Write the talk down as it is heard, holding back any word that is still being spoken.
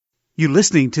You're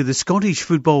listening to the Scottish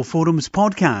Football Forums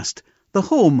podcast, the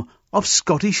home of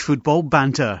Scottish football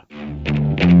banter.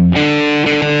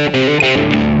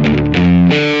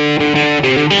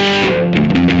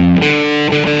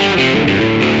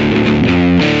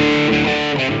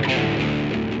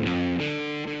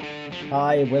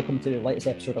 Hi, welcome to the latest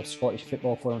episode of Scottish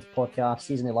Football Forums podcast,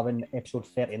 season 11, episode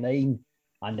 39,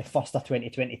 and the first of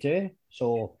 2022.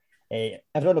 So,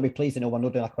 everyone will be pleased to know we're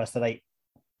not doing a quiz tonight.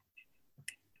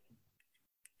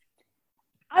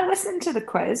 I listened to the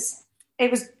quiz. It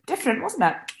was different, wasn't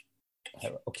it?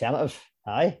 Alternative,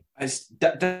 aye. It's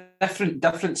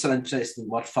different's an interesting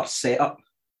word for setup.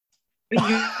 What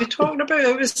are you talking about?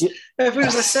 If it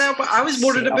was a setup, I was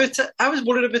worried about it. I was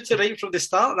worried about it right from the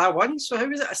start, and I won. So how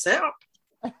is it a setup?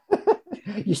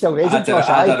 You still raising for us,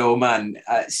 I don't know, man.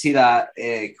 See that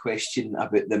question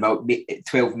about the milk,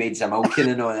 12 maids of milking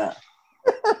and all that.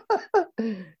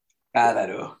 I don't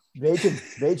know.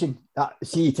 Raging.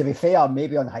 See, to be fair,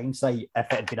 maybe on hindsight, if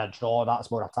it had been a draw, that's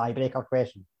more a tiebreaker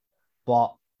question.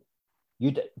 But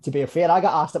to be fair, I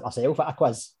got asked it myself at a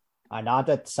quiz, and I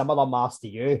did similar maths to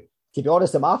you. To be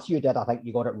honest, the maths you did, I think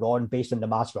you got it wrong based on the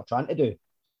maths you were trying to do.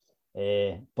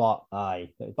 But aye,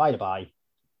 by the by,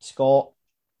 Scott,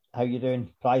 how you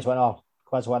doing? Prize winner,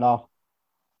 quiz winner.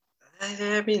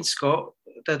 I mean, Scott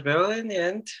did well in the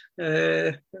end.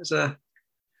 It was a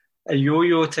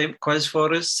yo-yo type quiz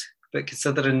for us, but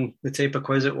considering the type of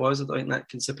quiz it was, I don't think that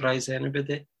can surprise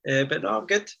anybody. But no,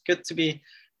 good to be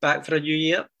back for a new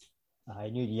year.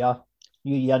 Aye, new year,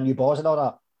 new boss and all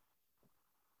that.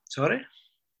 Sorry?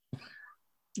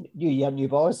 New year, new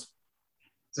boss.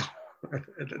 I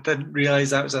didn't realise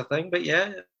that was a thing, but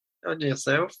yeah, on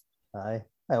yourself. Aye,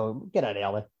 well, get it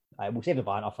early. Aye, we'll save the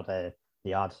banter for the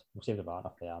yard.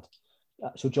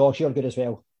 So, Josh, you're good as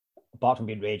well, apart from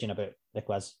being raging about the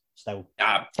quiz still.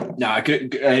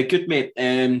 Good mate.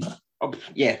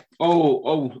 Yeah,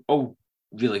 all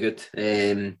really good.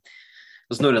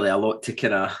 There's not really a lot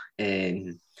to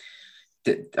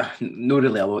not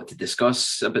really a lot to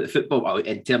discuss about the football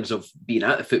in terms of being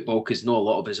at the football, because not a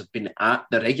lot of us have been at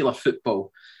the regular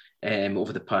football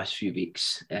over the past few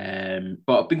weeks.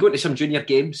 But I've been going to some junior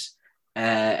games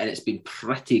and it's been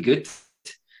pretty good.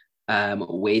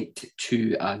 Went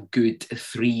to a good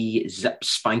 3-zip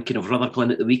spanking of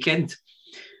Rutherglen at the weekend,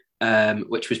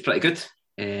 which was pretty good.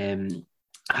 I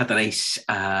had a nice,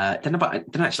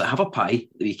 didn't actually have a pie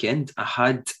the weekend. I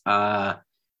had a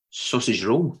sausage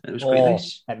roll. It was quite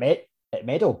nice. At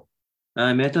Meadow.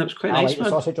 Meadow, it was quite nice. I like the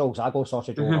sausage rolls. I go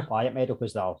sausage roll or pie at Meadow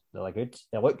because they're good.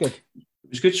 They look good. It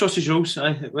was good sausage rolls.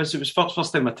 It was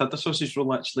first time I'd had a sausage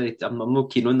roll actually. I'm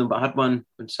not keen on them, but I had one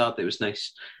on Saturday. It was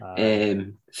nice.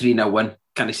 3-0 win.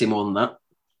 Can't say more than that.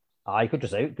 Aye, good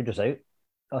result.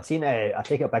 I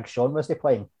take it Big Sean was they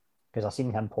playing because I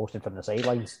seen him posting from the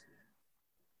sidelines.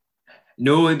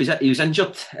 No, he was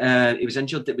injured.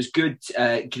 It was good.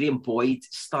 Graham Boyd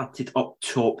started up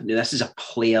top. Now, this is a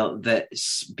player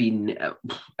that's been out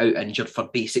injured for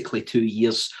basically 2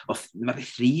 years, or maybe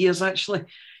 3 years actually.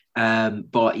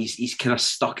 But he's kind of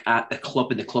stuck at the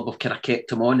club, and the club have kind of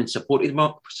kept him on and supported him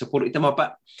a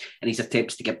bit. And his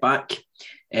attempts to get back,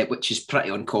 which is pretty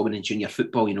uncommon in junior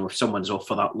football. You know, if someone's off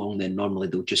for that long, then normally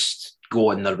they'll just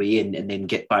go on their way and then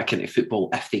get back into football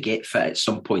if they get fit at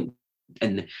some point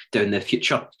down the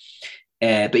future.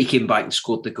 But he came back and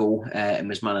scored the goal and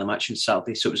was man of the match on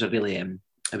Saturday. So it was a really kind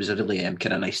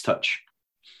of nice touch.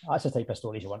 That's the type of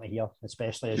stories you want to hear,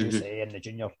 especially as you say in the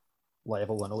junior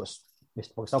level. I know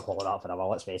we'll still call it that forever,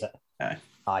 let's face it.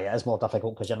 Aye, it is more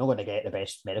difficult because you're not going to get the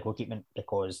best medical treatment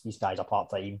because these guys are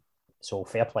part-time. So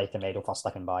fair play to Meadow for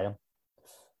sticking by him.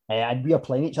 And we are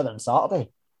playing each other on Saturday.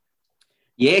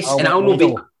 Yes, and I'll not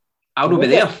be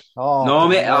there. No,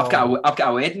 mate. I've got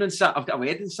a wedding on Saturday. I've got a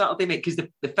wedding Saturday, mate, because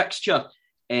the fixture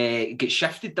gets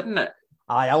shifted, didn't it?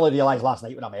 I only realised last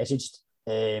night when I messaged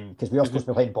because we were supposed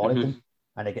to be playing Borrington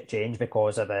and it got changed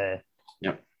because of the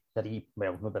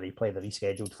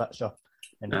rescheduled fixture.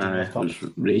 It was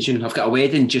raging. I've got a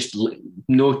wedding just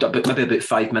maybe about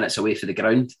 5 minutes away from the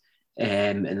ground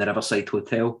in the Riverside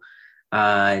Hotel,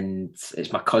 and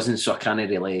it's my cousin, so I can't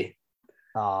really.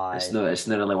 It's not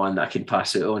really one that I can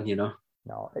pass it on, you know.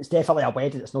 No, it's definitely a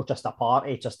wedding. It's not just a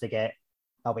party, just to get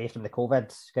away from the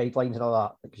COVID guidelines and all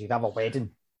that. Because you can have a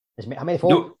wedding. How many folk?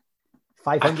 No,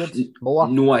 500 more?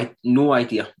 No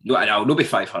idea. No, I'll not be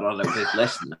 500. It'll be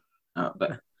less than that.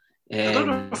 But I don't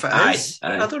know if it is.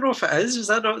 I don't know if it is. Was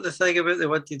that not the thing about they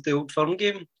wanted the Old Firm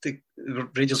game? The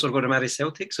Rangers were going to marry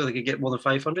Celtic so they could get more than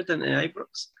 500 into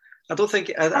Ibrox. I don't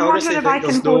think. I honestly think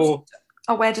there's no.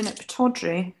 A wedding at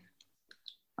Pataudry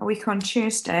a week on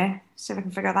Tuesday. See if I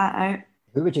can figure that out.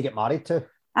 Who would you get married to?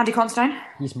 Andy Considine.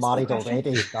 He's married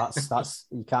already. That's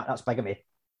you can't. That's bigamy.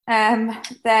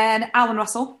 Then Alan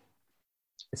Russell.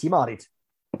 Is he married?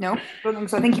 No, don't think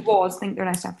so. I think he was. I think they're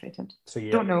now separated. So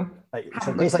you Don't know.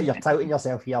 So basically, you're touting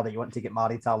yourself here that you want to get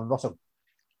married to Alan Russell.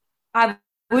 I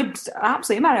would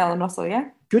absolutely marry Alan Russell, yeah.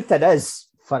 Good thing is,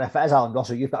 for if it is Alan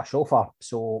Russell, you've got a chauffeur,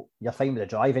 so you're fine with the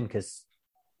driving because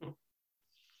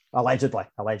allegedly.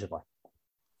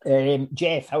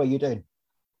 Jeff, how are you doing?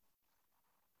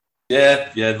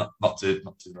 Yeah, not too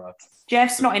bad.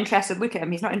 Jeff's not interested. Look at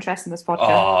him. He's not interested in this podcast.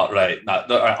 Oh, right. No,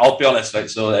 right. I'll be honest, right.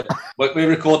 So we're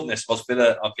recording this. I'm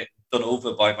getting done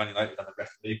over by Man United and the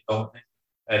referee,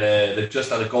 and they've just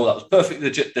had a goal that was perfectly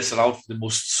legit disallowed for the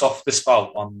most softest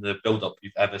foul on the build-up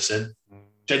you've ever seen.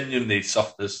 Genuinely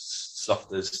softest stuff.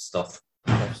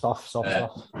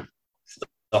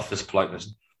 Softest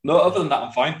politeness. No, other than that,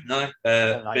 I'm fine. No,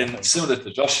 been similar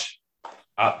to Josh.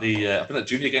 I've been at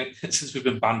junior games since we've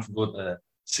been banned from going to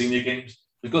senior games.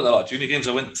 We've got a lot of junior games.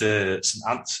 I went to St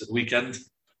Ant's at the weekend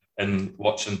and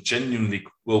watching genuinely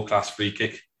world-class free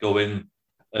kick go in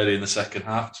early in the second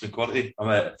half. It's been quality. I'm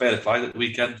at Fair Clyde at the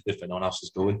weekend if anyone else is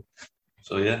going.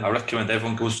 So yeah, I recommend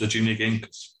everyone goes to a junior game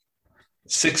because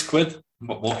it's £6.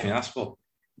 What more can you ask for?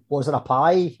 Was there a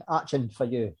pie action for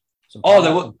you?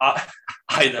 There was.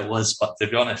 There was, but to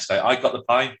be honest, I got the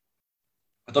pie.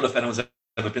 I don't know if anyone's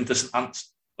ever been to St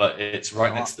Ant's, but it's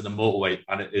right next to the motorway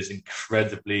and it is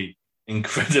incredibly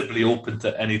open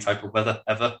to any type of weather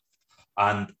ever.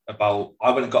 And I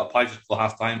went and got a pie just before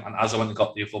half time, and as I went and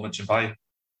got the aforementioned pie,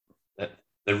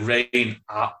 the rain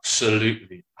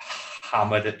absolutely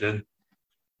hammered it in.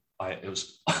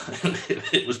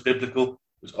 It was biblical.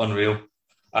 It was unreal.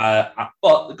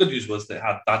 But the good news was they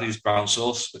had Daddy's brown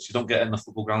sauce, which you don't get in the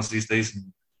football grounds these days.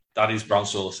 And Daddy's brown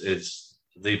sauce is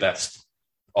the best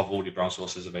of all the brown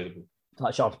sauces available.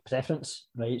 That's your preference,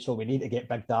 right? So we need to get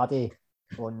Big Daddy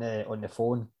on the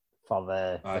phone for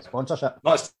the sponsorship.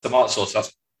 Not as tomato sauce.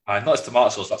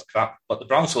 That's crap. But the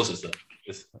brown sauce is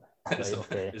I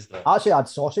actually had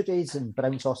sausages and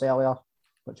brown sauce earlier,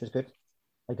 which was good.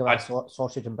 Like a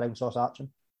sausage and brown sauce action.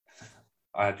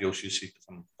 I had Yo Sushi because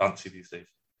I'm fancy these days.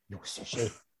 Yo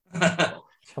Sushi.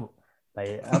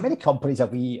 Right. How many companies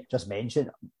have we just mentioned?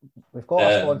 We've got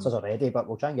our sponsors already, but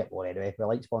we'll try and get more anyway. We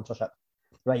like sponsorship.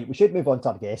 Right, we should move on to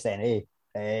our guest then,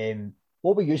 eh?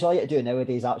 What we usually like to do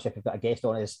nowadays, actually, if we've got a guest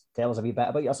on, is tell us a wee bit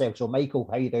about yourself. So, Michael,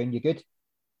 how you doing? You good?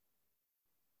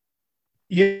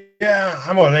 Yeah,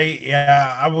 I'm all right.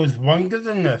 Yeah, I was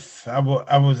wondering if I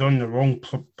was on the wrong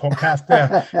podcast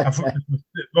there. I thought it was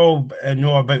football,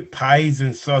 know about pies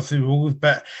and sausage rolls,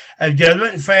 but if you're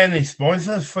looking for any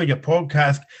sponsors for your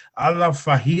podcast, I love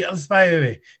fajitas, by the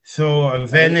way. So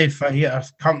if any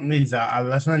fajitas companies that are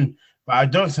listening, but I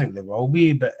don't think they will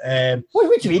be. But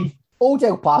what do you mean? Old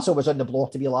El Paso was on the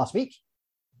block to me last week.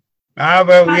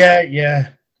 Yeah.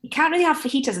 You can't really have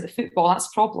fajitas at the football. That's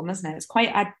the problem, isn't it? It's quite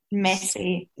a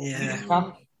messy.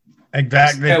 Yeah.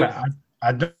 Exactly. But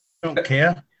I don't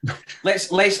care.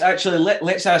 Let's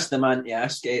ask the man to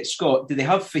ask. Scott, do they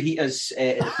have fajitas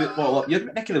at the football up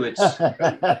your neck of the woods?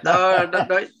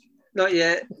 No, not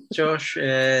yet, Josh.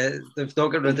 They've not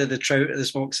got rid of the trout or the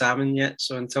smoked salmon yet.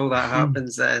 So until that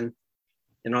happens, then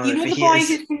you know the boy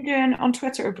who's been doing on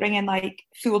Twitter bringing like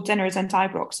full dinners into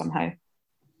Ibrox somehow.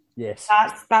 Yes,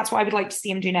 that's what I would like to see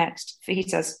him do next.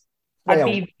 Fajitas. I'd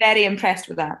be very impressed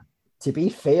with that. To be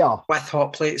fair, with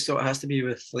hot plates, so it has to be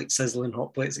with like sizzling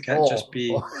hot plates. It can't just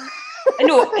be.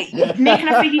 No, making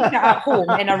a fajita at home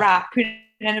in a wrap, putting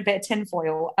in a bit of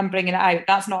tinfoil and bringing it out.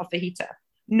 That's not a fajita.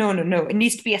 No. It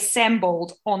needs to be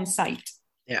assembled on site.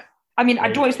 Yeah. I mean,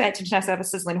 I don't expect him to have a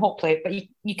sizzling hot plate, but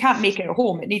you can't make it at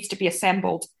home. It needs to be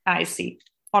assembled at his seat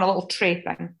on a little tray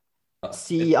thing.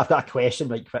 See, I've got a question.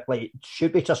 Like,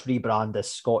 should we just rebrand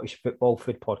this Scottish Football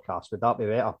Food Podcast? Would that be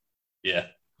better? Yeah,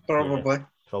 probably. Yeah,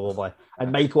 probably.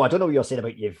 And Michael, I don't know what you're saying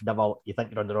about you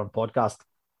think you're on your own podcast.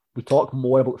 We talk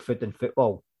more about food than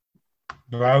football.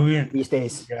 Brilliant. These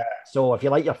days. Yeah. So if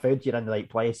you like your food, you're in the right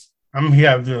place. I'm here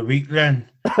every week then.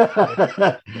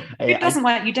 It doesn't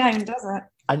let you down, does it?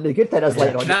 And the good thing is,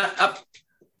 like,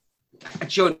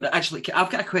 John, actually, I've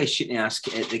got a question to ask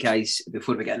the guys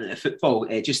before we get into football.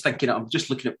 Just thinking, I'm just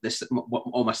looking at this,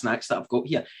 all my snacks that I've got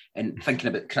here, and thinking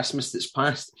about Christmas that's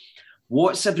passed.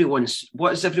 What is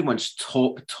everyone's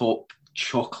top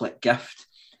chocolate gift?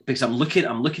 Because I'm looking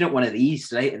at one of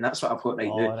these, right, and that's what I've got right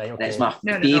now. Right, okay. And it's my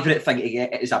favourite thing to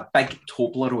get. It is a big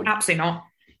Toblerone. Absolutely not.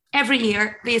 Every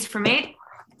year, these for me.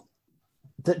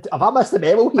 Have I missed the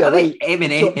memo here? Right,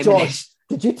 M&S.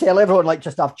 Did you tell everyone like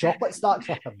just have chocolate stacks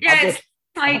with them? Yeah,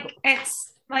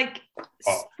 it's like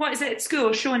what is it at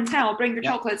school? Show and tell. Bring the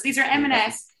chocolates. These are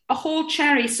M&S A whole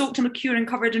cherry soaked in liqueur and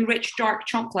covered in rich, dark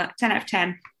chocolate. 10 out of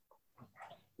 10.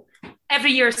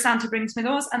 Every year Santa brings me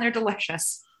those, and they're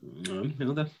delicious. So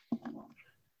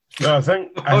I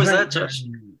think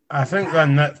the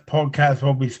next podcast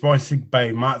will be sponsored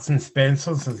by Marks and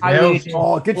Spencers as well.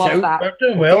 Oh, good Love shout. that. They're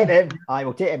doing well.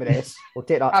 We'll take M&S. We'll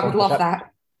take that. I would love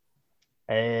that.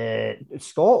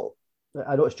 Scott,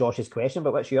 I know it's Josh's question,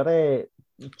 but what's your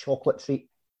chocolate treat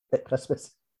at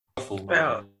Christmas?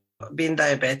 Well, being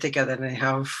diabetic, I didn't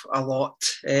have a lot,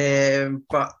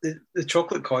 but the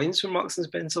chocolate coins from Marks and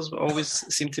Spencers always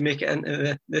seem to make it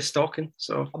into the stocking.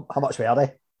 So How much were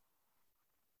they?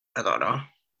 I don't know.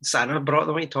 Santa brought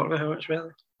them. What are you talking about? How much were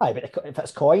they? Aye, but if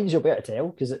it's coins, you'll be able to tell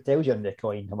because it tells you in the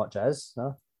coin how much it is.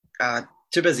 No?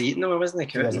 Too busy eating them, I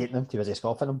wasn't Too busy counting. eating them, too busy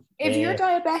scoffing them. If you're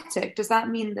diabetic, does that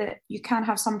mean that you can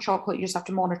have some chocolate, you just have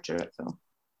to monitor it though?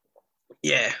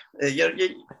 Yeah,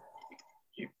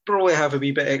 you probably have a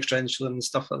wee bit extra insulin and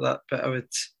stuff like that, but I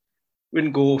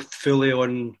wouldn't go fully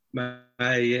on my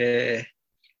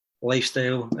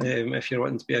lifestyle. If you're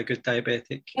wanting to be a good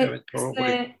diabetic, I would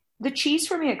probably... The cheese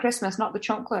for me at Christmas, not the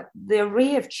chocolate. The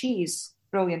array of cheese,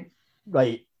 brilliant.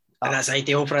 Right. And that's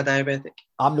ideal for a diabetic.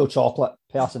 I'm no chocolate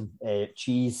person.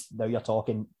 Cheese, now you're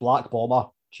talking Black Bomber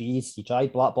cheese. You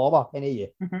tried Black Bomber, any of you?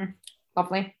 Mm-hmm.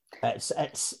 Lovely.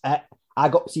 I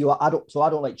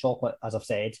don't like chocolate, as I've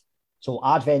said. So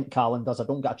Advent calendars, I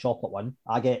don't get a chocolate one.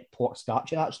 I get pork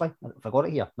scratching, actually. If I got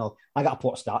it here. No, I got a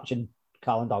pork scratching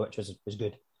calendar, which was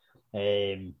good.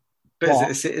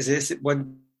 But is this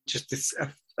one just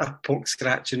a pork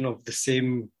scratching of the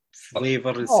same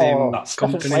flavour, the same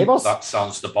company? Flavours? That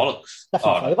sounds the bollocks.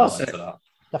 Different No, flavours. not into that.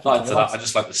 Different Not into flavours. that. I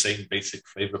just like the same basic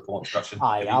flavour of pork scratching.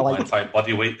 Aye, Give I me like my it. entire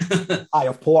body weight. Aye,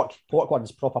 of pork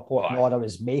ones, proper pork. Aye. No, there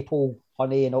was maple,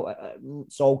 honey,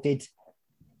 and salted.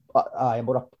 I'm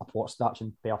more a pork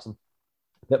scratching person.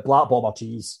 But Black Bomber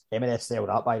cheese, M&S sell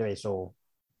that, by the way, so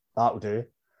that'll do.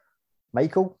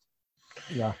 Michael,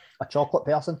 yeah, a chocolate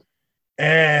person.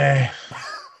 Yeah,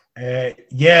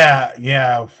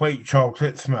 white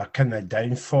chocolate's my kind of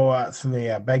downfall. Actually,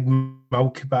 a big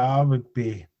Milky Bar would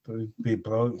be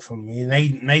brilliant for me.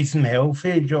 Nice and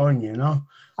healthy, John. You know.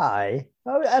 Aye,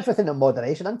 well, everything in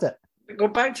moderation, isn't it? Go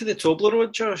back to the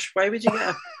Toblerone, Josh. Why would you get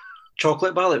a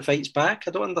chocolate bar that fights back?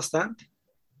 I don't understand.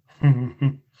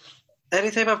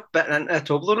 Anytime I've bitten into a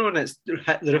Toblerone, it's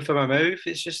hit the roof of my mouth.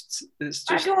 It's just. I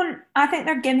think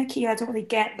they're gimmicky. I don't really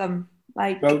get them.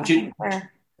 Like, Well, do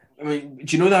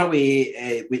you know that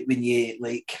way when you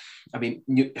like? I mean,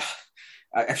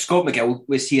 if Scott McGill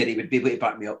was here, he would be able to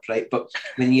back me up, right? But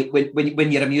when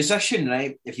you're a musician,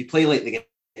 right? If you play like the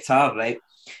guitar, right?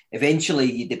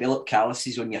 Eventually, you develop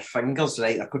calluses on your fingers,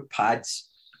 right? They're called pads,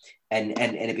 and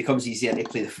it becomes easier to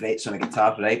play the frets on a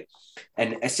guitar, right?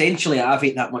 And essentially, I've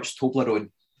ate that much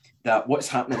Toblerone that what's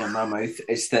happening in my mouth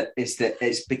is that it's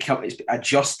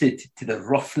adjusted to the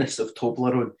roughness of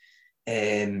Toblerone.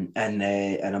 And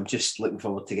I'm just looking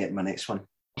forward to getting my next one.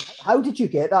 How did you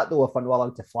get that though? If I'm not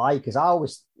allowed to fly, because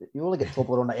you only get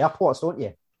Toblerone at airports, don't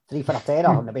you? 3 for a tenner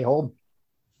on the way home.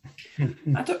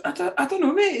 I don't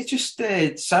know, mate. It's just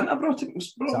Santa brought me,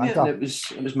 and it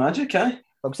was magic, eh?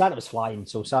 Well, Santa was flying,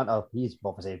 so Santa, he's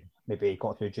obviously maybe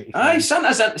got through duty. Aye,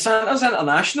 Santa's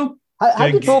international. How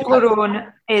did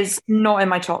Toblerone is not in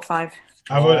my top 5.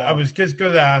 I was just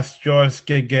going to ask George,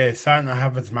 did Santa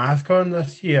have his mask on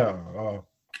this year, or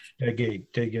did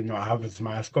he not have his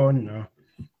mask on? No.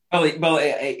 Well,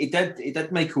 he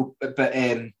did, Michael. But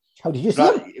how did you see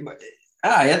him?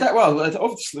 Aye, I did. Well,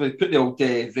 obviously we put the old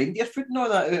reindeer food and all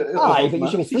that. Aye, but you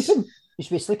should be sleeping. You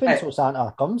should be sleeping so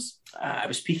Santa comes. I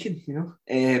was peeking, you know.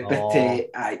 Aye,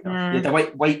 he had a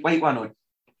white one on.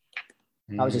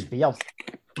 That was his beard,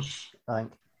 I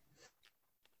think.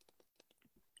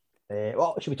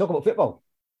 Well, should we talk about football?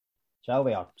 Shall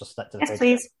we? Or just stick to the Yes,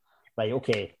 please. Right,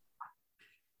 okay.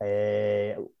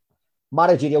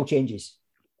 Managerial changes.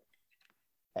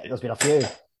 There's been a few.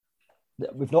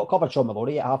 We've not covered Sean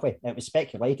Maloney yet, have we? It was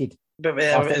speculated. But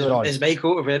is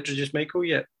Michael, have we introduced Michael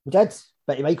yet? We did,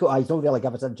 but Michael, I don't really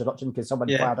give us an introduction because someone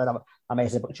fired in a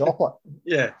mess about chocolate.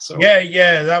 Yeah. So.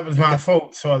 Yeah, that was my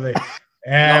fault. Sorry.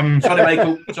 Sorry,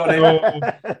 Michael. Sorry.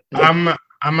 So,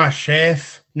 I'm a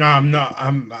chef. No, I'm not.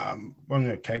 I'm one of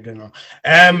the kidding.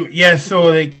 Yeah. So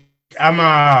like, I'm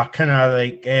a kind of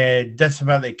like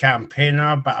disability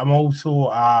campaigner, but I'm also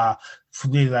a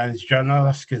freelance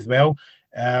journalist as well.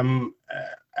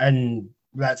 And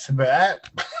that's about it.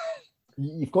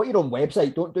 You've got your own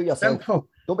website. Don't do yourself. Simple.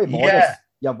 Don't be modest. Yeah.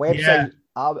 Your website.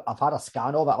 Yeah. I've had a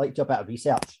scan of it. I like to do a bit of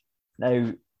research.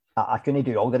 Now, I couldn't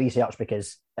do all the research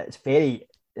because it's the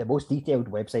most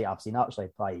detailed website I've seen actually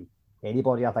by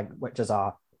anybody, I think, which is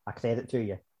a credit to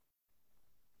you.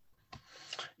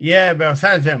 Yeah, well,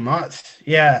 thanks very much.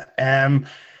 Yeah,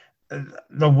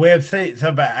 the website's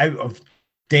a bit out of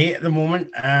date at the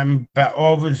moment, but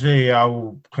obviously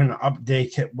I'll kind of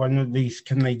update it one of these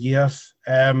kind of years.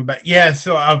 But yeah,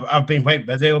 so I've been quite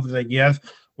busy over the years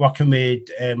working with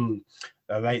the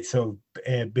likes of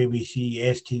BBC,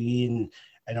 STV,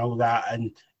 and all that,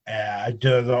 and I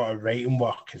do a lot of writing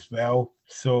work as well.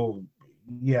 So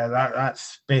yeah,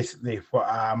 that's basically what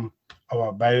I'm all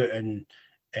about, and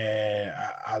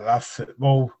I love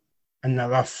football and I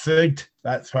love food.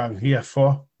 That's what I'm here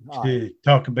for, to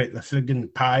talk about the food and the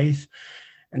pies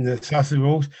and the sausage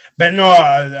rolls. But no,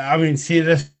 I mean,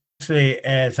 seriously,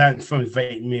 thanks for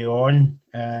inviting me on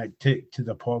to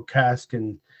the podcast.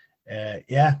 And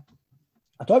yeah.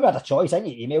 I thought we had a choice. I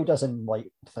think you emailed us and like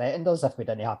threatened us if we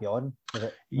didn't have you on.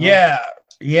 Yeah.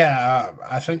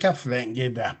 I think I threatened you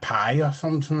with a pie or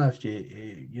something. If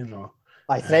you know.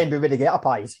 I threatened we would get a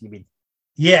pies, you mean?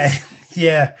 Yeah.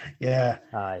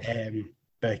 Aye.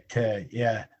 But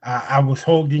yeah, I was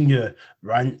holding your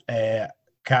rant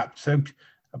capsule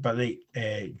about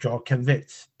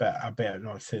Djokovic, but I better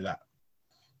not say that.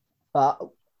 Aye.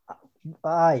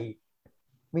 I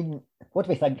mean, what do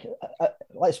we think?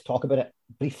 Let's talk about it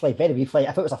briefly, very briefly.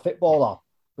 If it was a footballer,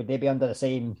 would they be under the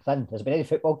same thing? Has there been any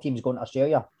football teams going to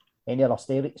Australia? Any other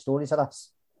stories of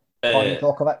this?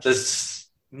 Djokovic? There's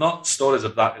not stories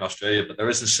of that in Australia, but there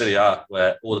is in Serie A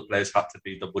where all the players had to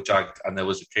be double jagged, and there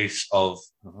was a case of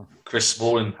Chris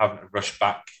Smalling having to rush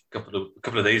back a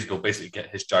couple of days ago, basically get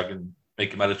his jag and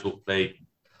make him eligible to play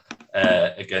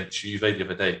against Juve the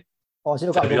other day. Oh, has he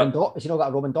not got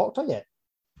a Roman doctor yet?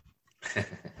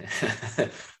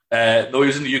 No, he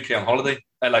was in the UK on holiday,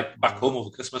 like back home over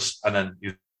Christmas, and then he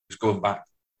was going back.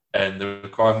 And the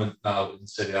requirement now in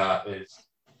Serie A is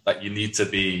that you need to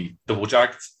be double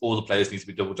jagged. All the players need to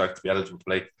be double jagged to be eligible to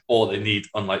play, or they need,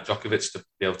 unlike Djokovic, to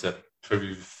be able to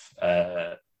prove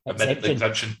a medical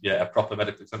exemption. Yeah, a proper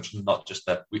medical exemption, not just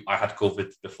that I had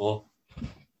COVID before.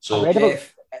 So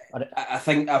I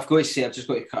think I've got to say, I've just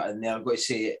got to cut in there. I've got to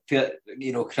say,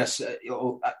 Chris,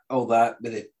 all that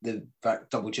with the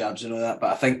double jabs and all that.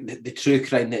 But I think the true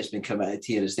crime that's been committed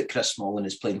here is that Chris Smalling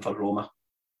is playing for Roma.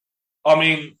 I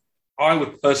mean, I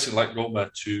would personally like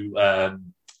Roma to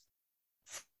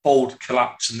fold,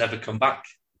 collapse, and never come back.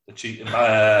 The cheating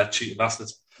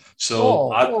bastards. So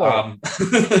well,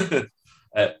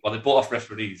 they bought off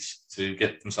referees to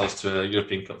get themselves to a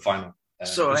European Cup final.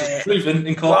 So proven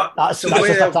in court. That's what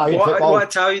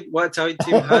Italian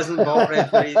team hasn't bought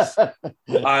referees?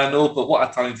 I know, but what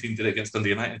Italian team did it against Dundee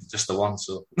United? Just the one.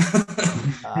 So.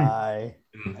 Aye.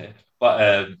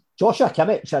 But Joshua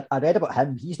Kimmich, I read about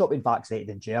him. He's not been vaccinated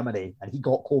in Germany, and he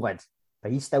got COVID,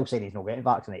 but he's still saying he's not getting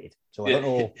vaccinated. So I don't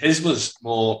know. His was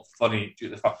more funny due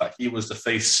to the fact that he was the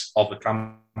face of the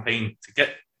campaign to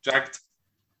get jagged,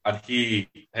 and he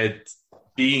had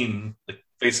been the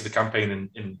face of the campaign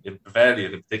in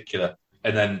Bavaria in particular,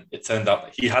 and then it turned out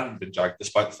that he hadn't been jagged,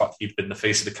 despite the fact he'd been the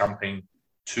face of the campaign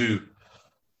to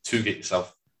get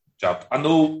yourself jabbed. I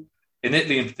know in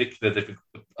Italy in particular,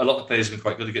 a lot of players have been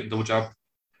quite good at getting double jabbed.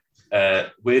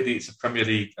 Weirdly, it's the Premier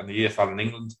League and the EFL in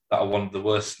England that are one of the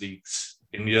worst leagues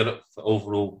in Europe for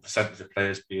overall percentage of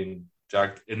players being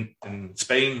jagged. In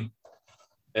Spain,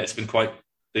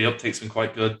 the uptake's been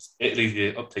quite good. Italy,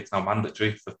 the uptake's now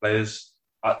mandatory for players.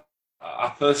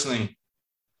 I personally,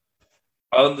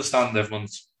 I understand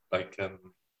everyone's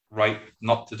right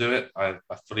not to do it. I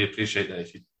fully appreciate that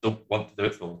if you don't want to do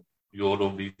it for your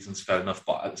own reasons, fair enough.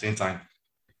 But at the same time,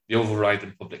 the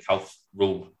overriding public health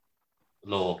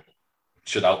law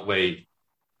should outweigh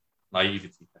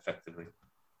naivety, effectively.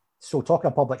 So, talking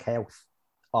of public health,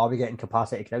 are we getting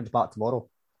capacity crowds back tomorrow?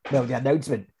 Well, the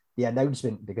announcement,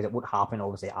 because it won't happen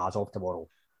obviously as of tomorrow,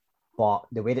 but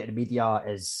the way that the media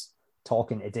is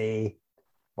talking today,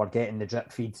 we're getting the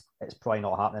drip feed. It's probably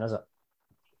not happening, is it?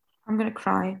 I'm going to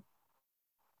cry.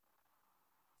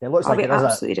 It looks like it is.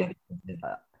 Absolutely.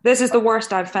 This is the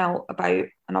worst I've felt about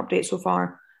an update so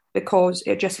far, because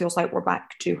it just feels like we're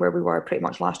back to where we were pretty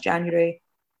much last January.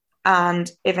 And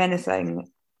if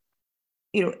anything,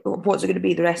 what's it going to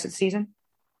be the rest of the season?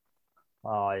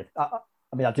 I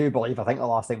do believe, I think the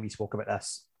last time we spoke about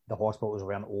this, the hospitals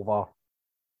weren't over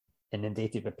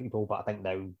inundated with people, but I think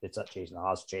now the situation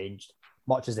has changed.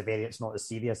 Much as the variant's not as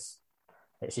serious,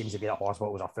 it seems to be that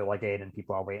hospitals are full again and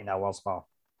people are waiting hours for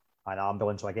an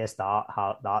ambulance. So I guess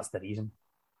that's the reason.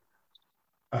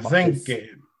 I think,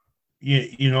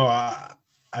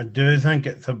 I do think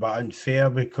it's a bit unfair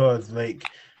because,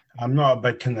 I'm not a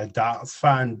big kind of darts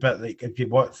fan, but if you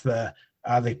watch the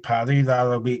Ali Pari the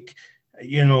other week,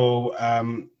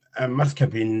 it must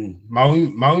have been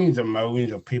millions and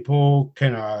millions of people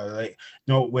kind of like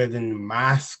not wearing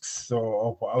masks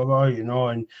or whatever,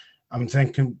 and I'm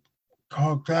thinking,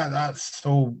 God, that's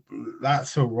so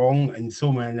wrong in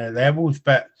so many levels.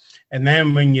 And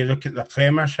then when you look at the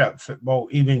Premiership football,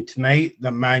 even tonight,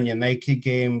 the Man United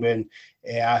game when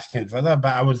Aston Villa,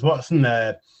 but I was watching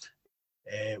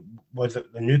was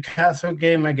it the Newcastle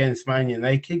game against Man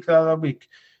United the other week,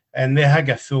 and they had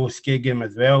a Solskjaer game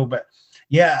as well. But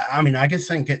yeah, I mean, I just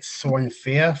think it's so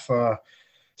unfair for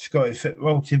Scottish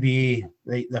football to be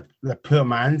like the poor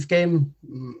man's game,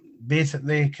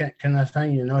 basically, kind of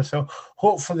thing, So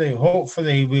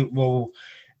hopefully we will,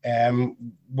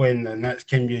 when the next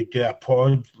time you do a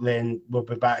pod, then we'll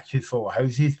be back to full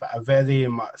houses. But I very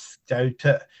much doubt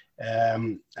it,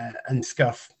 and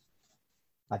stuff.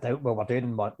 I doubt. Well, we'll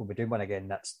be doing one again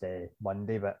next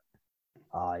Monday, but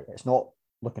it's not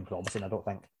looking promising, I don't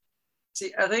think.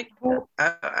 See, I think for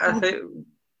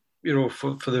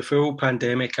the full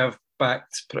pandemic, I've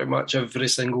backed pretty much every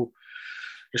single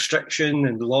restriction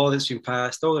and law that's been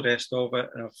passed, all the rest of it.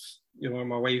 And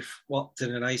my wife worked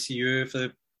in an ICU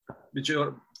for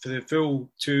the full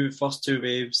first two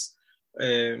waves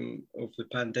of the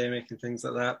pandemic and things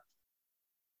like that.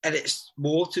 And it's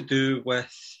more to do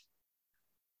with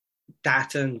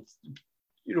data and,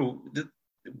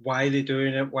 why they're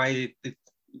doing it, why they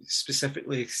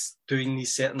specifically doing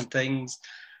these certain things.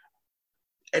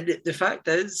 And the fact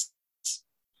is,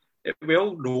 we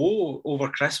all know over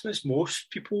Christmas, most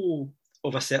people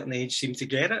of a certain age seem to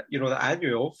get it, that I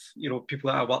knew of,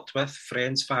 people that I worked with,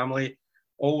 friends, family,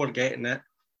 all were getting it.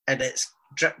 And it's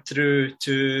dripped through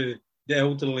to the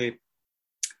elderly,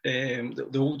 the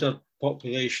older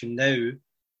population now.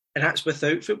 And that's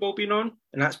without football being on.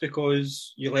 And that's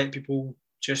because you let people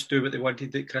just do what they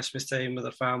wanted at Christmas time with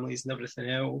their families and everything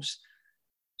else.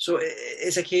 So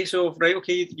it's a case of, right,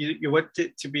 okay, you want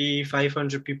it to be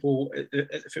 500 people at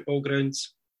the football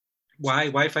grounds. Why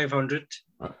 500?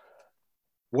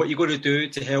 What are you going to do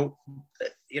to help?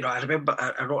 I remember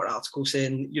I wrote an article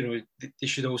saying, they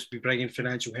should also be bringing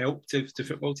financial help to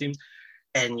football teams.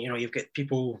 And, you've got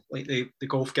people like the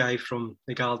golf guy from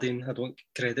The Guardian, I don't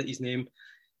credit his name,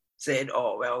 said,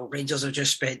 oh, well, Rangers have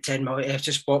just spent 10 million, have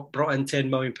just brought in £10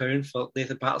 million for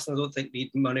Nathan Patterson. I don't think they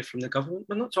need money from the government.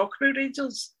 We're not talking about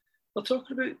Rangers. We're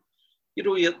talking about,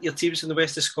 your teams in the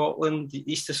west of Scotland, the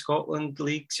east of Scotland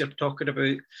leagues. You're talking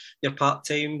about your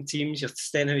part-time teams, your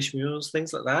Stenhouse Muirs,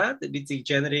 things like that need to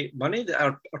generate money, that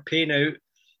are paying out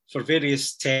for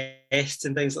various tests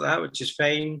and things like that, which is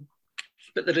fine.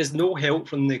 But there is no help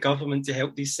from the government to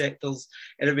help these sectors.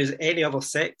 And if it was any other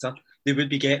sector, they would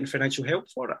be getting financial help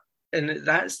for it. And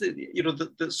that's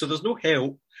so there's no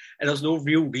help and there's no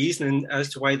real reasoning as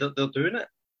to why they're doing it.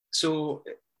 So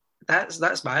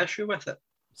that's my issue with it.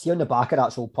 See, on the back of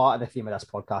that, so part of the theme of this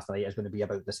podcast tonight is going to be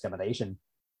about discrimination.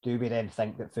 Do we then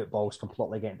think that football's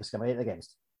completely getting discriminated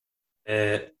against?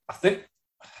 I think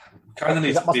kind of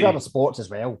needs to be other sports as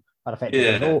well. Are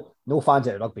affected. Yeah. No fans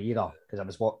at rugby either, because I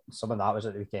was what some of that was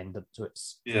at the weekend. So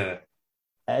it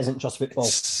isn't just football.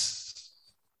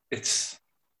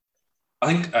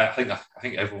 I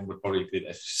think everyone would probably agree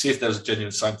that see if there was a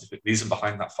genuine scientific reason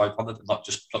behind that 500 and not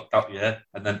just plucked out the air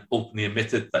and then openly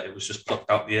admitted that it was just plucked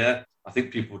out the air, I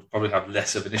think people would probably have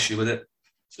less of an issue with it.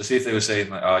 So see if they were saying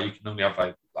like, you can only have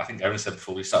I think Aaron said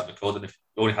before we started recording, if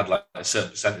you only had like a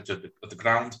certain percentage of the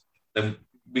ground, then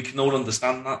we can all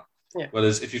understand that. Yeah.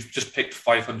 Whereas if you've just picked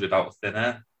 500 out of thin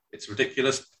air, it's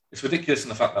ridiculous. It's ridiculous in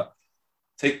the fact that,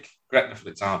 take Gretna for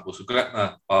example. So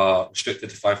Gretna are restricted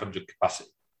to 500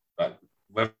 capacity. Right?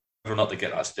 Whether or not they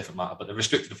get that's a different matter, but they're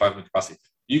restricted to 500 capacity.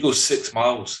 You go 6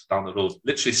 miles down the road,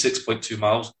 literally 6.2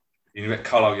 miles, and you get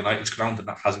Carlisle United's ground, and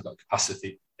that hasn't got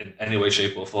capacity in any way,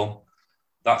 shape, or form.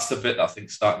 That's the bit that I think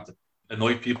is starting to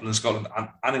annoy people in Scotland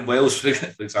and in Wales, for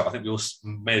example. I think we all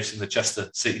may have seen the Chester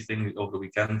City thing over the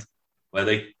weekend, where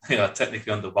they are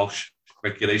technically under Welsh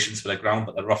regulations for their ground,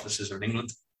 but their offices are in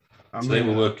England. So they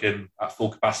were working at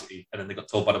full capacity, and then they got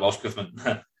told by the Welsh government,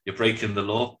 "You're breaking the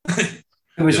law."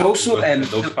 There was also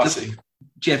low capacity.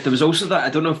 Jeff. There was also that. I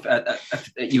don't know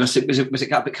if you were saying, was it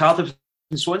Cardiff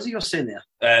and Swansea you were saying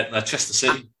there? No, Chester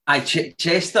City.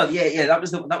 Chester. Yeah. That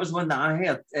was the one that I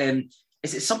heard.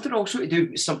 Is it something to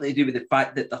do with the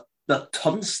fact that the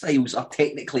turnstiles are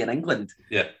technically in England,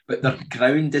 but their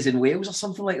ground is in Wales or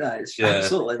something like that? It's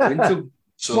absolutely mental.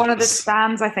 So one of the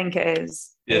stands, I think it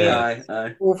is. Yeah.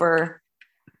 Over.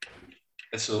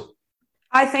 So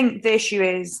I think the issue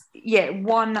is,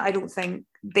 one, I don't think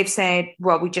they've said,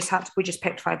 well, we just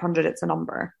picked 500, it's a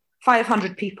number.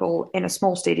 500 people in a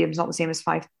small stadium is not the same as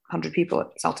 500 people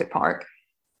at Celtic Park.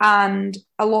 And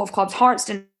a lot of clubs, Hearts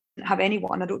didn't have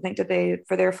anyone, I don't think, did they,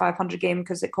 for their 500 game,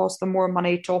 because it cost them more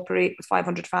money to operate with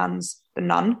 500 fans than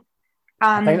none.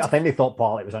 And I think they thought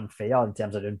partly it was unfair in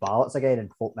terms of doing ballots again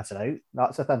and folk missing out.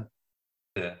 That's the thing.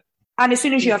 Yeah. And as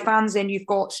soon as you have fans in, you've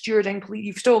got stewarding,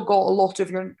 you've still got a lot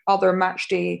of your other match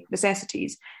day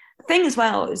necessities. The thing as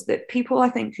well is that people, I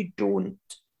think, who don't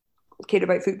care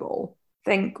about football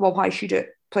think, well, why should it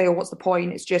play, or what's the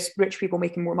point? It's just rich people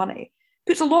making more money. It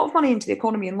puts a lot of money into the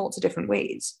economy in lots of different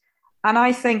ways. And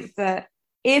I think that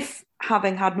if,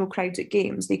 having had no crowds at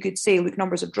games, they could say, look,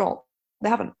 numbers have dropped. They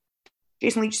haven't.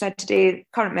 Jason Leach said today,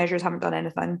 current measures haven't done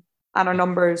anything, and our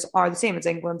numbers are the same as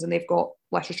England's, and they've got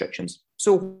less restrictions.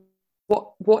 So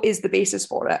what is the basis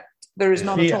for it? There is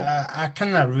none at all. I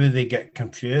kind of really get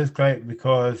confused, right?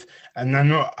 Because, and I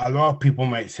know a lot of people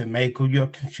might say, Michael, you're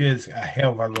confused a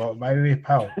hell of a lot, by the way,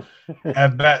 pal.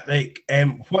 But like,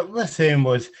 what we're saying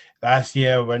was last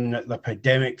year when the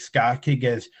pandemic started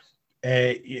is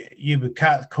you would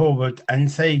catch COVID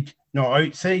inside, not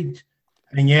outside,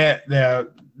 and yet they're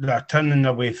turning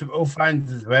away football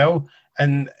fans as well.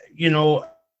 And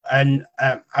and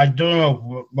I don't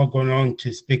know if we're going on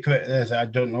to speak about this, I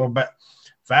don't know, but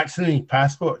vaccinating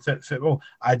passports at football,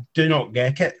 I do not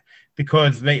get it,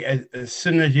 because right, as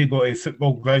soon as you go to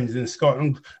football grounds in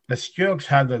Scotland, the stewards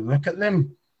had a look at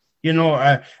them,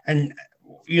 and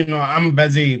I'm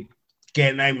busy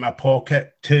getting out my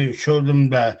pocket to show them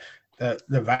the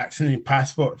vaccinating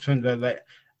passports, and they're like,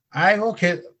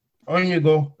 okay, on you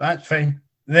go, that's fine.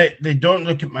 They don't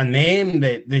look at my name.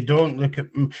 They don't look at,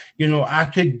 I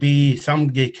could be,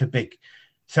 somebody could be,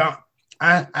 so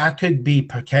I could be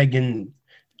Perkegan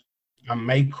and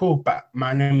Michael, but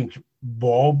my name's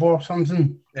Bob or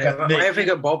something. Why have we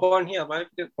got Bob on here? Why have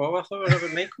we got Bob? I thought we were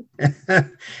about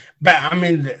Michael. But I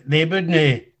mean, they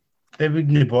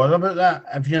wouldn't bother about that,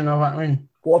 if you know what I mean.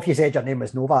 What if you said your name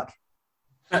was Novak?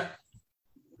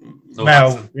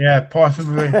 Well, yeah,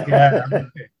 possibly. Yeah,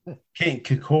 Kate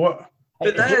Kikort.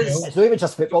 But it's not even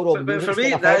just football, though. But for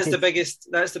me, that's the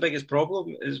biggest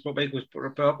problem. Is what Michael's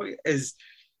brought up, is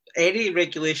any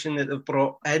regulation that they've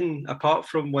brought in, apart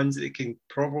from ones that they can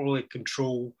probably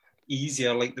control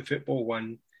easier, like the football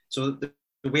one. So the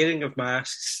wearing of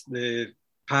masks, the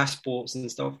passports and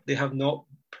stuff, they have not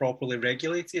properly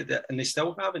regulated it, and they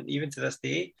still haven't, even to this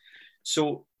day.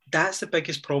 So that's the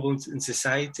biggest problem in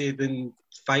society than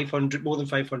more than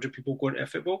 500 people going to a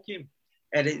football game.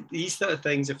 And these sort of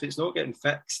things, if it's not getting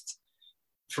fixed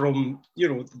from,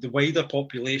 the wider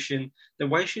population, then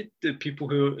why should the people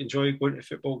who enjoy going to a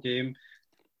football game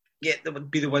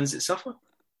be the ones that suffer?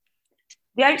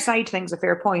 The outside thing's a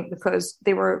fair point, because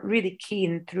they were really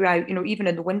keen throughout, even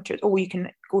in the winter. Oh, you can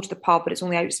go to the pub, but it's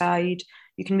only outside.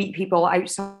 You can meet people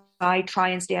outside, try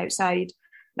and stay outside.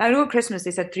 Now, I know at Christmas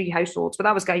they said 3 households, but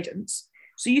that was guidance.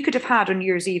 So you could have had on New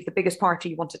Year's Eve the biggest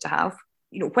party you wanted to have.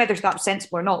 Whether that's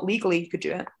sensible or not, legally you could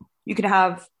do it. You could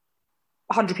have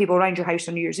 100 people around your house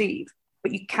on New Year's Eve,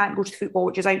 but you can't go to football,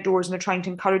 which is outdoors, and they're trying to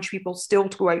encourage people still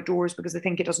to go outdoors because they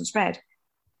think it doesn't spread.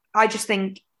 I just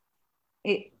think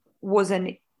it was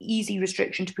an easy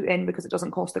restriction to put in because it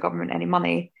doesn't cost the government any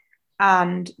money,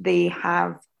 and they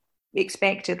have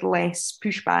expected less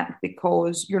pushback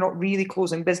because you're not really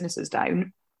closing businesses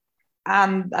down.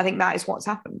 And I think that is what's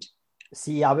happened.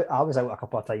 See, I was out a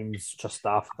couple of times just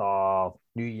after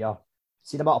New Year.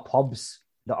 See the amount of pubs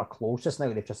that are closed just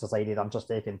now. They've just decided, I'm just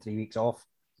taking 3 weeks off.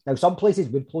 Now, some places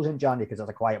would close in January because it's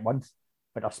a quiet month,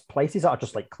 but there's places that are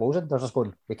just like closing. They're just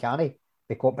going, we can't.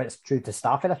 But it's due to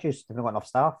staffing issues. They've not got enough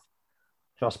staff.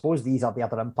 So I suppose these are the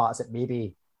other impacts that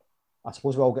maybe, I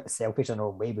suppose we all get selfish in our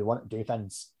way. We want to do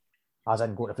things, as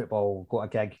in go to football, go to a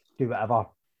gig, do whatever.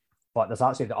 But there's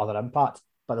actually the other impact.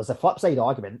 But there's a flip side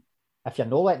argument. If you're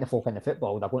not letting the folk in the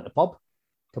football, they're going to the pub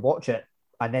to watch it,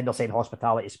 and then they're saying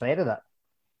hospitality spreading it.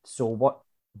 So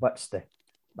what's the...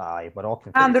 we're all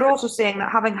confused. And they're also saying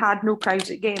that having had no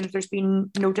crowds at games, there's been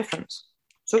no difference.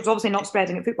 So it's obviously not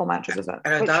spreading at football matches, is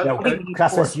it?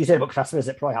 Christmas, you said about Christmas,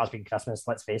 it probably has been Christmas,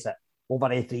 let's face it.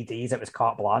 Over 3 days, it was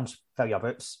carte blanche. Fill your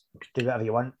boots, do whatever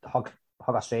you want, hug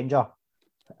a stranger,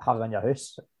 have them in your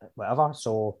house, whatever.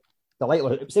 So the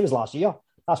likelihood, same as last year.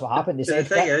 That's what happened. They said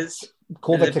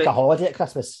COVID took a holiday at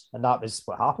Christmas, and that was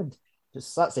what happened.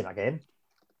 Just that same again.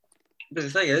 But the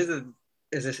thing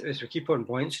is as we keep on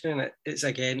mentioning it, it's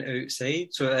again outside,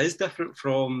 so it is different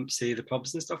from, say, the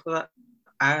pubs and stuff like that.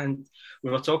 And we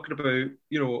were talking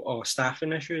about,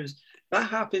 staffing issues. That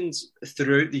happens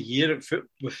throughout the year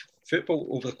with football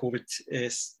over the COVID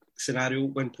scenario,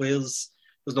 when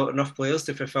there's not enough players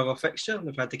to fulfil a fixture and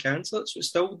they've had to cancel it. So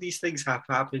still, these things have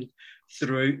happened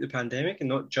throughout the pandemic, and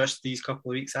not just these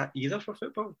couple of weeks either for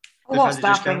football. A lot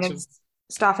of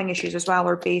staffing issues as well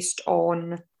are based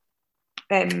on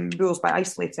rules by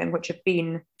isolating, which have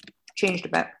been changed a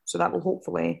bit. So that will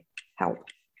hopefully help.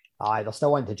 Aye, they're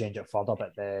still wanting to change it further,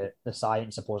 but the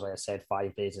science supposedly has said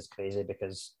 5 days is crazy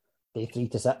because day 3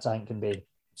 to 6, I think, can be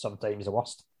sometimes the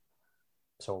worst.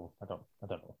 So I don't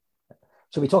know.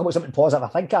 So we talk about something positive. I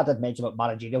think I did mention about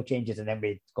managerial changes, and then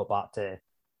we got back to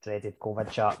dreaded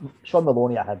COVID chat. Sean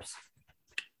Maloney at Hibs.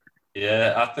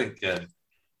 Yeah, I think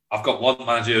I've got one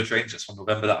managerial change that's from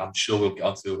November that I'm sure we'll get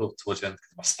onto towards the end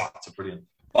because my stats are brilliant.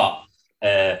 But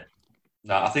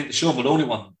I think the Sean Maloney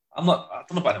one, I don't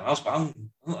know about anyone else, but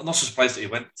I'm not so surprised that he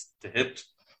went to Hibs.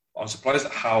 I'm surprised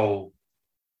at how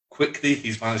quickly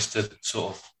he's managed to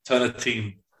sort of turn a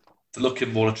team to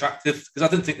looking more attractive, because I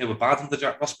didn't think they were bad under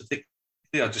Jack Ross particularly.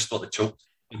 I just thought they choked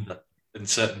in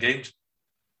certain games.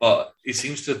 But he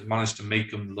seems to have managed to make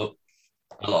them look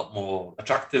a lot more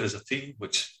attractive as a team,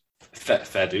 which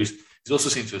fair dues. He's also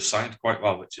seemed to have signed quite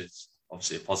well, which is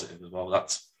obviously a positive as well.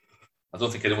 I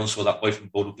don't think anyone saw that boy from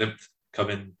Bodo Glimt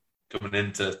coming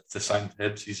in to sign to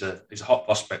Hibs. He's a hot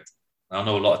prospect. And I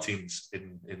know a lot of teams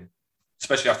in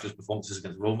especially after his performances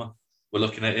against Roma, were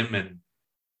looking at him, and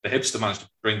the Hibs to manage to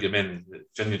bring him in.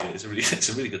 Genuinely, it's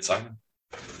a really good signing.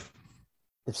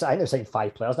 They've signed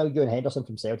 5 players now. Ewan Henderson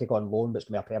from Celtic on loan, but it's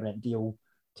going to be a permanent deal.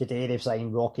 Today they've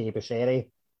signed Rocky Bushiri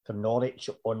from Norwich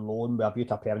on loan with a view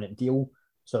to a permanent deal.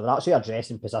 So they're actually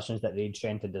addressing positions that they'd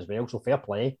strengthened as well. So fair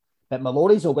play. But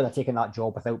Maloney's not going to take in that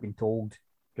job without being told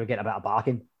you're getting a bit of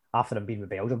backing after him being with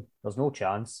Belgium. There's no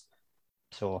chance.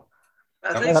 So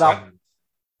what's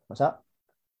that?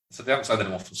 So they haven't signed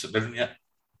anyone from St Mirren yet.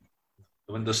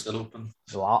 The window's still open.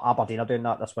 So Aberdeen are doing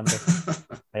that this window.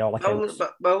 My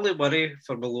only worry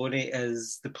for Maloney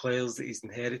is the players that he's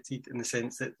inherited, in the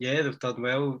sense that, yeah, they've done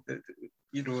well,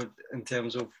 in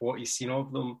terms of what he's seen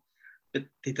of them, but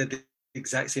they did the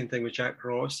exact same thing with Jack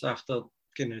Ross after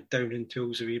kind of downing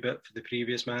tools a wee bit for the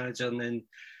previous manager, and then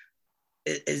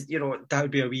that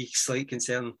would be a wee slight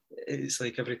concern. It's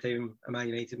like every time a Man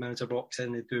United manager walks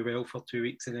in, they do well for 2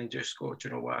 weeks and then just go, do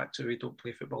you know what, actually we don't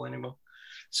play football anymore.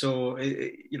 So,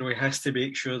 he has to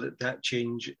make sure that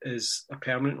change is a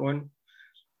permanent one.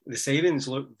 The signings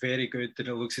look very good, and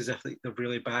it looks as if they're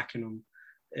really backing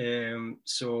them.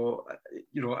 So,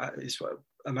 it's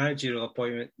a managerial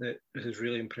appointment that has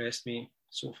really impressed me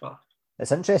so far.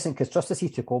 It's interesting because just as he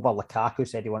took over, Lukaku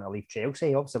said he wanted to leave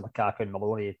Chelsea. Obviously, Lukaku and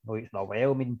Maloney know each other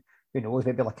well. I mean, who knows?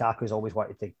 Maybe Lukaku's always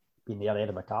wanted to be near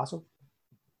Edinburgh Castle.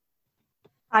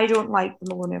 I don't like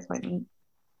the Maloney appointment.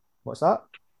 What's that?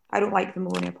 I don't like the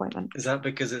Maloney appointment. Is that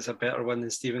because it's a better one than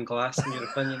Stephen Glass, in your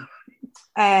opinion?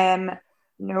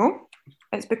 No.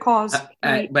 It's because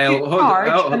let's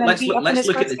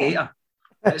look at the data.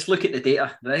 Let's look at the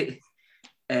data, right?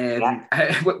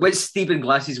 What's Stephen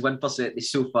Glass's win percentage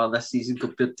so far this season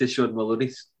compared to Sean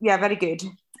Maloney's? Yeah, very good.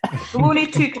 Maloney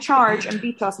took charge and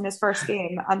beat us in his first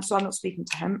game, and so I'm not speaking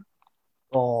to him.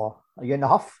 Oh, are you in the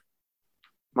huff?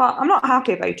 Well, I'm not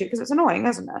happy about it because it's annoying,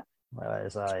 isn't it? Well, it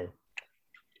is, aye.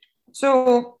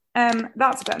 So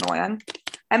that's a bit annoying.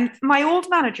 My old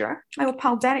manager, my old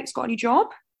pal Derek's got a new job.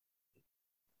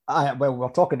 Well, we were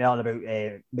talking earlier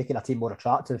about making a team more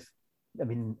attractive. I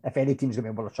mean, if any team's going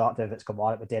to be more attractive, it's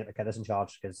Kilmarnock with Derek McInnes in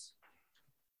charge, because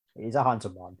he's a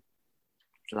handsome man.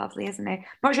 He's lovely, isn't he?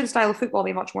 Not sure the style of football will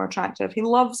be much more attractive. He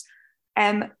loves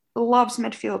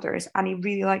midfielders, and he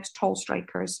really likes tall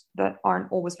strikers that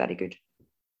aren't always very good.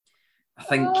 I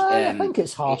think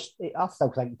it's harsh. I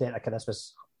still think Derek McInnes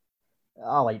was...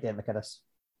 I like Derek McInnes.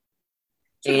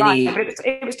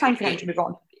 It was time for him to move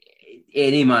on.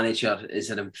 Any manager is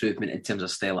an improvement in terms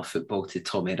of style of football to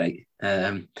Tommy Wright.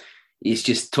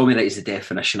 Tommy Wright is the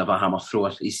definition of a hammer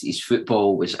thrower. His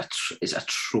football is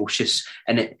atrocious,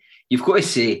 and you've got to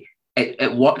say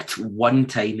it worked one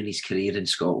time in his career in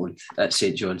Scotland at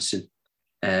St Johnstone,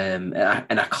 in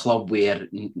a club where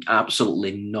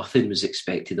absolutely nothing was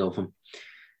expected of him.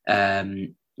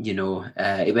 He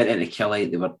went into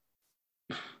Killie.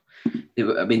 They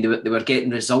were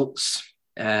getting results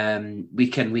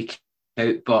week in, week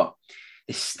out, but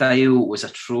the style was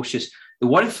atrocious. The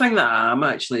one thing that I'm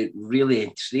actually really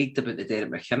intrigued about the Derek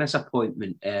McInnes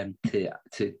appointment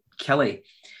to Killie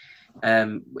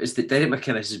is that Derek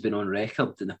McInnes has been on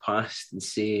record in the past in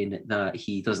saying that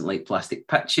he doesn't like plastic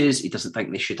pitches. He doesn't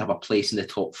think they should have a place in the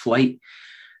top flight.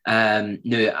 My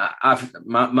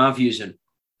views on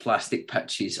plastic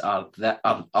pitches are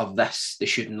this: they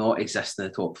should not exist in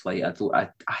the top flight. I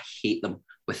hate them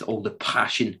with all the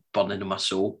passion burning in my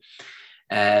soul.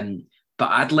 But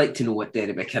I'd like to know what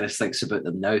Derek McInnes thinks about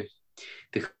them now,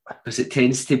 because it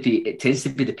tends to be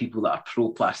the people that are pro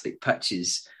plastic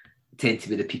pitches tend to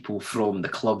be the people from the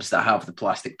clubs that have the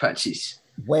plastic pitches.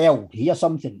 Well, here's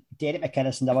something. Derek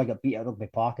McInnes never got beat at Rugby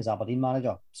Park as Aberdeen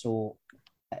manager, so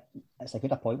it's a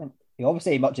good appointment. He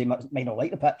obviously might not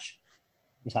like the pitch.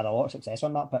 He's had a lot of success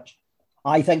on that pitch.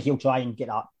 I think he'll try and get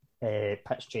that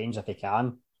pitch changed if he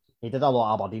can. He did a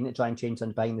lot of Aberdeen to try and change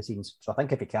things behind the scenes, so I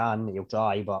think if he can, he'll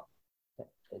try, but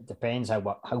it depends how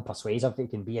persuasive he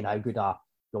can be and how good a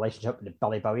relationship with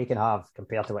Billy Bowie can have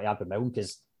compared to what he had with Milne,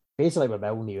 because basically with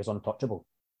Milne, he was untouchable.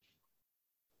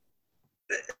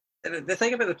 The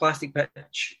thing about the plastic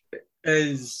pitch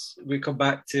is we come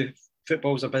back to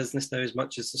football's a business now as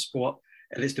much as the sport,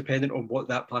 and it's dependent on what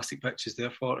that plastic pitch is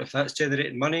there for. If that's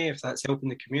generating money, if that's helping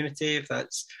the community, if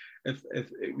that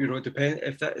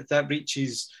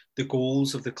reaches the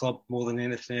goals of the club more than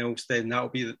anything else, then that'll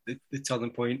be the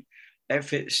turning point.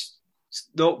 If it's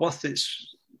not worth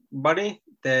its money,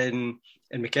 then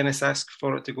and McInnes asks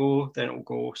for it to go, then it'll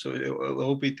go. So it'll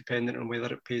all be dependent on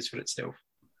whether it pays for itself.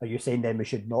 Are you saying then we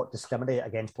should not discriminate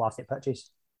against plastic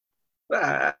pitches?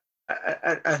 I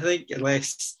think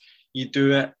unless you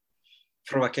do it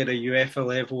from a kind of UEFA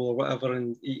level or whatever,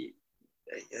 and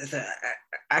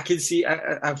I can see,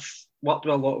 I've worked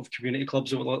with a lot of community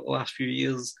clubs over the last few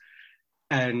years,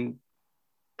 and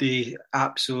they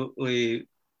absolutely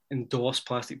endorse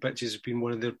plastic pitches as being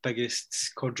one of their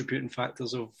biggest contributing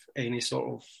factors of any sort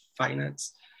of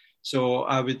finance. So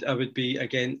I would be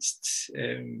against,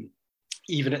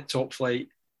 even at top flight,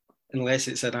 unless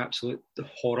it's an absolute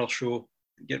horror show,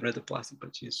 getting rid of plastic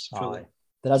pitches fully.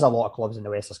 There is a lot of clubs in the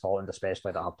west of Scotland,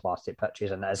 especially, that have plastic pitches,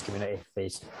 and it is community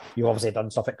based. You've obviously done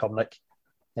stuff at Cumnock.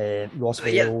 The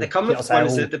Cumnock one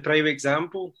is the prime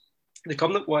example. The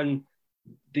Cumnock one,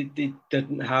 they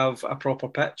didn't have a proper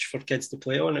pitch for kids to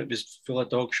play on. It was full of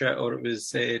dog shit, or it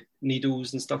was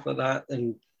needles and stuff like that.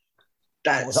 And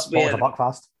that's where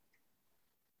Buckfast.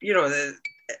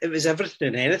 It was everything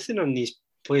and anything on these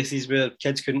places where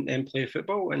kids couldn't then play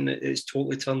football, and it's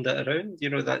totally turned it around.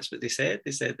 That's what they said.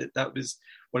 They said that was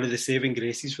one of the saving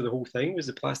graces for the whole thing, was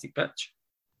the plastic pitch.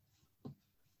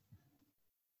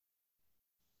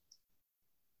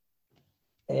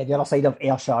 The other side of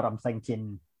Ayrshire, I'm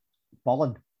thinking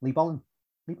Lee Bullen,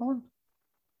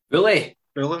 Bully,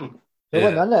 isn't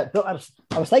it?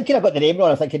 I was thinking I got the name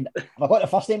wrong. I'm thinking, if I got the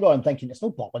first name wrong, I'm thinking it's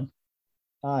not Bullen.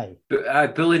 Aye,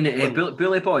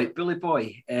 Bully boy.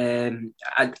 I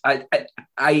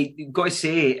got to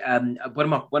say,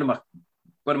 one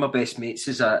of my best mates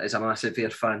is a massive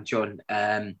Ayr fan, John.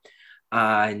 And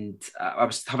I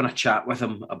was having a chat with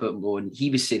him about Mo, and he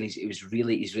was saying he's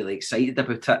really excited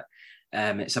about it.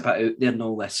 It's a bit out there and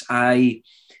all this. The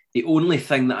only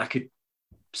thing that I could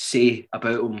say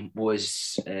about him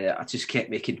was I just kept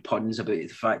making puns about the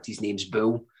fact his name's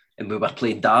Bull, and we were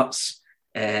playing darts.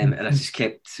 And I just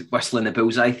kept whistling the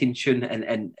Bullseye theme tune,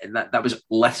 and that was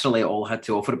literally all I had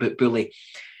to offer about Bully.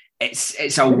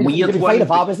 It's a weird one.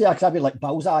 If I was there, because I'd be like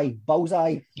Bullseye.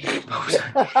 Because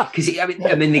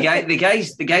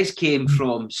the guys came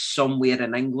from somewhere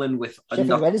in England with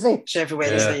Sheffield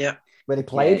Wednesday, yeah, where he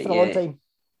played for a long time.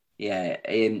 Yeah,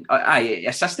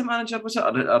 assistant manager, was it,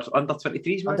 or under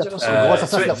 23s manager? Was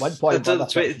assistant at one point.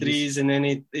 23s, and then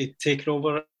he'd taken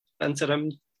over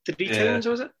interim 3 times,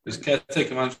 was it? He was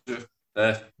caretaker manager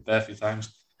there a few times.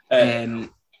 I've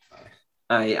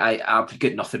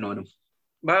got nothing on him.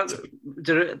 But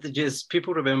does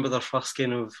people remember their first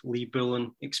kind of Lee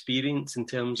Bullen experience in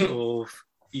terms of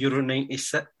Euro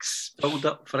 96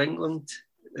 build-up for England?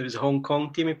 It was a Hong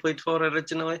Kong team he played for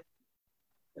originally.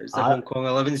 It was the Hong Kong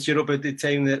 11s. Do you know about the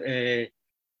time that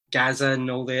Gaza and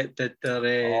all that did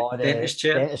their dentist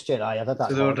chair? Dentist chair, I did that.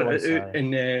 So they were out,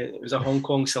 and it was a Hong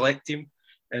Kong select team,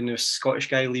 and the Scottish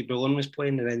guy Lee Bullen was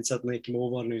playing, and then suddenly he came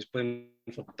over and he was playing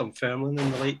for Dunfermline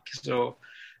and the like. So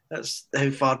that's how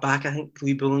far back I think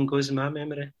Lee Bullen goes in my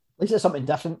memory. At least it's something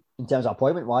different in terms of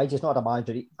appointment wise. It's not a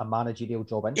managerial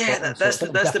job in Scotland.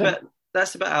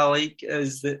 That's the bit I like,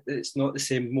 is that it's not the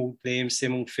same old name,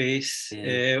 same old face.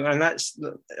 And that's,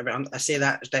 I say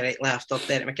that directly after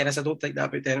Derek McInnes. I don't think that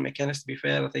about Derek McInnes, to be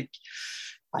fair. I think,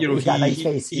 he's got a nice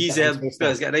face. He's got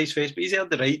a nice face, but he's earned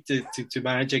the right to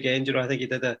manage again. I think he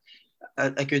did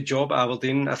a good job at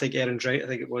Aberdeen. I think Aaron's right. I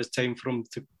think it was time for him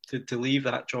to leave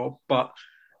that job, but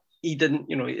he didn't.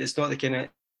 It's not the kind of,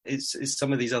 it's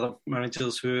some of these other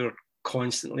managers who are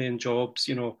constantly in jobs.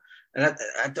 And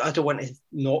I don't want to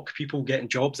knock people getting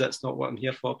jobs. That's not what I'm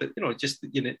here for. But just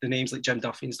the names like Jim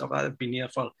Duffy and stuff like that have been here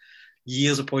for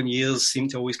years upon years, seem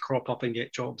to always crop up and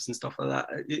get jobs and stuff like that.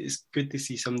 It's good to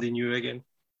see somebody new again.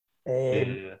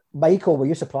 Michael, were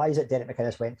you surprised that Derek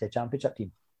McInnes went to the Championship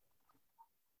team?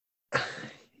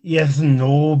 Yes and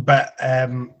no, but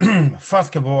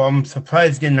first of all, I'm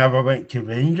surprised he never went to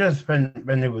Rangers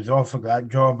when he was offered that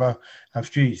job a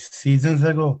few seasons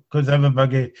ago, because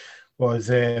everybody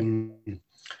was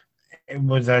it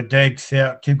was a dead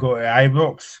cert to go to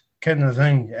Ibrox kind of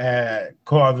thing.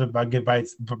 Caught everybody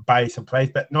by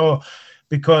surprise, but no,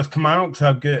 because Kilmarnock's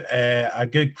a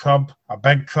good club, a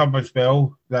big club as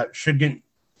well that shouldn't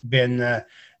be in the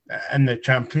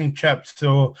Championship.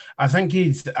 So I think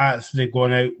he's actually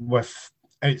going out with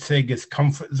outside his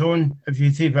comfort zone, if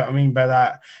you see what I mean by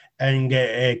that, and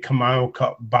get Kilmarnock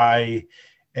up by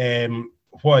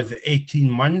 18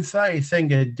 months that he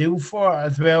signed a deal for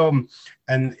as well.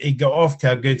 And he got off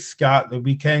to a good start the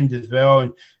weekend as well.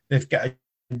 And they've got a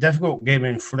difficult game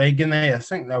in Fleginite. I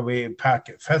think they're away to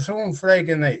Packet Thistle in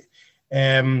Fleginite.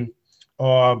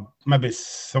 Or maybe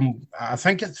I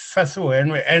think it's Thistle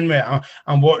anyway.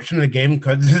 I'm watching the game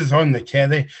because it's on the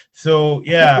telly. So,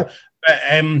 yeah. But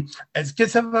it's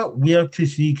just a bit weird to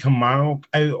see Kilmarnock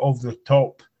out of the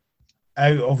top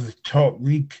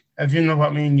league, if you know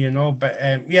what I mean, you know.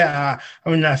 But yeah, I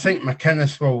mean, I think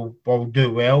McInnes will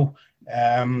do well,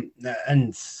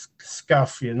 and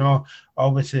Scuff, you know.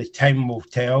 Obviously, time will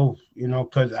tell, you know,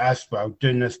 because as well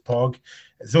doing this pod,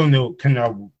 it's only kind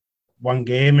of one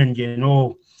game, and you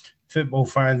know, football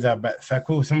fans are a bit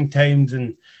fickle sometimes,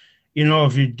 and you know,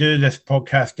 if you do this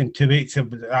podcast in 2 weeks,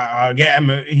 I'll get him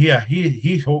out of here.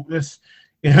 He's hopeless,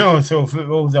 you know. So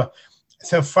football's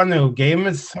it's a fun little game,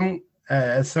 as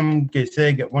some get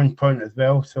say at one point as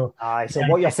well. So, so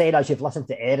what you're saying is you've listened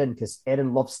to Erin, because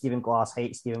Erin loves Stephen Glass,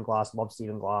 hates Stephen Glass, loves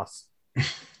Stephen Glass.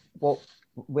 Well,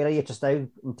 where are you just now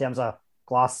in terms of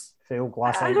Glass full,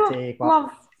 Glass I empty?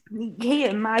 don't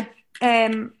hate him.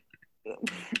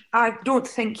 I don't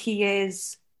think he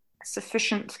is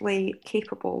sufficiently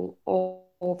capable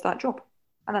of that job,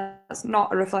 and that's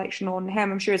not a reflection on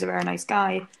him. I'm sure he's a very nice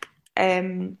guy.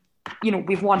 You know,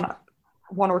 we've won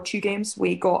 1 or 2 games.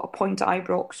 We got a point at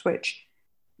Ibrox, which,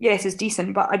 yes, is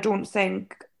decent, but I don't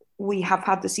think we have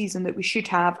had the season that we should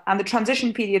have. And the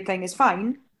transition period thing is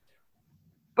fine,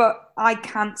 but I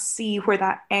can't see where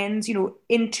that ends.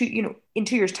 In 2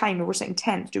 years' time, when we're sitting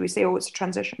 10th, do we say, oh, it's a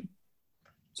transition?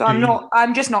 So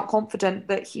I'm just not confident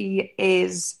that he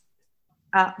is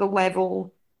at the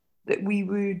level that we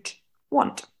would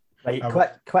want. Right,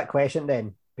 quick question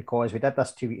then, because we did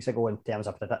this 2 weeks ago in terms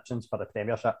of predictions for the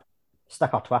Premiership.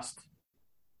 Stick or twist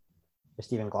with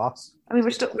Stephen Glass? I mean, we're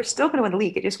still going to win the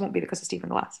league. It just won't be because of Stephen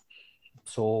Glass.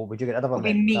 So would you get rid of him? It'll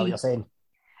be me. Is that what you're saying?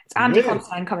 It's Andy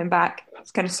Considine coming back.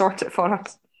 It's going to sort it for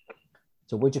us.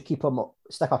 So would you keep him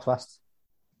stick or twist?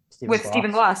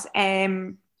 Stephen Glass?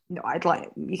 No,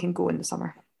 you can go in the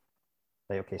summer.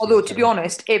 Right, okay, although, to be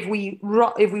honest, if we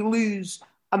lose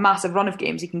a massive run of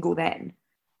games, he can go then.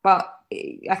 But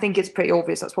I think it's pretty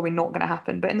obvious that's probably not going to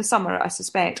happen. But in the summer, I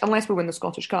suspect, unless we win the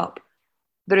Scottish Cup,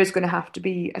 there is going to have to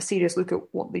be a serious look at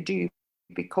what they do,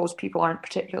 because people aren't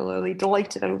particularly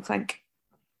delighted, I don't think.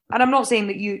 And I'm not saying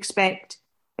that you expect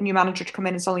a new manager to come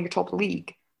in and suddenly you're top of the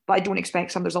league, but I don't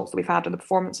expect some of the results that we've had and the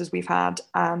performances we've had,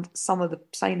 and some of the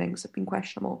signings have been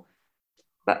questionable.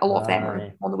 But a lot of them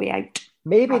are on the way out.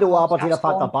 Maybe though Aberdeen have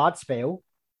had a bad spell.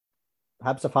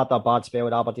 Hibs have had a bad spell,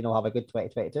 and Aberdeen will have a good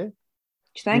 2022. Do you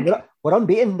think? We're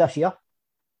unbeaten this year.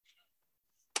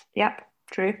 Yep,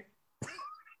 true.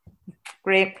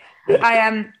 Great.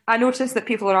 I noticed that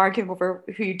people are arguing over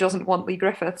who doesn't want Lee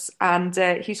Griffiths, and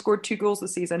he scored 2 goals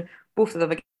this season, both of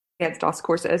them against us, of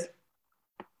course it is.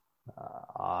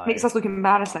 Makes us look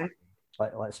embarrassing.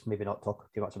 Let's maybe not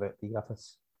talk too much about Lee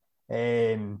Griffiths.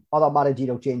 Other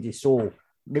managerial changes, so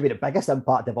maybe the biggest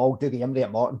impact of all, Dougie Imrie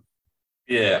at Morton.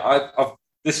 Yeah,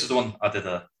 this is the one I did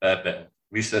a fair bit of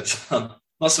research on.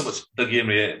 Not so much Dougie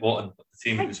Imrie at Morton, but the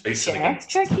team he was facing against.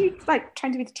 Check you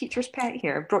trying to be the teacher's pet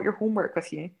here. I've brought your homework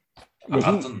with you.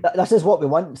 This is what we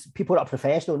want. People that are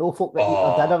professional, no folk that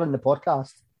eat their dinner in the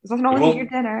podcast. There's nothing wrong with your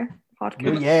dinner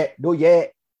podcast. No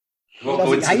yet.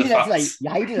 You're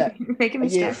hiding it. You're making me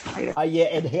stressed. Are you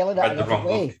inhaling it in a different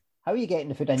way? How are you getting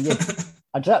the food in you?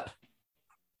 A drip?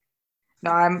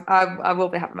 No, I will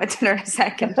be having my dinner in a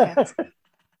second. Yes.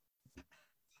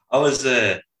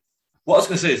 What I was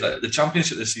going to say is that the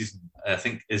Championship this season, I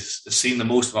think, has seen the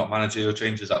most about managerial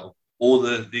changes out of all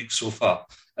the leagues so far.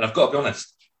 And I've got to be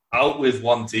honest, out with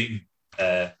one team,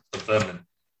 Birmingham,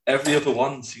 every other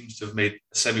one seems to have made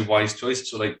a semi-wise choice.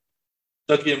 So, like,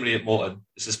 Dougie Imrie at Morton,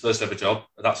 it's his first ever job,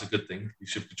 and that's a good thing. You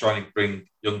should be trying to bring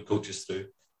young coaches through.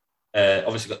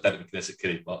 Obviously got Derek McInnes at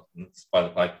Kirry, but it's by the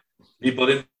by. Lee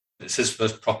Buddin, it's his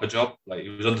first proper job. Like, he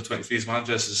was under 23s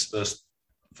manager, it's his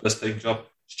first thing job.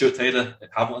 Stuart Taylor at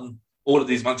Hamilton, all of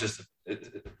these managers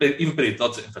even Billy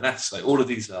Dodds at Inverness, like all of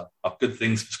these are good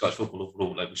things for Scottish football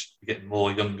overall. Like we should be getting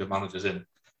more younger managers in.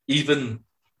 Even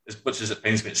as much as it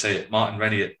pains me to say it, Martin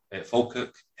Rennie at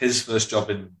Falkirk, his first job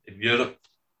in Europe,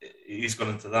 he's gone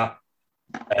into that.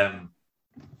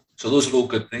 So those are all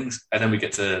good things. And then we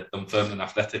get to Dunfermline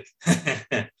Athletic.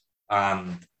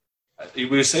 And we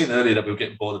were saying earlier that we were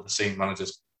getting bored of the same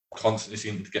managers constantly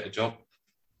seeming to get a job.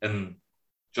 And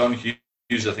John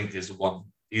Hughes, I think, is the one.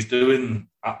 He's doing,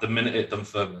 at the minute at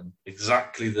Dunfermline,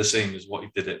 exactly the same as what he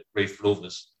did at Raith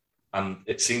Rovers. And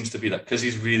it seems to be that because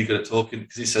he's really good at talking,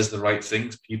 because he says the right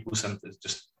things, people tend to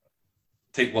just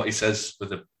take what he says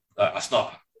with a,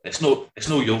 it's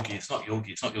no Yogi, it's not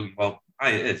Yogi. Well,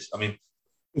 it is. I mean,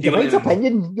 he divides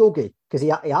opinion, Yogi, because he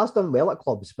has done well at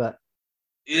clubs, but...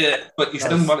 Yeah, but he's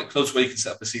done well at clubs where you can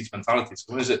set up a siege mentality. So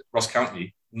when he was at Ross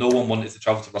County, no one wanted to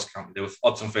travel to Ross County. They were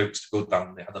odds and favourites to go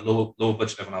down. They had a lower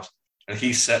budget than everyone else. And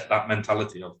he set that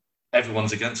mentality of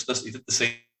everyone's against us. He did the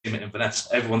same at Inverness.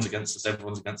 Everyone's against us.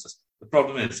 The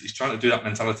problem is he's trying to do that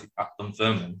mentality at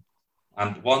Dunfermline.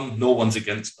 And one, no one's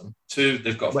against them. Two,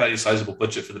 they've got a very sizable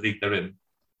budget for the league they're in.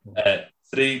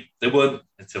 Three, they weren't,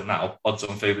 until now, odds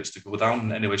on favourites to go down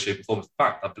in any way, shape or form. In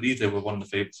fact, I believe they were one of the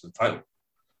favourites for the title.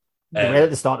 They were at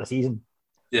the start of the season.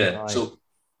 Yeah, so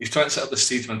he's trying to set up the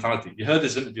siege mentality. You heard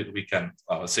his interview at the weekend.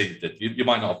 Well, I'd say you did. You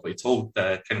might not have, but he told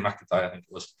Kenny McIntyre, I think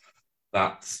it was,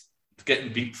 that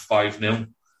getting beat 5-0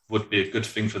 would be a good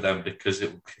thing for them because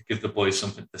it will give the boys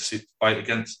something to fight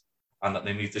against and that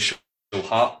they need to show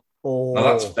heart. Oh. Now,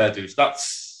 that's fair dues.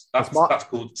 That's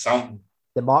called sound.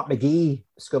 The Mark McGee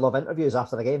school of interviews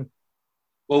after the game.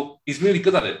 Well, he's really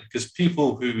good at it because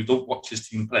people who don't watch his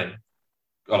team play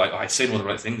are like, I say all the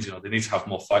right things, they need to have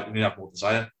more fight, they need to have more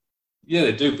desire. Yeah,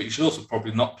 they do, but you should also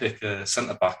probably not pick a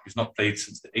centre-back who's not played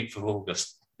since the 8th of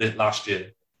August last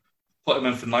year, put him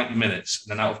in for 90 minutes,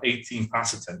 and then out of 18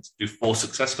 pass attempts, do 4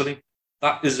 successfully.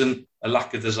 That isn't a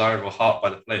lack of desire or heart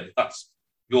by the player. That's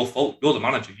your fault. You're the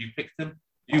manager. You picked him.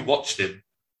 You watched him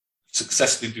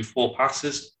successfully do 4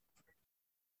 passes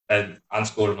and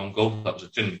score an own goal. That was a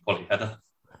genuinely quality header.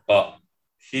 But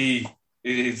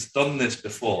he's done this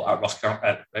before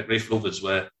at Raith Rovers,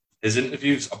 where his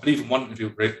interviews, I believe in one interview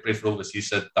at Raith Rovers, he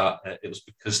said that it was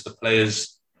because the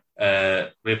players,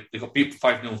 they got beat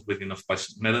 5-0 with enough by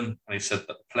St Mirren, and he said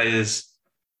that the players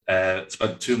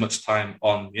spent too much time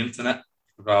on the internet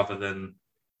rather than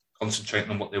concentrating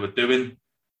on what they were doing.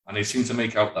 And he seemed to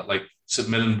make out that like St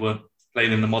Mirren weren't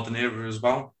playing in the modern era as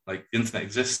well. Like the internet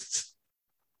exists.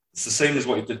 It's the same as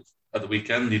what he did at the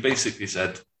weekend. He basically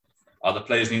said, the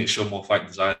players need to show more fight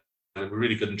desire. They were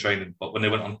really good in training, but when they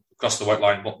went on across the white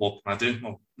line, what more can I do?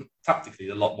 Well, tactically,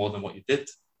 a lot more than what you did.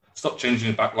 Stop changing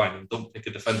your back line and don't pick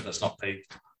a defender that's not played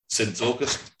since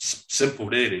August. Simple,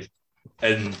 really.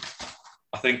 And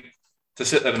I think to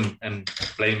sit there and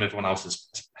blame everyone else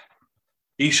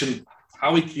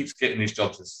how he keeps getting these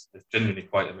jobs is genuinely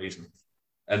quite amazing.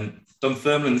 And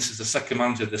Dunfermline, this is the second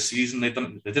manager this season. They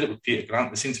did it with Peter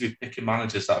Grant. They seem to be picking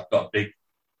managers that have got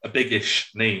a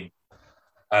big-ish name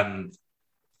and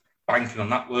banking on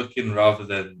that working rather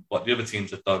than what the other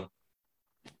teams have done,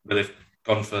 where they've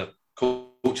gone for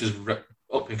coaches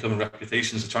up-and-coming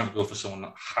reputations and trying to go for someone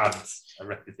that had a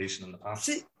reputation in the past.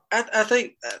 See, I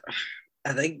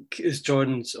think, as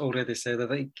John's already said, I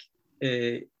think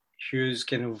Hughes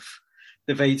kind of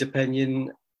divides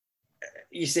opinion.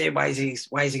 You say, why is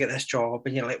he get this job?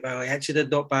 And you're like, well, he actually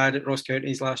did not bad at Ross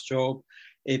County's last job.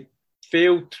 He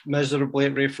failed miserably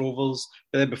at Raith Rovers,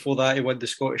 but then before that he won the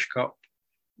Scottish Cup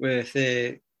with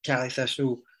Cali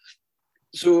Thistle.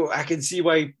 So I can see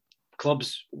why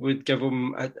clubs would give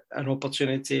him an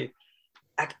opportunity.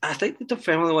 I think the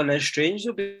Dunfermline one is strange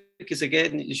though, because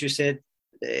again, as you said,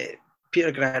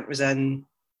 Peter Grant was in,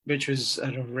 which was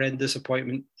a horrendous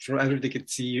appointment for everybody could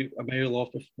see a mile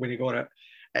off when he got it.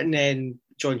 And then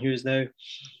John Hughes now.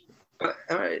 But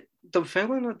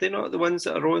Dunfermline, are they not the ones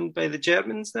that are owned by the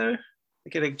Germans now?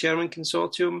 Like a German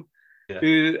consortium,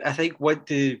 who I think want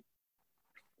to,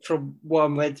 from what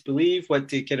I'm led to believe, want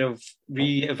to kind of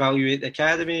re-evaluate the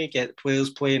academy, get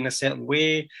players playing a certain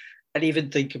way, and even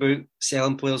think about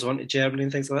selling players on to Germany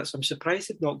and things like that. So I'm surprised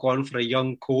they've not gone for a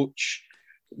young coach,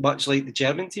 much like the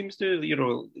German teams do.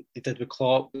 They did with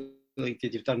Klopp, like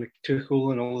you've done with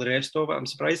Tuchel and all the rest of it. I'm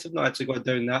surprised they've not actually gone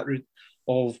down that route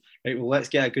of, right, well, let's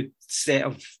get a good set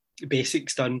of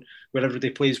basics done where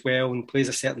everybody plays well and plays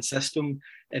a certain system,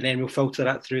 and then we'll filter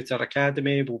that through to our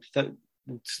academy. We'll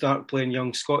start playing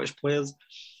young Scottish players.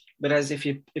 Whereas if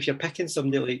you're picking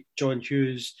somebody like John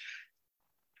Hughes,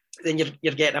 then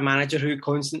you're getting a manager who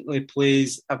constantly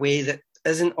plays a way that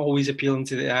isn't always appealing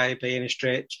to the eye by any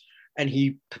stretch. and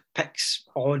he picks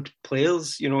odd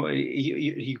players. You know,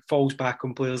 he falls back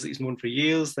on players that he's known for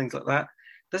years, things like that.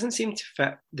 Doesn't seem to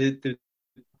fit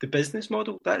the business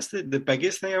model. That's the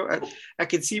biggest thing. I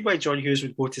could see why John Hughes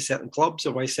would go to certain clubs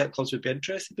or why certain clubs would be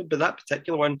interested in, but that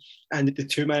particular one and the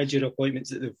two managerial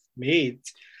appointments that they've made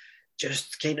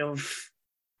just kind of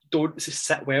don't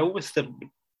sit well with the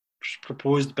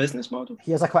proposed business model.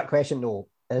 Here's a quick question though.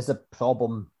 Is the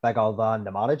problem bigger than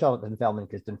the manager at Dunfermline?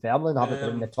 Because Dunfermline haven't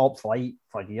been in the top flight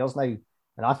for years now.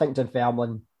 And I think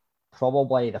Dunfermline,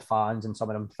 probably the fans and some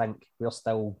of them think we're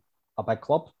still a big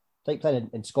club type thing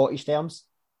in Scottish terms.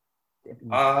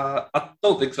 I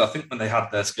don't think so. I think when they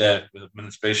had their scare with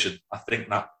administration, I think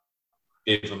that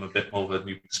gave them a bit more of a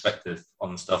new perspective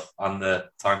on stuff and the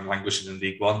time languishing in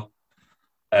League One.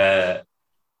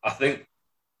 I think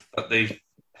that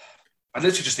I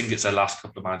literally just think it's their last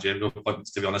couple of managerial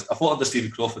appointments, to be honest. I thought under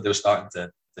Stephen Crawford they were starting to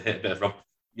hit a bit of rump.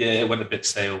 Yeah, it went a bit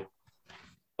stale.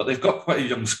 But they've got quite a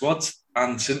young squad.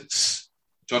 And since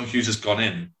John Hughes has gone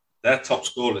in, their top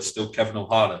scorer is still Kevin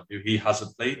O'Hara, who he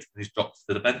hasn't played, and he's dropped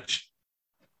to the bench.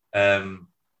 The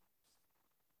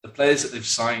players that they've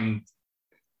signed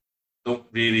don't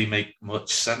really make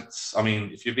much sense. I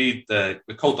mean, if you read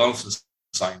with Cole Donaldson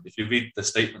signed, if you read the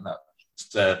statement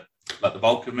that like the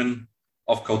Valkyman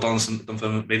of Cole Donaldson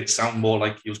made it sound more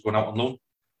like he was going out on loan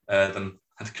than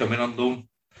had to come in on loan.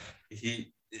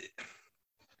 They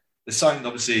signed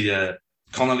obviously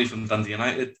Connolly from Dundee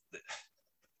United.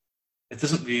 It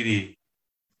doesn't really.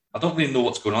 I don't really know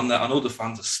what's going on there. I know the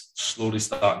fans are slowly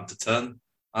starting to turn, and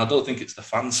I don't think it's the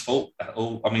fans' fault at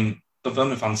all. I mean, the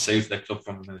Birmingham fans saved their club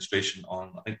from administration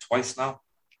on, I think, twice now.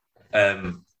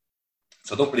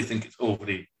 So I don't really think it's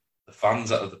overly the fans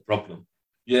that are the problem.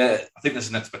 Yeah, I think there's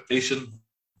an expectation.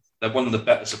 They're one of the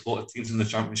better supported teams in the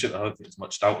Championship. I don't think there's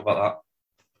much doubt about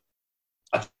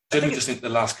that. I genuinely just think the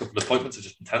last couple of appointments have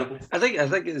just been terrible. I think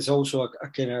it's also a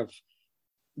kind of,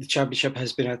 the Championship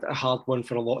has been a hard one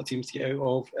for a lot of teams to get out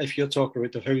of. If you're talking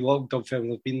about how long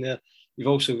Dunfermline have been there, you've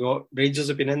also got Rangers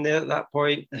have been in there at that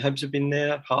point, Hibs have been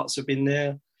there, Hearts have been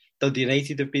there, Dundee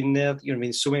United have been there. You know what I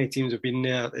mean? So many teams have been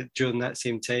there during that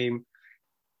same time.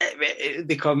 It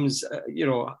becomes,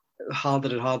 harder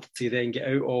and harder to then get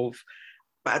out of.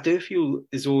 But I do feel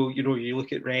as though, you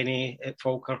look at Rennie at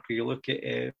Falkirk, or you look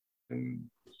at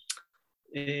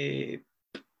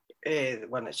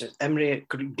one that's just Emery at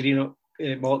Greenock,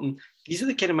 Morton. These are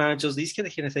the kind of managers, these are the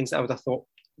kind of things that I would have thought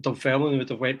Dunfermline would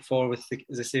have went for with,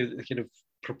 as I say, the kind of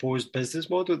proposed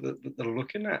business model that they're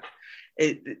looking at.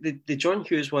 The John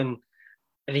Hughes one,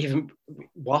 and even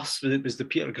worse, it was the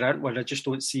Peter Grant one. I just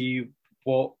don't see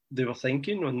what they were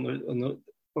thinking on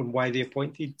why they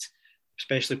appointed,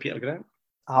 especially Peter Grant.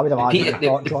 I would imagine they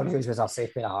thought John Hughes was a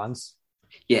safe pair of hands.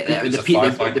 Yeah, the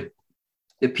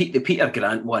Peter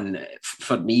Grant one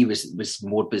for me was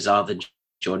more bizarre than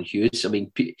John Hughes. I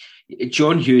mean,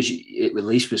 John Hughes at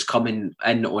least was coming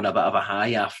in on a bit of a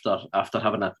high after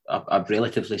having a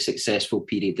relatively successful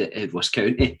period at Ross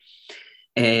County.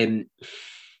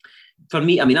 For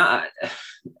me, I mean,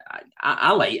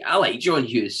 I like John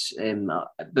Hughes,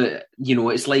 but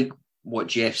it's like what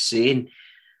Jeff's saying.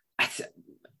 I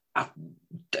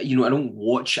don't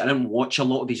watch a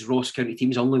lot of these Ross County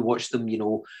teams. I only watch them,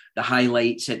 the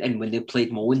highlights and when they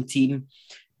played my own team.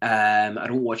 I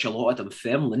don't watch a lot of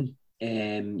Dunfermline.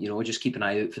 Just keep an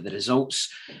eye out for the results.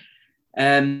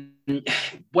 One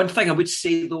thing I would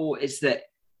say though is that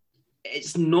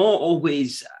it's not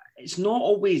always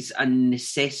a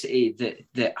necessity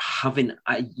that having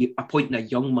appointing a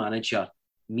young manager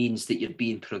means that you're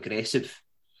being progressive.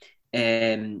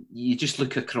 You just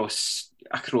look across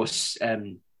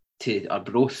to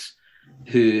Arbroath,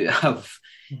 who have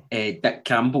Dick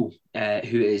Campbell,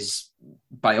 who is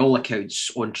by all accounts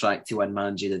on track to win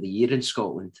Manager of the Year in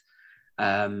Scotland,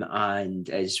 and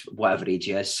is whatever age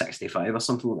he is, 65 or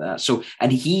something like that. So,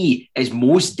 and he is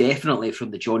most definitely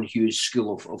from the John Hughes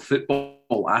school of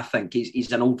football. I think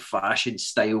he's an old-fashioned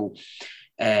style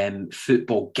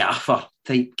football gaffer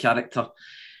type character.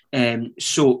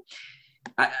 So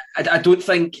I don't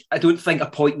think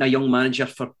appointing a young manager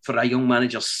for a young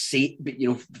manager's sake, but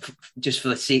just for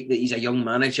the sake that he's a young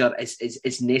manager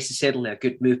is necessarily a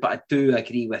good move. But I do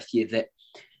agree with you that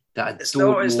it's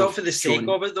not for the sake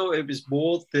of it though. It was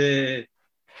more the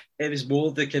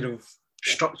kind of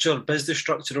structure, business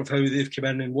structure of how they've come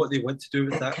in and what they want to do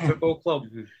with that football club.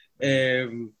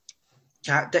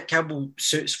 Dick Campbell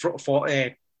suits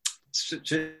Forfar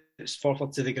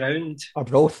to the ground.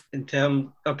 Arbroath. In terms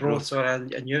of Arbroath, sorry, I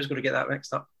knew I was going to get that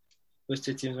mixed up. Those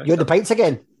two teams. You had the pints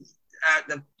again?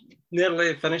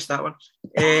 Nearly finished that one.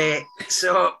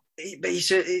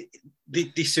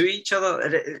 they suit each other,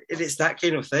 and it's that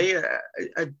kind of thing.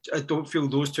 I don't feel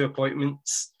those two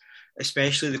appointments,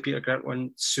 especially the Peter Grant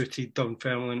one, suited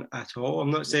Dunfermline at all.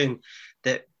 I'm not saying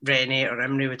that Rennie or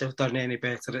Imrie would have done any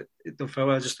better at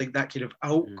Dunfermline. I just think that kind of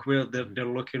ilk where they're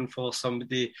looking for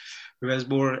somebody who is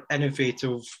more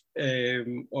innovative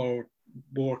or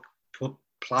more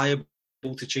pliable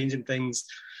to changing things.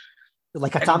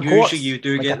 Like a Tam Courts. Usually you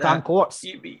do like get a Tam that. Courts.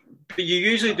 But you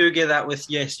usually do get that with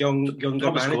younger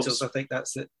Thomas managers. Courts. I think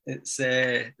that's it. It's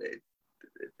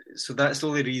so that's the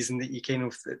only reason that you kind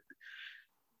of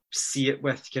see it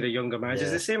with kind of younger managers.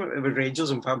 Yeah. The same with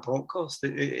Rangers and Van Bronckhorst.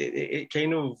 It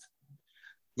kind of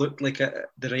looked like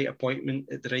the right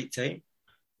appointment at the right time.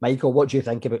 Michael, what do you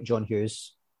think about John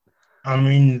Hughes? I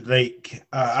mean, like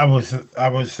I was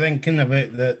thinking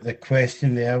about the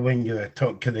question there when you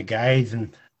talk to the guys,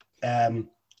 and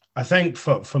I think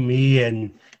for me,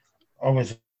 and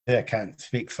obviously I can't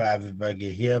speak for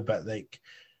everybody here, but like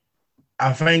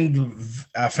I find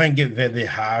it very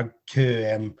hard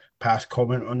to pass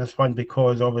comment on this one,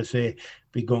 because obviously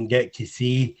we don't get to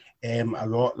see a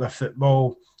lot of the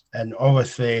football, and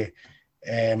obviously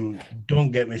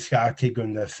don't get me started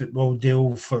on the football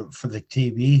deal for the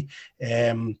TV.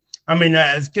 I mean,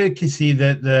 it's good to see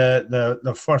that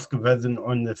the first division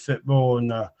on the football and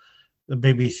the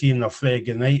BBC and the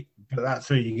Friday night, but that's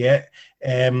what you get.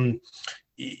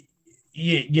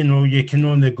 You know, you can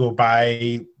only go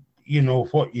by, you know,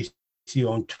 what you see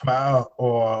on Twitter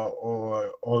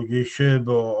or YouTube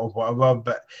or whatever.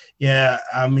 But yeah,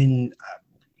 I mean,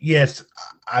 yes,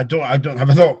 I don't have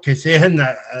a lot to say in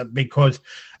that because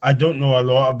I don't know a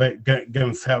lot about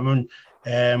Dunfermline.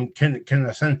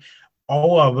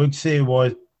 All I would say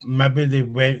was maybe they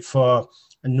went for,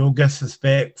 no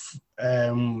disrespect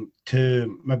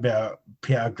to maybe a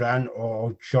Peter Grant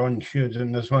or John Hughes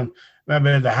in this one,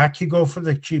 maybe they had to go for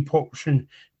the cheap option,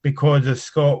 because as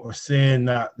Scott was saying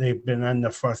that they've been in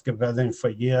the first division for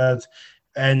years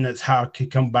and it's hard to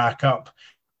come back up.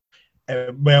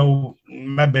 Well,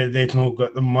 maybe they've not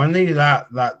got the money that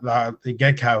they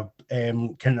did have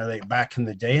kind of like back in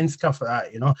the day and stuff like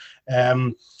that, you know.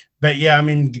 But yeah, I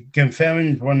mean,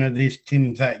 Dunfermline is one of these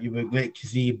teams that you would like to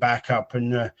see back up in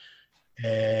the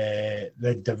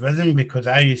division, because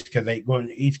I used to like going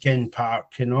to East End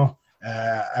Park, you know.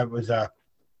 It was a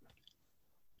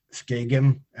ski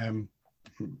game.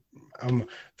 I'm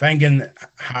thinking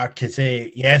hard to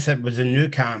say, yes, it was a new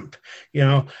camp, you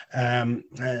know,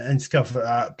 and stuff like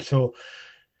that. So,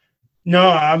 no,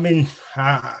 I mean,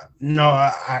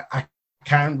 I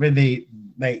can't really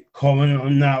like comment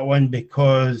on that one,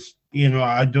 because, you know,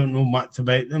 I don't know much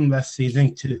about them this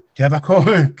season to have a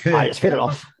comment. It's fair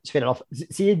enough. See,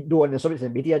 no, on the subject of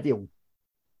the media deal,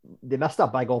 they missed a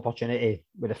big opportunity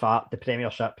with the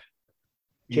Premiership,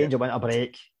 change of winter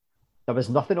break. There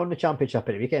was nothing on the Championship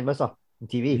at the weekend, was there, on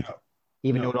TV? No.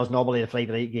 Even though there's normally the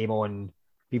Friday night game on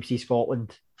BBC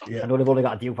Scotland. Yeah. I know they've only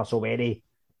got a deal for so many.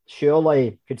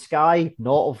 Surely, could Sky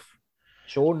not have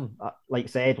shown, like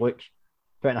said, look,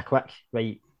 put in a quick,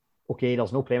 right, okay,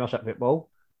 there's no Premiership football.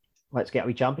 Let's get a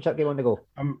wee Championship game on the go.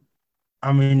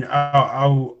 I mean,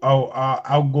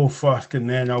 I'll go first, and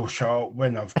then I'll shut up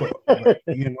when I've got,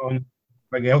 you know,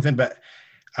 big everything. But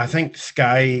I think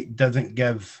Sky doesn't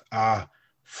give a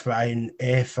flying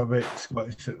F about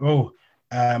Scottish football.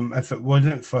 If it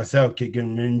wasn't for Celtic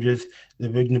and Rangers, they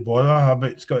wouldn't bother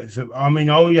about Scottish football. I mean,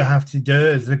 all you have to do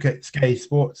is look at Sky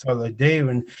Sports the other day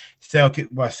when Celtic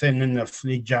were sending their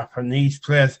 3 Japanese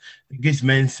players. Gus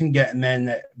Menson getting in,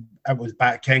 it was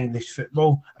back to English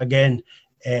football again.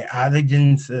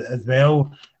 Arrogance as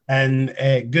well, and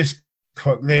Gus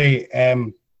quickly.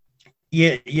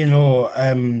 You know,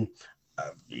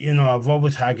 I've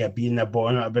always had a bee in the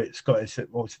bonnet about Scottish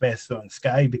football, especially on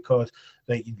Sky, because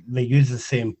they use the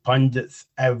same pundits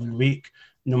every week,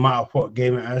 no matter what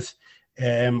game it is.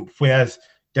 Whereas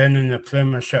down in the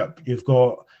Premiership, you've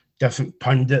got different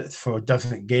pundits for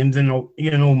different games, and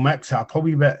you know, mix up a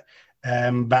wee bit.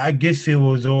 But I just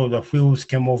feel as though the wheels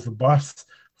came off the bus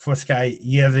for Sky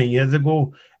years and years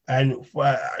ago, and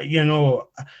you know,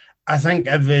 I think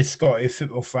every Scottish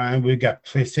football fan would get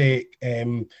pretty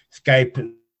Sky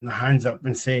putting their hands up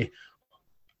and say,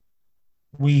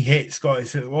 we hate Scottish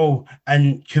football.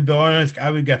 And to be honest,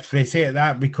 I would get pretty at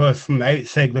that, because from the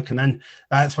outside looking in,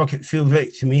 that's what it feels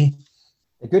like to me.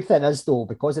 The good thing is, though,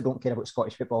 because they don't care about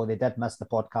Scottish football, they did miss the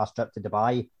podcast trip to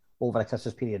Dubai over the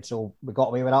Christmas period, so we got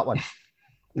away with that one.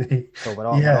 So we're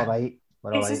all right.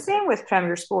 It's the same with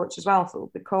Premier Sports as well, though,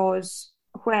 because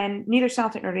when neither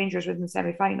Celtic nor Rangers were in the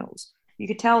semi-finals, you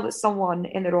could tell that someone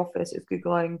in their office is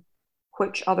Googling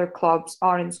which other clubs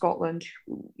are in Scotland,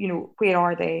 you know, where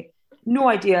are they? No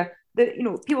idea.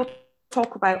 People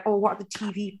talk about, oh, what are the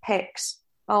TV picks?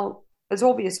 Well, it's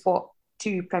obvious what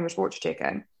two Premier Sports are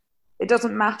taking. It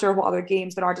doesn't matter what other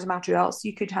games there are, it doesn't matter who else.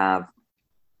 You could have,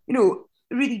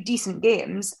 really decent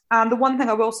games. And the one thing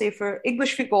I will say for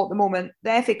English football at the moment,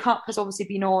 the FA Cup has obviously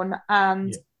been on,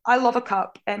 and I love a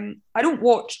cup. I don't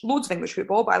watch loads of English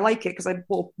football, but I like it because I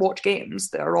will watch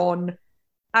games that are on,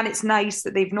 and it's nice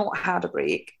that they've not had a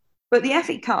break. But the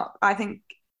FA Cup, I think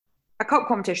a cup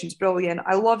competition is brilliant.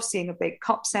 I love seeing a big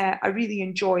cup set. I really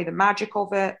enjoy the magic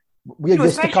of it. We're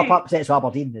used to cup upsets with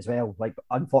Aberdeen as well, like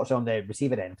unfortunately on the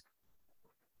receiving end.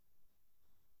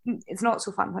 It's not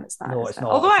so fun when it's that. No, it's not.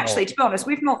 Although actually, to be honest,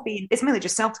 we've not been. It's mainly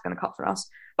just Celtic in the cup for us.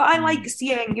 But I like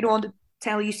seeing, on the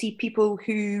telly, you see people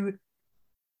who,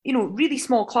 really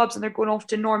small clubs, and they're going off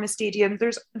to enormous stadiums.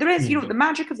 There is, the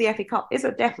magic of the FA Cup is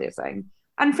definitely a thing.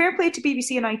 And fair play to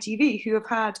BBC and ITV who have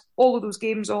had all of those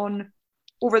games on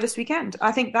over this weekend.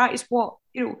 I think that is what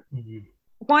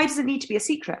Why does it need to be a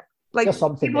secret? Like,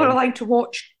 people are allowed to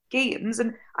watch games,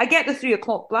 and I get the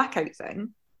 3:00 blackout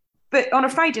thing. But on a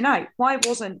Friday night, why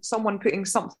wasn't someone putting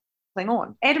something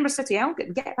on? Edinburgh City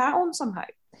Elgin, get that on somehow.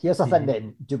 Here's the thing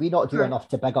then, do we not do enough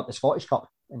to big up the Scottish Cup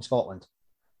in Scotland?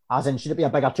 As in, should it be a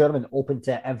bigger tournament open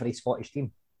to every Scottish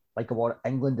team? Like what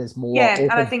England is more open?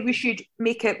 And I think we should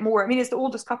make it more. I mean, it's the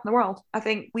oldest cup in the world. I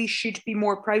think we should be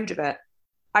more proud of it.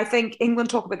 I think England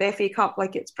talk about the FA Cup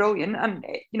like it's brilliant, and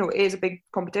it is a big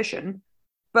competition.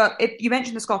 But if you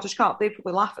mention the Scottish Cup, they'd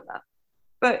probably laugh at that.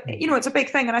 But, it's a big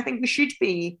thing, and I think we should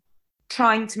be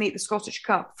trying to make the Scottish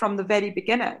Cup from the very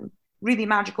beginning really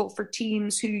magical for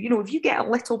teams who, if you get a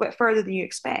little bit further than you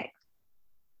expect,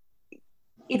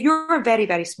 if you're a very,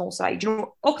 very small side,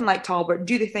 Auckland like Talbot,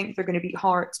 do they think they're going to beat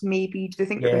Hearts? Maybe. Do they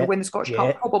think they're going to win the Scottish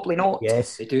Cup? Probably not.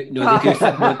 Yes. They do. No, they do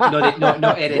think,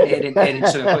 no, Erin,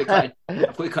 sorry, I've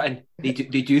got to cut in. They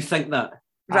do think that.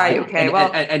 Right, okay.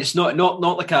 And it's not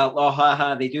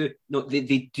like they do. No,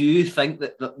 they do think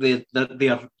that they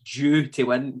are due to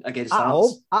win against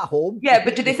Hearts. At home. Yeah,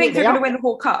 but do they think they're going to win the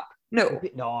whole cup? No.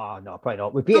 No, probably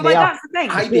not. We beat it there. That's the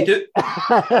thing. They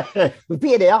do. We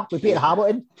beat it there. We beat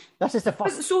Hamilton. This is the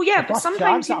first. But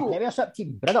sometimes Premiership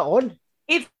team, bring it on.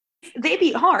 If they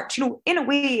beat Hearts, in a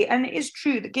way, and it is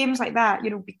true that games like that,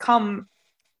 become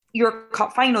your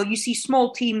cup final. You see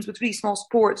small teams with really small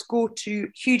sports go to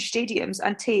huge stadiums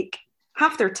and take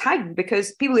half their time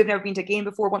because people who've never been to a game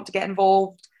before want to get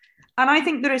involved. And I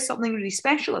think there is something really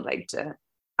special about it.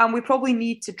 And we probably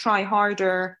need to try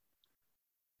harder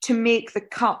to make the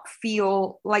cup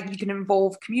feel like you can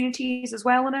involve communities as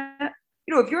well in it.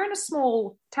 If you're in a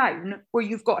small town where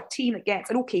you've got a team that gets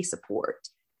an okay support,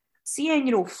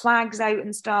 seeing, flags out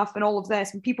and stuff and all of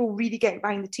this and people really getting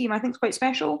behind the team, I think is quite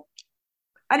special.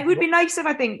 And it would be nice if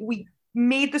I think we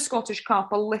made the Scottish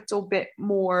Cup a little bit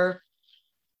more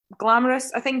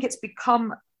glamorous. I think it's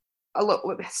become a lot,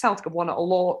 Celtic have won it a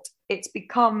lot. It's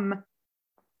become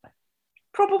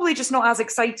probably just not as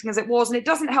exciting as it was. And it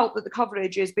doesn't help that the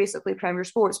coverage is basically Premier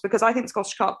Sports, because I think the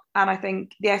Scottish Cup and I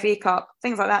think the FA Cup,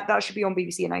 things like that should be on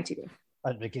BBC and ITV.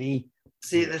 I'd agree.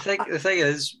 See, the thing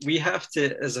is, we have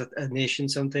to, as a nation,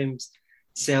 sometimes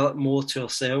sell it more to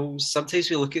ourselves. Sometimes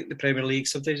we look at the Premier League,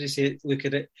 sometimes we say, look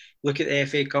at the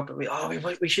FA Cup,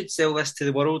 and we should sell this to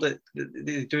the world that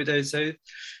they do down south.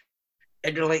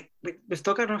 And you're like, we've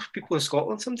still got enough people in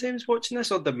Scotland sometimes watching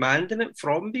this or demanding it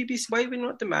from BBC. Why are we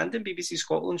not demanding BBC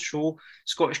Scotland show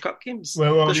Scottish Cup games?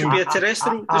 Well, there should be a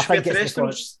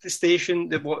terrestrial station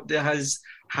that has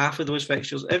half of those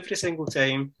fixtures every single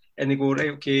time, and they go,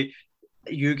 right, okay,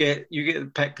 you get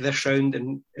to pick this round,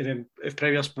 and if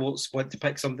Premier Sports want to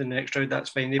pick something next round,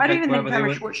 that's fine. I don't even think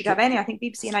Premier Sports should have any. I think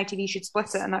BBC and ITV should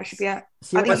split it, and that should be it.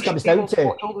 See what this comes down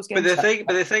to. But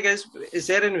the thing is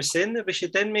Erin was saying that we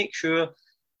should then make sure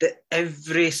that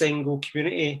every single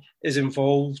community is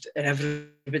involved, and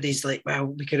everybody's like, well,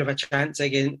 we could have a chance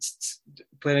against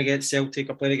playing against Celtic,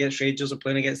 or playing against Rangers, or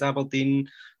playing against Aberdeen,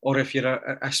 or if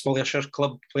you're a smaller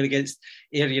club playing against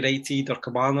Ayr United or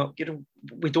Kilmarnock.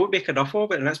 We don't make enough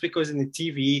of it, and that's because in the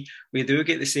TV we do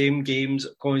get the same games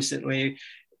constantly,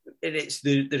 and it's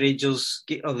the Rangers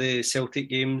or the Celtic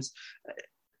games.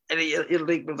 And you're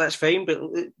like, well, that's fine, but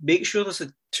make sure there's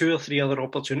 2 or 3 other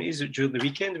opportunities during the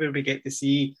weekend where we get to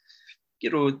see,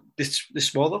 the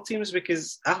smaller teams,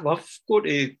 because I love going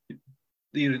to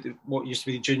what used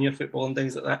to be junior football and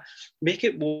things like that. Make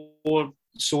it more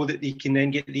so that they can then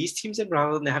get these teams in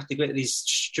rather than they have to go to these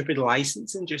stupid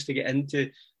licensing just to get into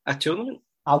a tournament.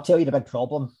 I'll tell you the big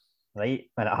problem, right?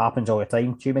 And it happens all the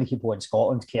time. Too many people in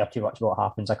Scotland care too much about what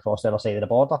happens across the other side of the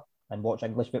border and watch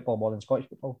English football more than Scottish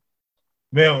football.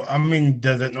 Well, I mean,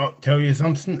 does it not tell you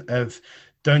something? If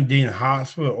Dundee and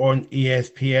Hearts were on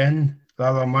ESPN the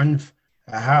other month,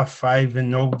 at 5:30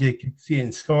 and nobody could see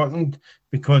in Scotland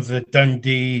because the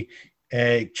Dundee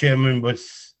chairman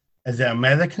was, is it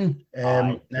American?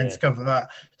 And stuff like that.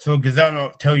 So does that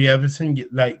not tell you everything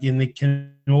like you need to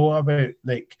know about?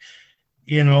 Like,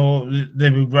 you know, they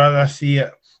would rather see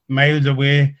it miles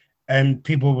away, and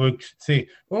people would say,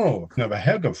 "Oh, I've never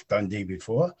heard of Dundee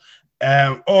before."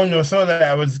 Oh no, sorry,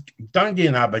 I was Dundee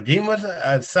and Aberdeen, was it?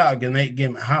 A Saturday night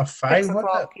game at 5:30, 6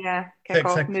 o'clock, yeah. 6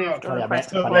 Kickoff moved or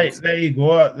requested. So right, there you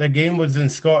go. The game was in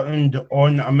Scotland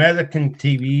on American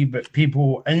TV, but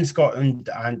people in Scotland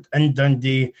and in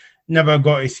Dundee never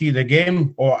got to see the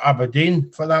game, or Aberdeen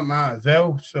for that matter as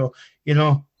well. So, you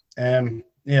know,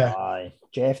 yeah. Aye.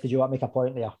 Jeff, did you want to make a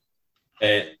point there?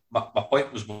 My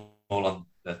point was more on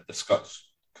the Scottish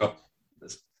Cup.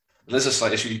 There's a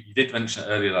slight issue. You did mention it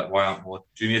earlier, like why aren't more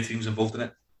junior teams involved in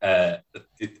it?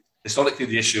 Historically,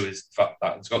 the issue is the fact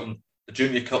that in Scotland, the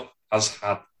Junior Cup has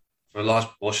had, for large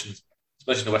proportions,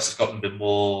 especially in the West of Scotland, been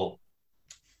more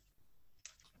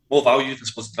valued, I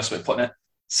suppose is the best way of putting it.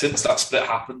 Since that split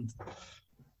happened,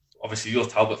 obviously you're a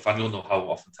Talbot fan, you'll know how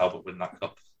often Talbot win that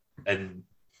cup. And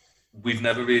we've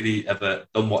never really ever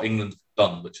done what England's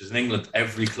done, which is in England,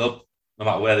 every club, no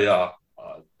matter where they are,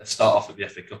 they start off at the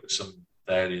FA Cup at some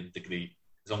varying degree,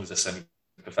 as long as they're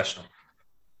semi-professional.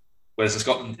 Whereas in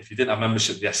Scotland, if you didn't have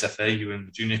membership of the SFA, you were in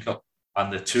the Junior Cup,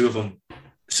 and the two of them,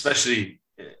 especially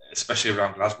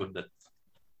around Glasgow in the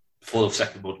fall of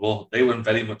Second World War, they were in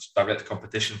very much direct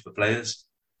competition for players,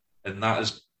 and that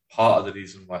is part of the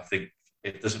reason why I think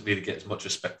it doesn't really get as much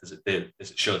respect as it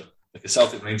should. Because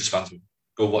Celtic Rangers fans would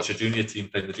go watch a junior team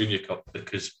play in the Junior Cup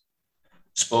because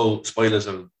spoilers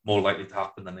are more likely to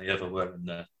happen than they ever were in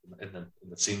the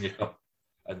Senior Cup,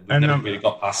 and we never really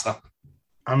got past that.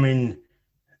 I mean,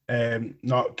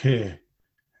 not to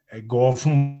go off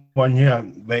on one here,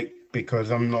 like, because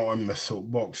I'm not on the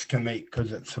soapbox tonight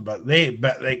because it's a bit late,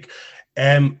 but like,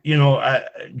 you know,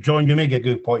 John, you make a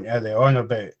good point earlier on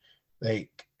about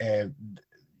like they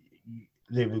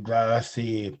would rather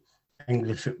see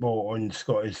English football on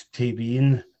Scottish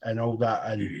TV and all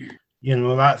that, and you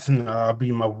know, that's another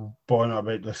beam of born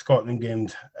about the Scotland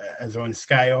games is on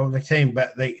Sky all the time.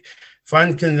 But like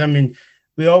fans can, I mean,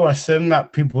 we all assume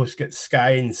that people get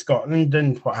Sky in Scotland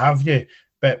and what have you,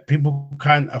 but people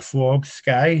can't afford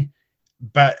Sky.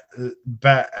 But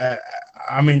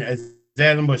I mean, as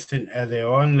Darren was saying earlier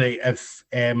on, like if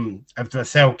the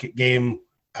Celtic game,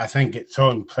 I think it's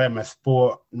on Plymouth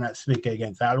Sport next week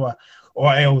against Arrow,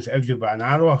 or else if you're an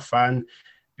Arrow fan,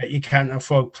 but you can't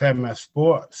afford Plymouth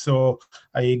Sport. So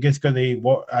are you just going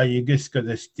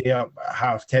to stay up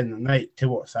at 10:30 at night to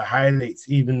watch the highlights,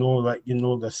 even though like you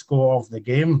know the score of the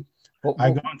game?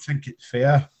 I don't think it's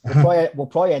fair. We'll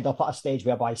probably end up at a stage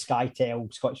whereby Sky tell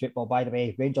Scottish football, by the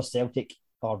way, Rangers Celtic,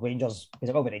 or Rangers, because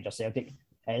it will be Rangers Celtic,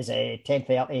 is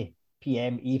 10:30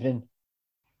 p.m. evening,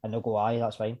 and they'll go, aye,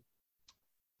 that's fine.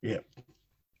 Yeah.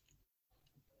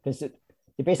 Because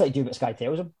they basically do what Sky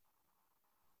tells them.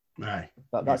 Aye.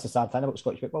 But that's the sad thing about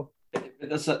Scottish football.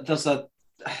 There's a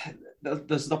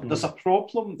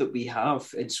problem that we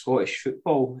have in Scottish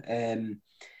football, and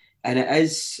it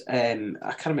is I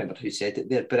can't remember who said it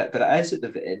there, but it is at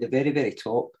the very, very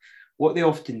top. What they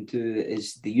often do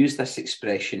is they use this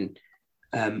expression,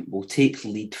 we'll take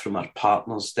lead from our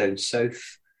partners down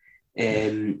south,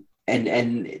 and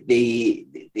they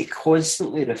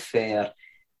constantly refer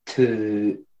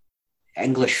to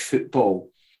English football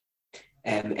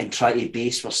and try to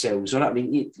base ourselves on it. I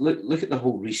mean, look at the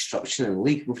whole restructuring of the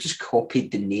league. We've just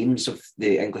copied the names of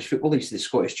the English football leagues, the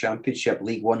Scottish Championship,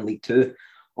 League One, League Two,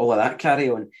 all of that carry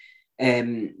on.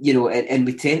 You know, and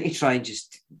we tend to try and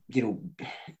just, you know,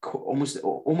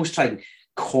 almost try and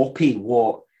copy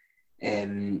what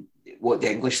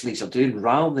the English leagues are doing,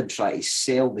 rather than try to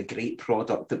sell the great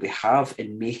product that we have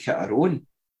and make it our own.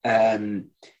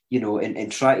 You know,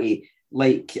 and try to,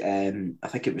 like I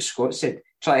think it was Scott said,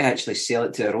 try to actually sell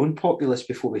it to our own populace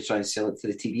before we try and sell it to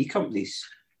the TV companies.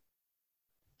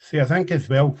 See, I think as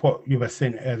well what you were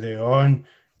saying earlier on,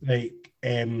 like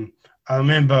I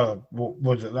remember,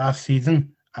 was it last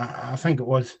season? I think it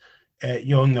was,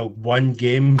 you only one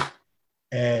game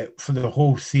for the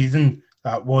whole season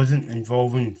that wasn't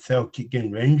involving Celtic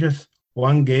and Rangers.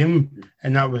 One game,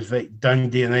 and that was like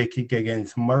Dundee United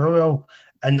against Motherwell.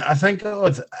 And I think it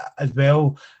was as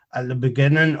well at the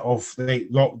beginning of like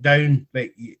lockdown,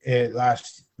 like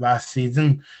last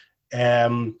season,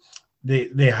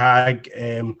 they had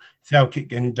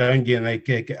Celtic and Dundee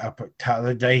United get up at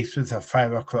Talladice with a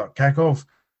 5 o'clock kickoff.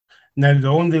 Now the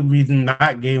only reason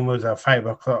that game was a 5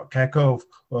 o'clock kickoff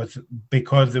was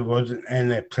because there wasn't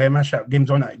any Premiership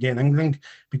games on it again in England.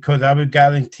 Because I would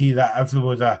guarantee that if there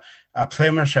was a a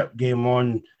Premiership game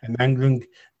on in England.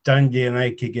 Dundee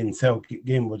United against Celtic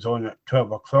game was on at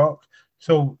 12 o'clock.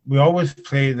 So we always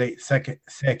play like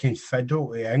second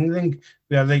fiddle to England.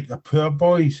 We are like the poor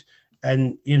boys.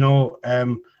 And,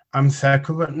 I'm sick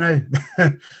of it now.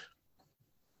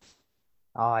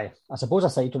 Aye. I suppose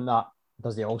aside from that,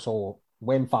 does they also,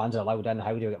 when fans are allowed in,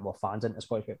 how do you get more fans into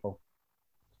Scottish football?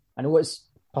 I know it's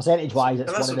percentage-wise,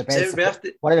 it's one of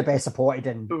the best supported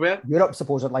in Europe,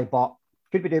 supposedly, but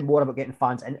could be doing more about getting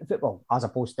fans into football as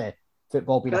opposed to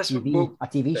football being a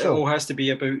TV show. It all has to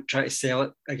be about trying to sell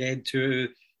it again to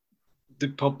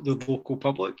the local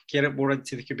public, get it more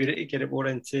into the community, get it more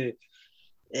into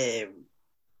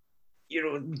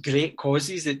great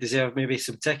causes that deserve maybe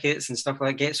some tickets and stuff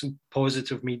like that. Get some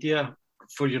positive media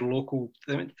for your local.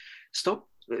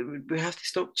 We have to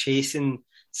stop chasing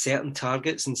certain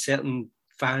targets and certain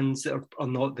fans that are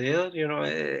not there.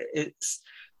 It's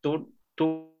don't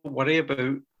worry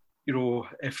about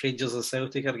if Rangers or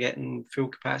Celtic are getting full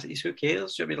capacities. Who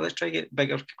cares? Let's try to get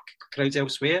bigger crowds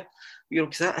elsewhere.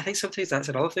 Because I think sometimes that's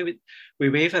another thing. We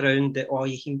wave around that.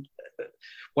 You can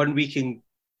 1 week in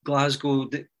Glasgow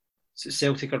that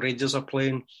Celtic or Rangers are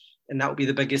playing, and that will be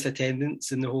the biggest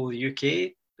attendance in the whole of the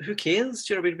UK. Who cares?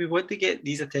 We want to get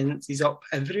these attendances up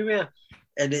everywhere,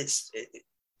 and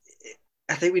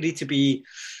I think we need to be.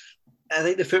 I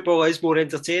think the football is more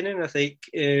entertaining. I think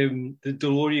the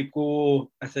lower you go,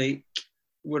 I think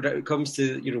when it comes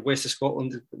to West of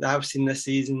Scotland that I've seen this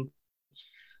season,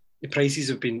 the prices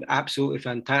have been absolutely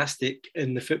fantastic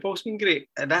and the football's been great.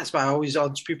 And that's why I always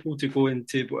urge people to go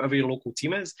into whatever your local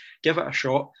team is, give it a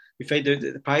shot. You find out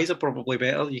that the pies are probably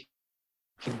better. You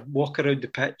can walk around the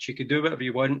pitch, you can do whatever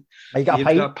you want. You got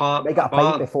a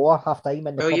pint before half time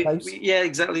in the clubhouse. Yeah,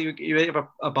 exactly. You might have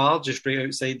a bar just right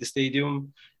outside the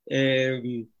stadium.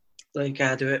 Like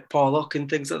I do at Pollock and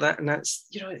things like that, and that's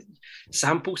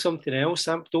sample something else.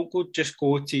 Don't just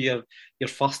go to your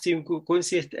first team. Go and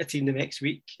see a team the next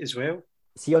week as well.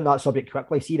 See, on that subject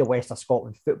quickly, see the West of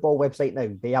Scotland football website now.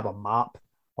 They have a map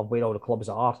of where all the clubs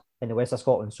are in the West of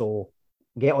Scotland. So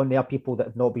get on there, people that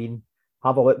have not been.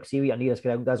 Have a look, see what your nearest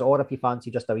ground is, or if you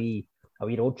fancy just a wee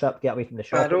road trip, get away from the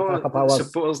shop. I know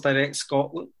Supporters Direct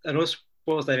Scotland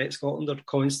are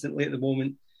constantly at the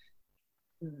moment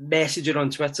messaging on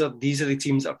Twitter, these are the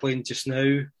teams that are playing just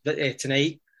now,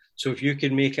 tonight. So if you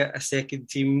can make it a second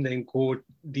team, then go.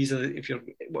 If you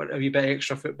want a wee bit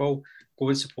extra football, go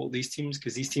and support these teams,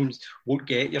 because these teams won't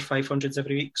get your 500s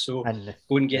every week. So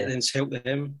go and get them and help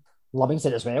them.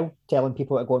 Livingston as well, telling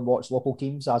people to go and watch local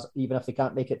teams, even if they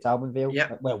can't make it to Almondvale.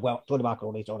 Yeah. Well, Tony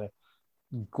Macaroni,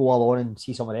 go along and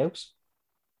see someone else.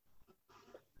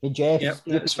 And Jeff,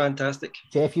 it's fantastic.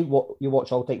 Jeff, you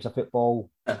watch all types of football,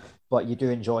 but you do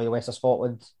enjoy the West of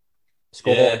Scotland.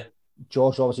 Scott, yeah.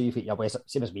 Josh, obviously you've got your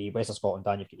same as me, West of Scotland,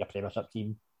 and you've got your Premiership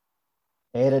team.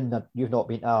 Erin, you've not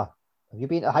been to. Have you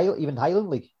been to Highland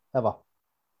League ever?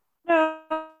 No.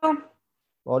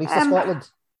 Or East of Scotland?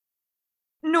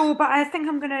 No, but I think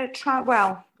I'm going to try. Well,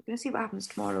 we're going to see what happens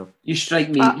tomorrow. You strike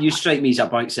me as a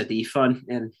Banks of D fan.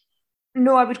 And...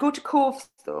 No, I would go to Cove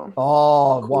though.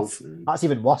 Oh, what? That's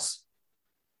even worse.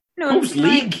 No, Cove's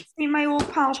League. See my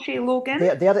old pal Shay Logan.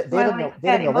 They're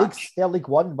in the leagues. They're League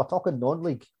One. We're talking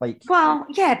non-league. Well,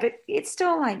 yeah, but it's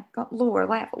still got lower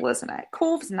level, isn't it?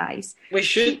 Cove's nice. We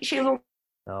should. Shay Logan.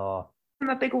 Oh.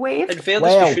 A big wave. In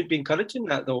fairness, we should be encouraging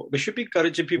that though. We should be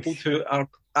encouraging people who are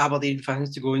Aberdeen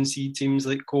fans to go and see teams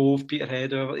like Cove,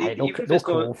 Peterhead, or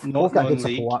Cove. Not got good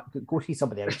support. Go see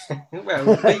somebody else.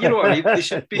 Well, but you know what I mean. They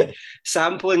should be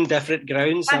sampling different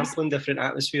grounds, sampling different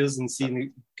atmospheres, and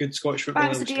seeing good Scottish football.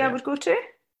 That's the day I would go to.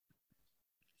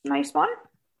 Nice one.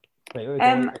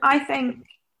 Right, I think.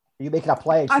 Are you making a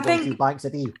pledge to go see Banks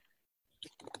of D?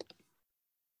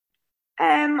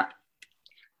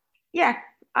 Yeah.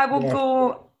 I will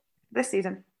go this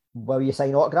season. Will you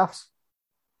sign autographs?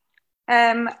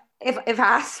 If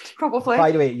asked, probably.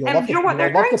 By the way, you will love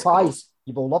the pies.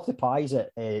 You will love the pies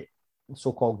at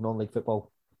so-called non-league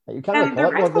football. You can't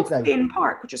really call it non-league now. Green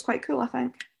Park, which is quite cool, I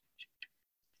think.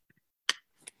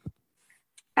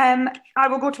 I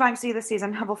will go to Banksy this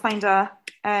season. I will find a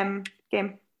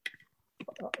game.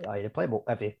 They play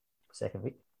every second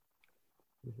week.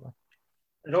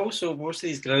 And also, most of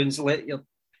these grounds let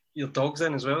your dogs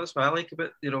in as well. That's what I like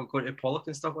about going to Pollock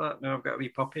and stuff like that. Now I've got a wee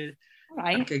puppy.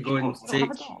 Right. I can go and take.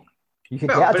 You can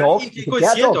get a dog. You can go and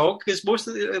see a dog because most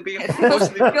of the.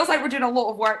 It feels like we're doing a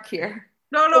lot of work here.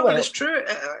 No, but it's true.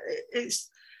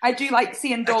 I do like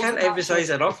seeing dogs. I can't emphasise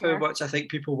enough how much I think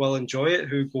people will enjoy it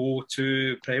who go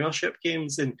to Premiership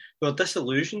games and who are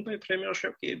disillusioned by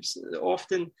Premiership games.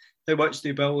 Often, how much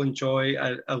they will enjoy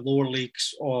a lower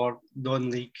leagues or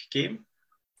non-league game.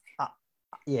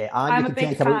 yeah, and I'm you a can big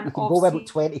take about, fan you can of go with about seeing-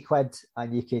 20 quid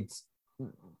and you could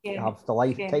have the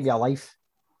games. time of your life.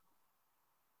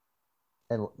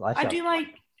 In I Leicester. do like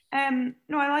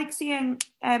no, I like seeing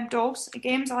dogs at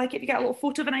games. I like it if you get a little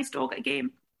photo of a nice dog at a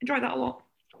game. Enjoy that a lot.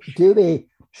 Should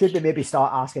we maybe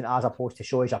start asking as opposed to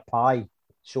show us your pie,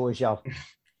 show us your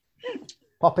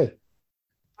puppy?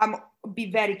 I'm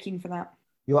be very keen for that.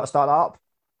 You want to start that up?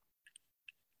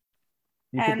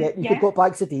 You could go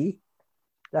back to D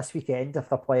this weekend if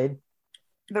they're playing.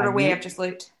 They're And away. you- I've just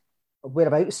looked.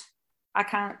 Whereabouts? I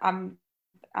can't.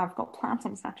 I've got plans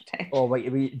on Saturday. Oh, wait,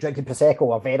 are we drinking Prosecco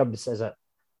or Venoms, is it?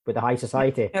 With the high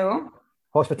society? No,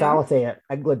 Hospitality at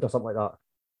England or something like that?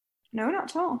 no, not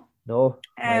at all. No?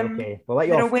 Right, okay. We'll let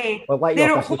you They're off. away. We'll let you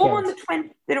They're off at this home on weekend. the 20.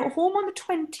 They're at home on the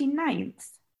 29th.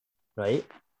 Right.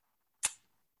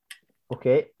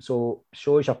 Okay, so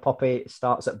show us your puppy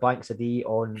starts at Banks of D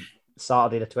on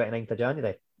Saturday the 29th of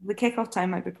January. The kickoff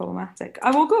time might be problematic.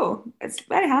 I will go. It's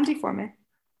very handy for me.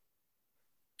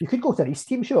 You could go to the East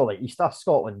team, surely, East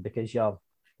Scotland, because you're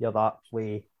that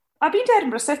way. I've been to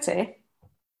Edinburgh City.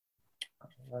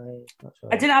 That's I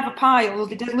right. didn't have a pie, although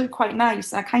they did look quite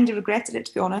nice. And I kind of regretted it,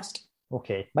 to be honest.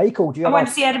 Okay, Michael, do you I have went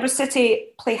to see Edinburgh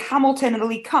City play Hamilton in the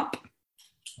League Cup.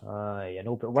 I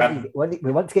know, but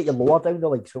we want to get you lower down the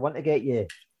leagues. We want to get you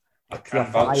I your can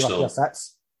 5 vouch or though your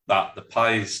 6. that the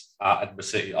pies at Edinburgh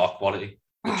City are quality.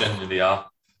 They genuinely are.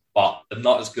 But they're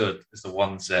not as good as the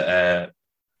ones at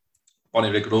Bonnie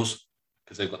Rig Rose,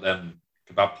 because they've got them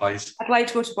kebab pies. I'd like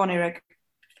to go to Bonnyrigg.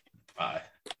 Aye,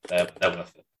 they're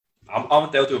worth it.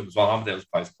 Armadale do them as well. Armadale's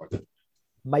pies are quite good.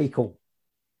 Michael,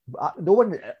 no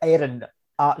one, Aaron,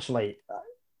 actually,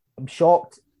 I'm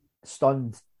shocked,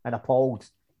 stunned, and appalled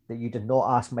that you did not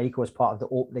ask Michael as part of the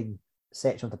opening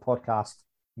section of the podcast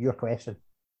your question.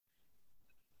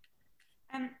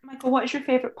 Michael, what is your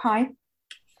favourite pie?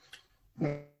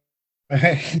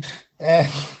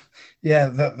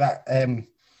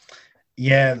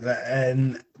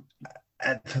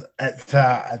 It's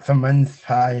a mince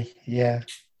pie. Yeah,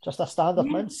 Just a standard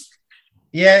mince.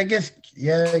 I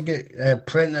get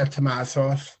plenty of tomato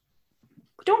sauce.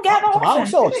 We don't get that Tomato often,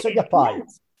 sauce do in we? your pie.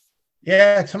 Yes.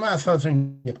 Yeah, tomato sauce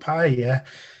in your pie. Yeah,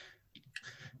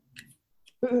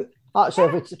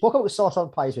 Actually, have we spoken about sauce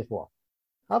on pies before?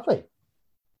 Have we?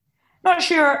 Not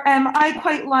sure. I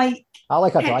quite like I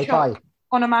like a dry ketchup pie.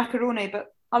 on a macaroni, but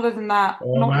other than that,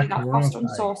 Oh, not really that macaroni fussed on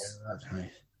pie, sauce. yeah, that's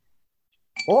nice.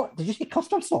 Oh, did you say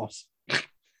custard sauce?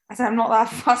 I said I'm not that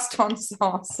fussed on I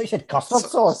sauce. thought you said custard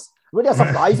sauce. Really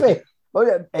surprised me.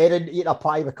 Aaron eating a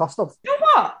pie with custard. You know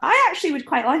what? I actually would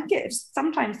quite like it if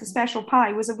sometimes the special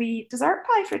pie was a wee dessert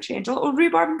pie for a change, a little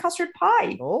rhubarb and custard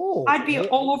pie. Oh, I'd be right.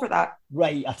 all over that.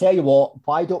 Right, I tell you what,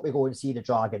 why don't we go and see the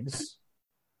Dragons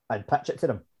and pitch it to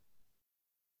them?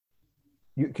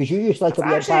 Because you used to like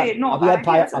It's actually not a bad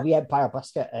idea, is it? a wee Empire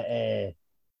biscuit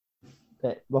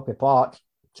at Rugby Park.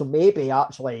 So maybe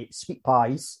actually sweet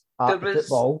pies at There the was-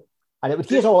 football, and it would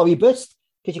give us all a wee boost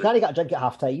because you can't get a drink at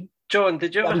half time. John,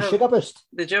 did you A ever wee have, sugar boost.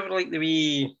 did you ever like the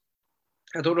wee?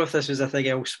 I don't know if this was a thing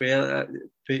elsewhere,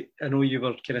 but I know you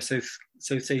were kind of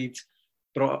south side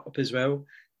brought up as well.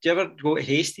 Do you ever go to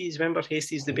Hasties? Remember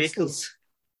Hasties the Hasties? bakers?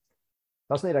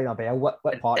 Doesn't it ring a bell? What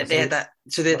part? They had that.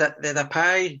 So they had a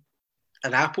pie,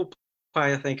 an apple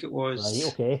pie, I think it was.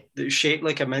 Right, okay. That was shaped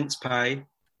like a mince pie.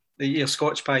 A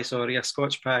Scotch pie.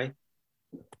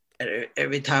 And it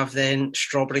would have then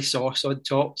strawberry sauce on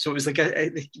top. So it was like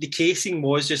the casing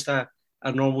was just a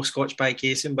normal Scotch pie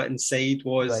casing, but inside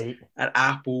was Right. an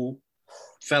apple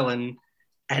filling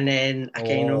and then a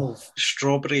kind Oh. of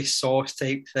strawberry sauce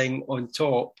type thing on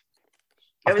top.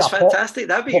 It I've was got a pot- fantastic.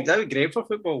 That'd be great for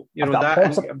football. You I've know, got that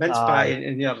pots of- and a mince pie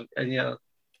in your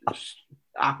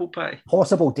apple pie.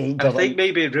 Possible danger. I think right?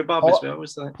 maybe rhubarb as well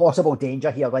was that. Possible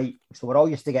danger here, right? So we're all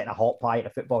used to getting a hot pie at a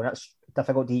football, and that's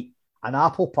difficult to eat. An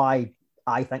apple pie,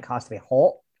 I think, has to be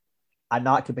hot, and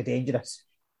that could be dangerous.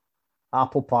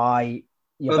 Apple pie.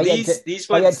 You Well, bite into- these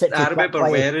bite ones into it too I remember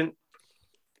quickly. weren't.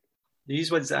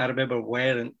 These ones that I remember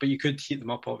weren't, but you could heat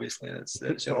them up. Obviously,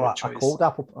 that's your Oh, own a choice. cold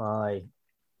apple pie.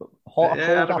 Hot or Yeah, I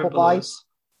cold apple remember pie? those.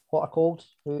 Hot or cold?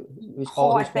 Who's Oh,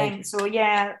 hot? I Who's cold? think so.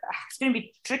 Yeah, it's going to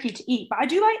be tricky to eat, but I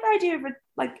do like the idea of a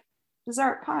like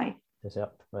dessert pie.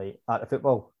 Dessert, right? At the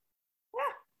football,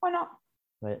 Why not?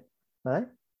 right? Aye.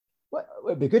 Well,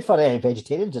 it'd be good for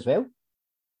vegetarians as well.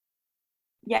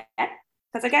 Yeah,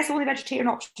 because I guess the only vegetarian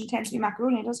option tends to be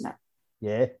macaroni, doesn't it?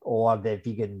 Yeah, or the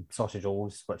vegan sausage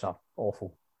rolls, which are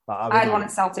awful. But I had one at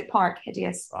Celtic Park,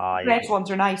 hideous. Aye. Greg's ones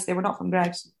are nice. They were not from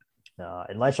Greg's.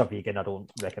 Unless you're vegan, I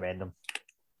don't recommend them.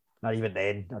 Not even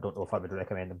then, I don't know if I would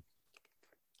recommend them.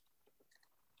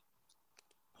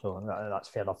 So that's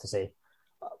fair enough to say.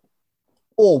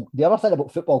 Oh, the other thing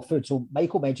about football food. So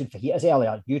Michael mentioned fajitas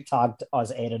earlier. You tagged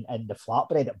us, Erin, in the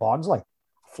flatbread at Barnsley.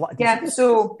 Yeah,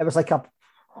 so it was like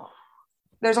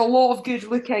there's a lot of good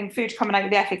looking food coming out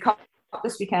of the FA Cup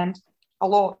this weekend. A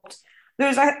lot.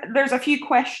 There's a few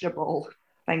questionable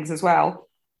things as well.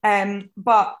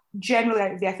 But generally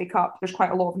out of the FA Cup, there's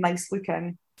quite a lot of nice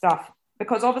looking stuff.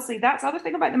 Because obviously that's the other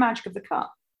thing about the magic of the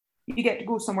cup. You get to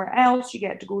go somewhere else, you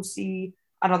get to go see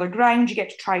another ground, you get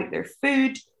to try out their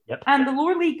food. Yep. And the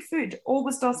lower league food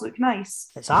always does look nice.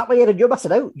 Exactly, Erin, you're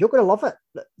missing out. You're going to love it.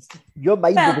 Your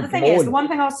mind will be the thing blown. is, the one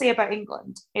thing I'll say about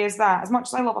England is that as much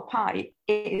as I love a pie,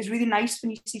 it is really nice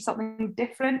when you see something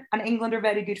different, and England are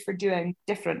very good for doing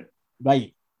different.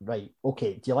 Right.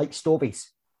 Okay. Do you like Stovies?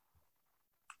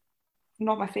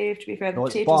 Not my fave, to be fair. The No,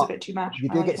 potatoes but a bit too much. You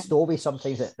do get Stovies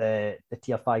sometimes at the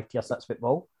tier 5, tier 6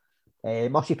 football.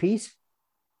 Mushy peas?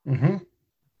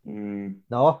 Mm-hmm.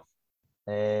 No.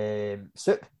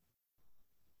 Soup?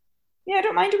 Yeah, I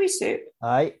don't mind a wee soup.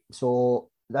 Aye.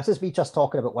 So this is me just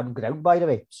talking about one ground, by the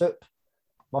way. Soup,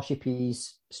 mushy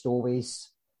peas, Stovies.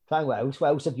 Trying what else? What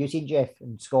else have you seen, Jeff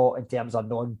and Scott, in terms of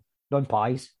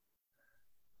non-pies?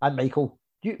 And Michael?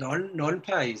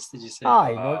 Non-pies, did you say?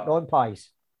 Aye,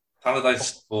 non-pies.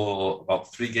 Paradise for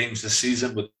about 3 games this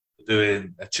season with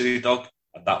doing a chili dog,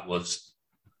 and that was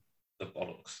the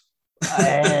bollocks.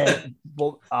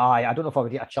 Well, I don't know if I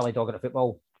would eat a chili dog at a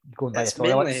football going by the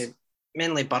toilets.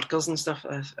 Mainly burgers and stuff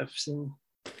I've seen.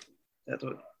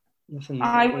 Nothing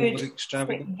I would.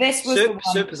 extravagant. This was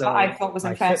soup the one that I thought was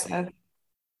impressive.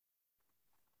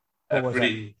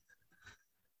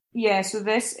 Yeah, so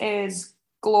this is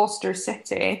Gloucester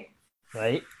City.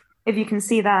 Right. If you can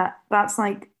see that, that's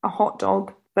like a hot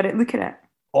dog, but look at it.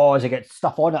 Oh, does it get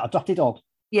stuff on it? A dirty dog?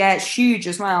 Yeah, it's huge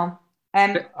as well. I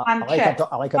like a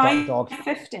dirty dog.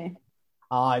 $5.50.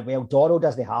 Aye, well, Donald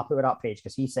isn't happy with that page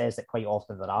because he says that quite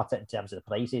often they're at it in terms of the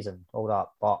prices and all that,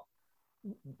 but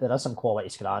there is some quality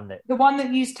scran that. The one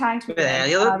that you tagged me. Yeah,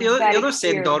 you're not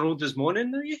saying Donald was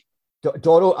moaning, are you?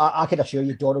 Donald, I can assure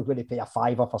you, Donald wouldn't pay a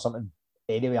 £5 for something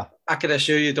anywhere. I can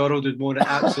assure you, Donald would moan at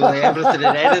absolutely everything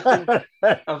and anything.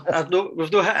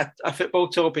 We've not hit a football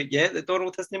topic yet that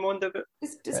Donald hasn't moaned about.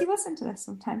 Does he listen to this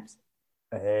sometimes?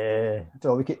 I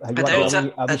doubt it. It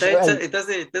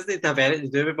doesn't have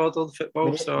anything to do with modern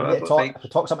football.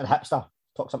 Talk something hipster.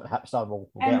 We'll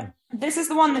get him. This is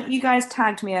the one that you guys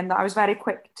tagged me in that I was very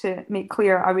quick to make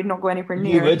clear I would not go anywhere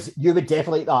near. You would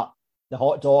definitely eat that. The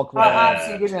hot dog.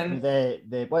 Absolutely.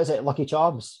 The what is it? Lucky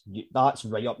Charms. That's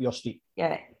right up your street.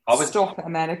 Yeah. Stop it,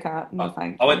 America. No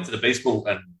thanks. I went to the baseball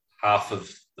and half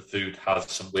of the food has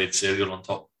some weird cereal on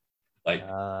top. Like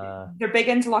they're big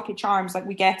into Lucky Charms. Like,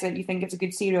 we get it. You think it's a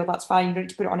good cereal? That's fine. You don't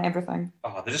need to put it on everything.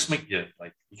 Oh, they just make you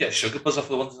you get a sugar buzz off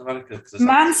the ones in America.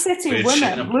 Man City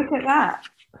women, look at that.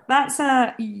 That's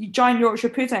a giant Yorkshire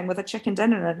pudding with a chicken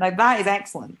dinner in it. Now that is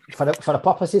excellent. For the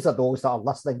purposes of those that are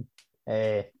listening,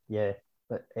 yeah.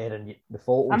 But Erin, the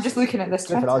photos. I'm just looking at this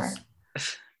Twitter.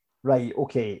 Right.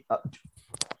 Okay.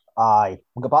 Aye.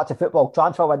 We'll go back to football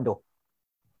transfer window.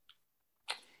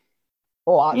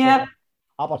 Oh, actually. Yeah.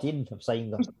 Aberdeen have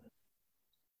signed them.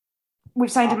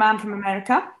 We've signed a man from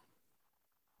America.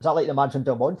 Is that like the man from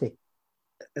Del Monte?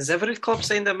 Has every club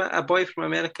signed a boy from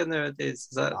America nowadays?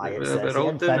 Is that we're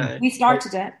all doing it? We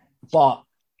started it. But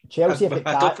Chelsea have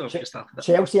got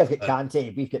Chelsea have got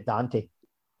Kante. We've got Dante.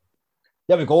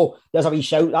 There we go. There's a wee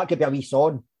shout. That could be a wee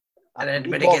song. And then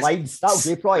when he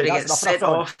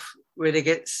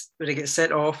gets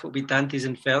set off, it'll be Dante's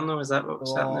Inferno. Is that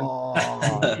what's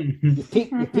happening? You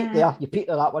peaked there. You peaked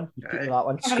at that one.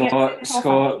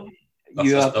 Scott,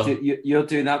 you're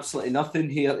doing absolutely nothing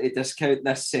here to discount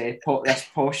this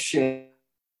posh thing.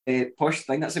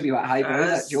 That's a wee bit highbrow.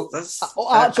 That joke.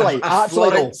 Actually,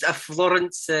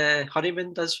 Florence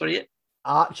Honeyman does for you.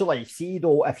 Actually, see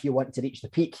though, if you want to reach the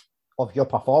peak of your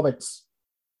performance,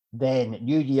 then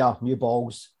new year, new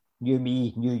balls, new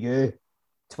me, new you.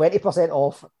 20%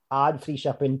 off and free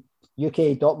shipping.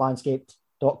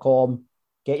 uk.manscaped.com.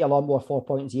 Get your lawnmower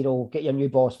 4.0. Get your new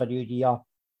boss for new year.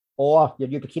 Or your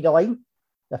new bikini line.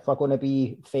 If we're going to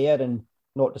be fair and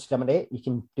not discriminate, you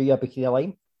can do your bikini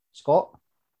line. Scott?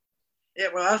 Yeah,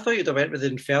 well, I thought you'd have went with the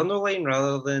Inferno line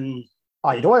rather than...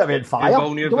 Oh, you don't want to be in fire.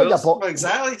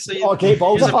 Exactly. So great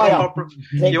balls of fire.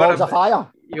 Great balls of fire.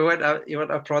 You want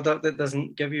a product that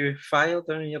doesn't give you fire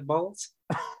down in your balls?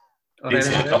 You need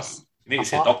to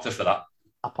see a doctor for that.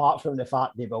 Apart from the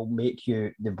fact they will make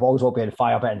the balls will be on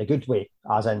fire, but in a good way,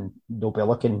 as in they'll be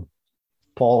looking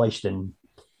polished and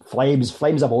flames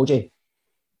emoji,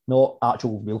 not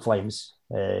actual real flames.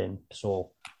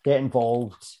 So get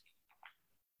involved.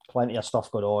 Plenty of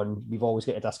stuff going on. We've always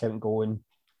got a discount going.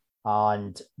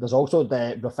 And there's also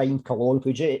the refined cologne,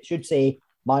 which it should say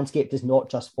Manscaped is not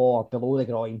just for below the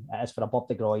groin, it is for above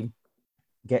the groin.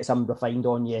 Get some refined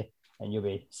on you and you'll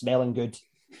be smelling good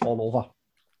all over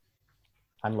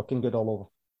and looking good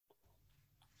all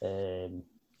over.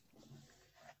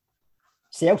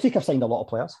 Celtic have signed a lot of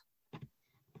players.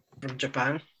 From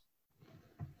Japan.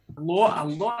 A lot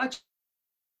of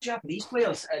Japanese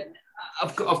players. And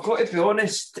I've got to be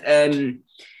honest,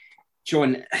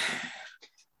 John,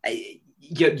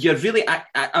 you're really,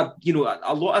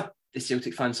 a lot of the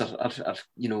Celtic fans are,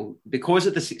 because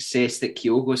of the success that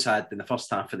Kyogo's had in the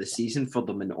first half of the season for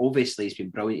them, and obviously he's been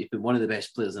brilliant. He's been one of the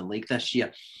best players in the league this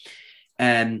year.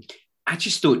 I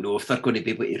just don't know if they're going to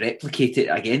be able to replicate it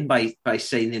again by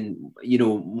signing,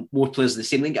 more players in the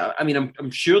same league. I mean,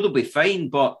 I'm sure they'll be fine,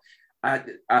 but I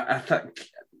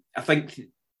think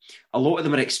a lot of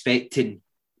them are expecting.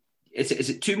 Is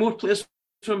it 2 more players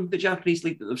from the Japanese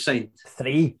league that they've signed?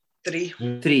 3.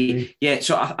 3. Yeah,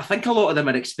 so I think a lot of them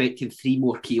are expecting 3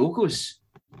 more Kyogos,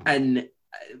 and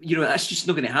that's just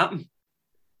not going to happen.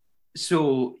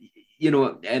 So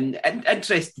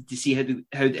interested to see how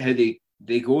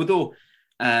they go though.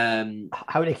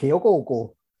 How did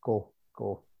Kyogo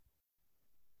go?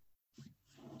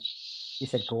 You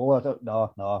said go. I don't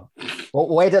know. No.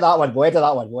 Where did that one?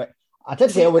 I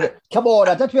did well with it. Come on,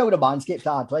 I did well with the Manscaped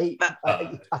ad, right?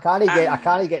 I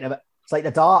can't get it. It's like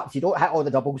the darts. You don't hit all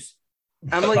the doubles.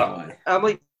 I'm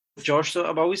like Josh. So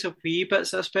I'm always a wee bit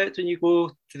suspect when you go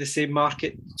to the same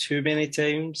market too many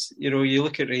times. You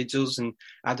look at Rangers and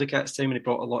Advocaat's time, and he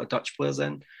brought a lot of Dutch players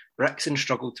in. Rickson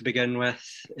struggled to begin with.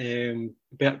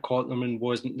 Bert Kotlerman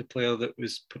wasn't the player that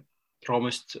was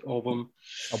promised of him.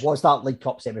 It was that League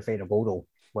Cup semi-final goal though.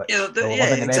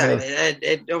 Exactly.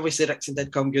 And obviously Rickson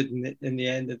did come good in the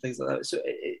end and things like that. So,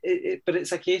 but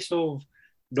it's a case of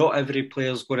not every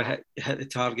player's going to hit the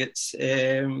targets.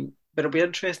 But it'll be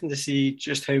interesting to see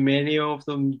just how many of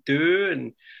them do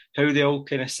and how they all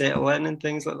kind of settle in and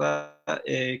things like that.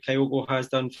 Kyogo has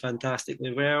done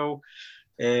fantastically well.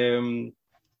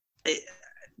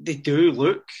 They do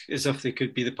look as if they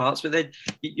could be the parts, but then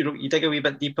you dig a wee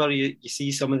bit deeper, you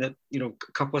see some of the a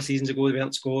couple of seasons ago they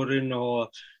weren't scoring, or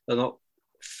they're not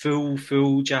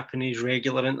full Japanese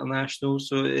regular internationals.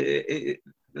 So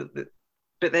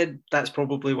but then that's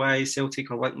probably why Celtic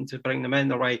are wanting to bring them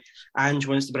in, or why Ange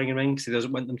wants to bring them in, because he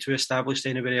doesn't want them too established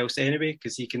anywhere else anyway,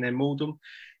 because he can then mould them.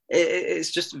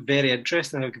 It's just very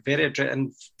interesting.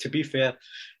 And to be fair,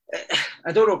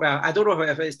 I don't know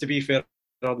if it's to be fair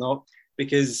or not,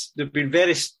 because they've been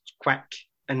very quick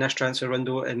in this transfer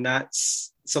window, and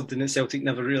that's something that Celtic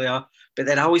never really are. But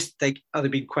then I always think, are they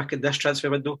being quick in this transfer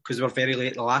window because they were very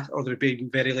late in the last, or they're being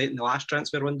very late in the last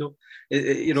transfer window?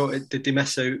 Did they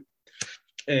miss out,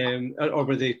 or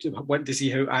were they wanting to see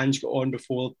how Ange got on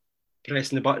before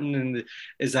pressing the button? And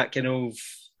is that kind of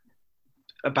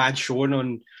a bad showing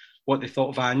on what they thought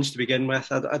of Ange to begin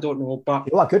with? I don't know, but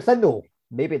a good thing though.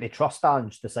 Maybe they trust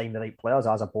Ange to sign the right players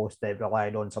as opposed to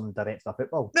relying on some director of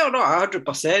football. No, not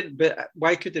 100%. But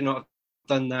why could they not have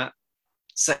done that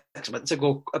 6 months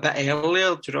ago, a bit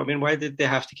earlier? Do you know what I mean? Why did they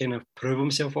have to kind of prove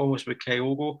himself almost with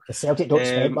Kyogo? The Celtic don't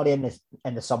spend money in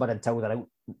the summer until they're out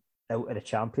of the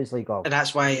Champions League. And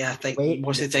that's why I think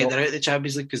most of the time they're out of the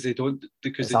Champions League, because they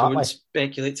don't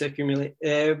speculate to accumulate.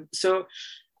 So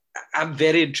I'm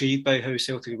very intrigued by how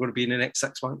Celtic are going to be in the next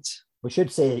 6 months. We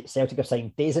should say Celtic have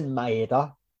signed Daisen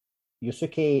Maeda,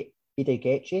 Yusuke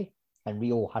Idegechi, and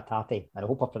Rio Hatate. And I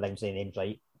hope I'm pronouncing the names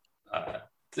right.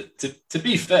 To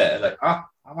be fair,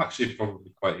 I'm actually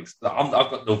probably quite.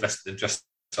 I've got no vested interest,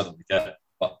 so I don't get it.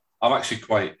 But I'm actually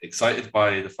quite excited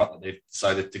by the fact that they've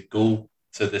decided to go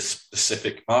to this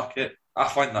specific market. I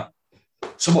find that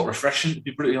somewhat refreshing, to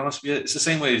be brutally honest with you. It's the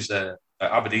same way as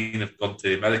Aberdeen have gone to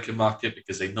the American market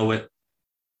because they know it.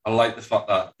 I like the fact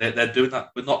that they're doing that.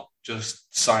 We're not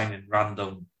just signing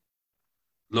random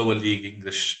lower league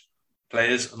English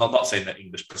players. I'm not saying that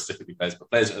English specifically players,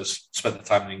 but players that have spent their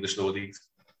time in English lower leagues.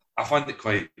 I find it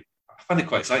quite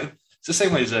exciting. It's the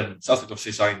same way as Celtic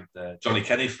obviously signed Johnny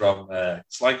Kenny from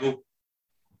Sligo.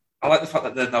 I like the fact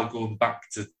that they're now going back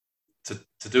to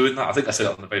doing that. I think I said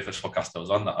it on the very first podcast I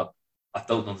was on, that I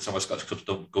don't understand why Scottish clubs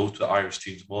don't go to the Irish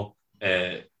teams more.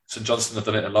 St Johnstone have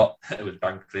done it a lot with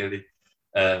Bank, clearly.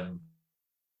 I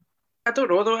don't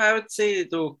know though. I would say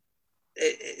though,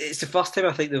 it's the first time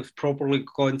I think they've properly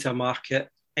gone to a market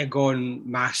and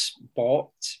gone mass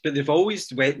bought, but they've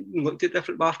always went and looked at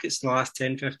different markets in the last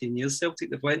 10, 15 years. Celtic,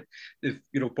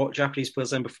 they've bought Japanese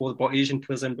players in before, they bought Asian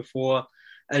players in before.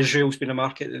 Israel's been a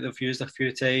market that they've used a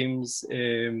few times.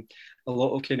 A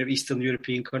lot of kind of Eastern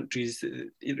European countries,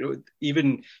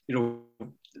 even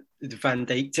the Van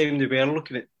Dijk time, they were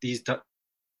looking at these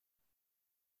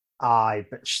Aye,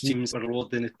 but teams were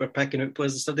loading, we're picking out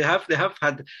players and stuff. They have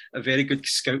had a very good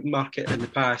scouting market in the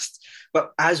past,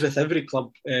 but as with every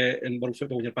club in world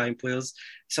football, when you're buying players,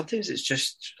 sometimes it's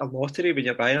just a lottery when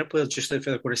you're buying a player. Just if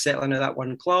they're going to settle into that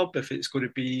one club, if it's going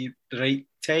to be the right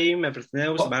time, everything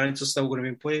else, the manager's still going to be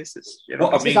in place. It's, you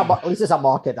know, at least it's a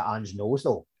market that Ange knows,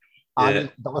 though.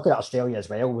 And looking at Australia as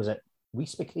well, was it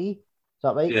Reece McKee? Is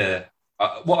that right? Yeah.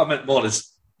 What I meant more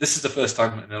is this is the first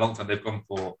time in a long time they've gone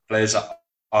for players that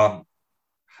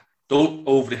don't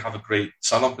overly have a great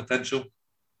salon potential.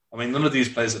 I mean, none of these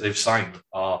players that they've signed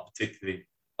are particularly.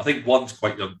 I think one's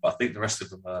quite young, but I think the rest of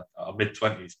them are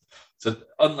mid-20s. So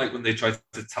unlike when they tried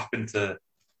to tap into,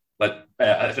 like,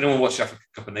 if anyone watched the Africa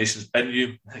Cup of Nations,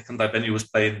 Hekundai Benyu was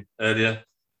playing earlier.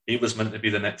 He was meant to be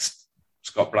the next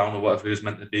Scott Brown or whatever he was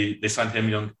meant to be. They signed him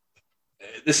young.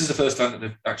 This is the first time that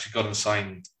they've actually gone and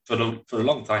signed for a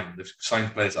long time. They've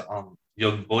signed players that aren't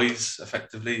young boys,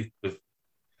 effectively, with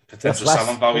potential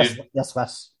salon value. Yes.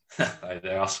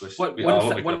 They are Swiss. One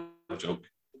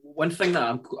thing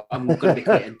that I'm going to be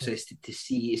quite interested to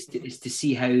see is to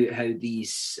see how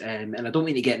these and I don't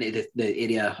mean to get into the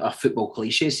area of football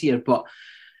cliches here, but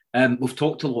we've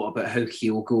talked a lot about how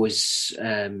Kyogo's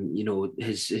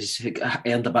has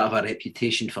earned a bit of a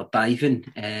reputation for diving,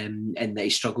 and that he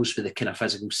struggles with the kind of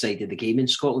physical side of the game in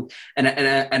Scotland. And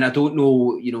I don't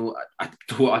know, I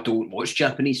don't watch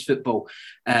Japanese football,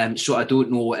 so I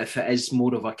don't know if it is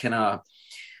more of a kind of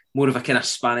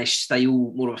Spanish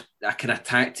style, more of a kind of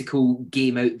tactical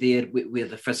game out there where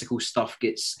the physical stuff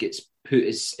gets put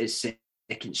as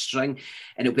second string.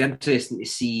 And it'll be interesting to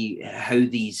see how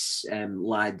these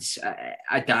lads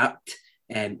adapt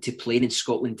to playing in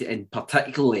Scotland, and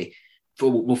particularly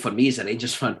for me as a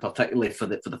Rangers fan, particularly for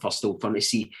the first Old Firm, to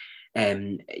see.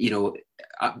 I'm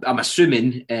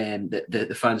assuming that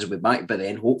the fans will be back by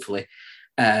then, hopefully.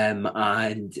 And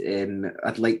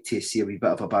I'd like to see a wee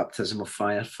bit of a baptism of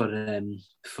fire for the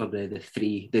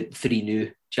three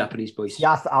new Japanese boys.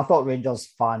 Yeah, I thought Rangers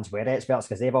fans were experts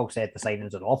because they've all said the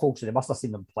signings are awful, so they must have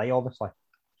seen them play, obviously.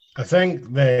 I think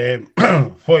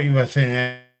what you were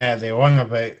saying earlier on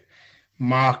about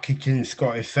marketing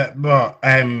Scottish football,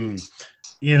 if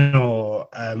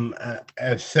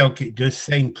Celtic do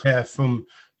sign players from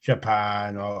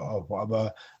Japan or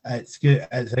whatever, it's good.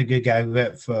 It's a good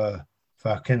outlet for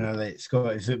kind of like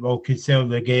Scottish football could sell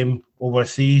the game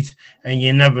overseas, and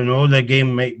you never know, the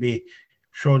game might be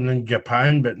shown in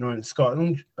Japan but not in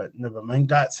Scotland, but never mind,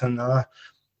 that's another.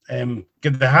 Did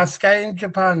they have Sky in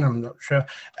Japan? I'm not sure.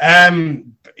 I've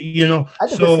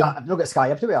looked at Sky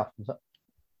everywhere.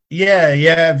 Yeah.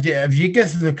 If you get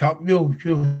to the cup, you'll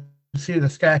see the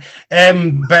Sky.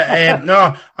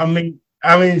 No, I mean,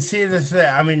 seriously,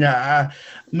 I'm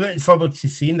looking forward to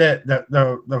seeing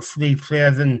the three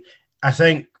players, and I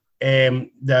think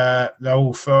the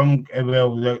Old Firm,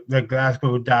 the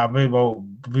Glasgow Derby will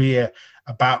be a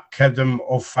baptism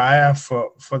of fire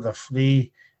for the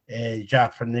three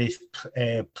Japanese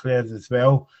players as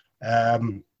well.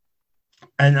 And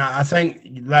I think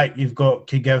you've got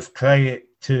to give credit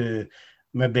to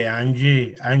maybe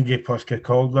Angie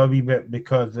Postecoglou a wee bit,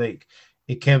 because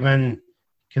he came in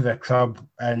to the club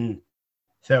and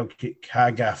Celtic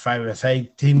had a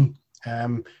five-a-side team.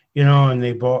 And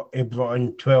he brought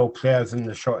in 12 players in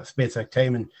the short space of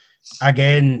time. And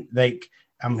again,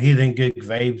 I'm hearing good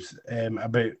vibes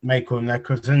about Michael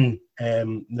Nicholson,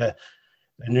 the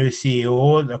new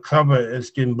CEO of the club.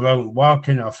 Is doing brilliant work,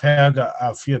 and I've heard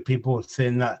a few people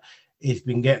saying that he's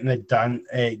been getting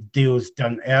deals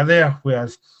done earlier.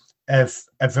 Whereas if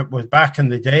it was back in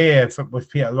the day, if it was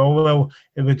Peter Lowell,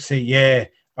 he would say, "Yeah,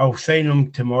 I'll sign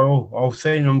him tomorrow.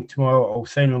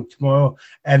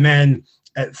 And then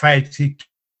at 5 to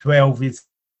 12, he's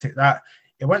like that.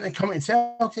 He went to come to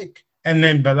Celtic. And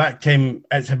then by that time,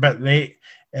 it's a bit late.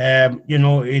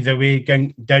 Either way,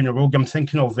 down the road, I'm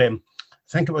thinking of I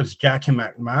think it was Jackie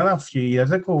McMahon a few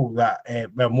years ago,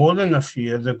 more than a few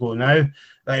years ago now,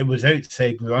 that he was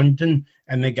outside London,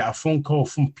 and they got a phone call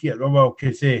from Peter Lowell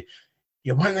to say,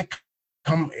 "You want to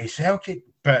come to Celtic?"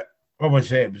 But what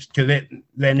was it? It was too late.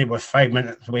 Then he was 5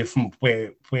 minutes away from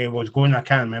where he was going. I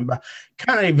can't remember.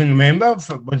 Can't even remember if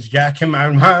it was Jackie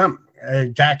McMahon,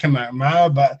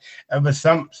 but it was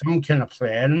some kind of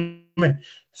player.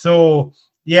 So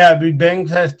yeah, it'd be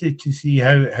interested to see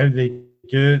how they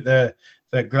do the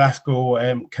Glasgow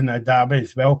kind of derby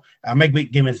as well. A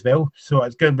midweek game as well. So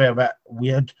it's going to be a bit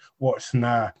weird watching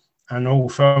an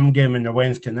Old Firm game on a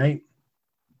Wednesday night.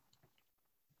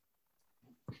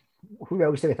 Who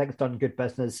else do we think has done good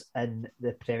business in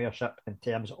the Premiership in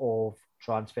terms of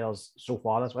transfers so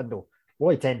far this window?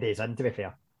 Only 10 days in, to be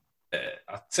fair.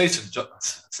 I'd say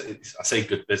I say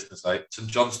good business. Right, St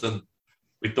Johnstone,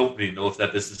 we don't really know if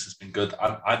their business has been good.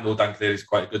 I know Dan Cleary's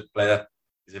quite a good player.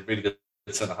 He's a really good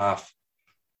centre half.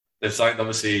 They've signed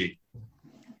obviously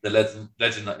the legend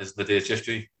that is Nadir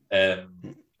Chistry.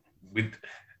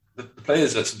 The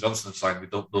players that St Johnstone have signed, we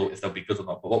don't know if they'll be good or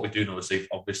not. But what we do know is they've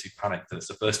obviously panicked, and it's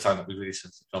the first time that we've really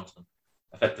seen St Johnstone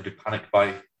effectively panicked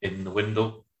by in the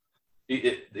window.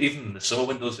 Even in the summer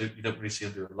windows, you don't really see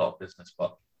them do a lot of business.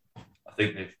 But I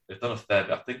think they've done a fair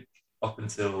bit. I think up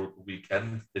until the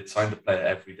weekend, they'd signed a player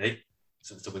every day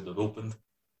since the window opened.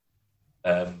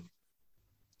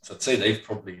 So I'd say they've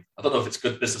probably, I don't know if it's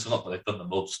good business or not, but they've done the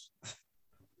most.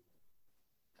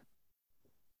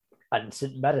 And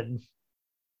St Mirren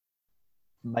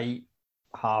might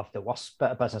have the worst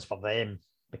bit of business for them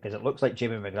because it looks like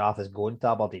Jamie McGrath is going to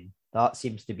Aberdeen. That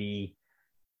seems to be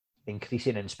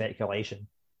increasing in speculation,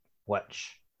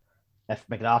 which, if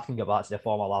McGrath can go back to the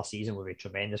form of last season, would be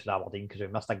tremendous for Aberdeen because we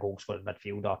missed a goal scoring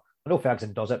midfielder. I know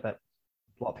Ferguson does it, but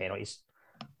a lot of penalties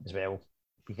as well.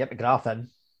 If you get McGrath in,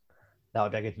 that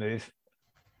would be a good move.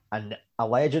 And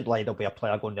allegedly, there'll be a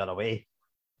player going the other way.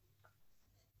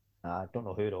 I don't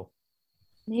know who though.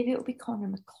 Maybe it'll be Conor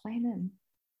McLennan.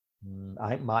 I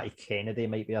think Matty Kennedy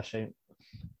might be a shout.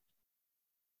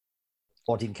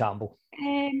 Or Dean Campbell.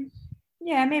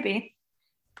 Yeah, maybe.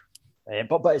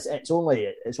 But it's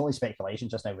only speculation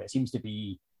just now. It seems to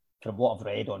be, from what I've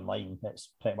read online,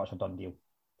 it's pretty much a done deal.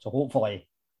 So hopefully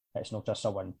it's not just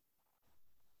someone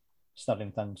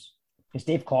stirring things. Because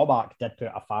Dave Cormack did put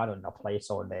a fan on a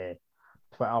place on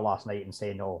Twitter last night and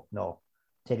say no,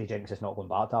 Terry Jenks is not going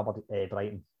back to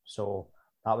Brighton. So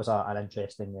that was an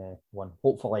interesting one.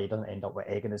 Hopefully he doesn't end up with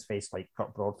egg in his face like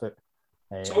Kurt Broadfoot.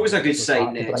 It's always a good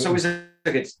sign. It's always a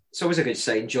good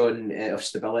sign, John, of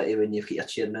stability when you've got your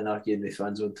cheering and arguing with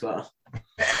fans on Twitter.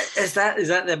 Is that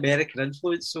the American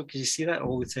influence? So because you see that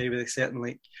all the time with a certain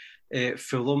like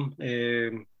Fulham.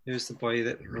 Who's the boy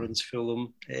that runs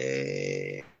Fulham?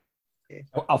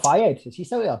 Al-Fayed, is he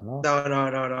still there? No.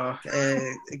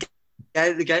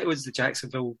 The guy who owns the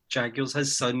Jacksonville Jaguars,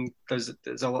 his son does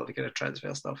a lot of the kind of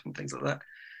transfer stuff and things like that.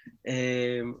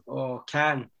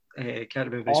 Can't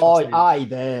remember his first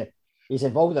name. He's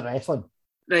involved in wrestling.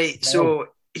 Right, so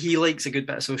he likes a good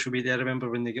bit of social media. I remember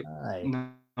when they got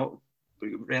not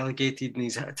relegated and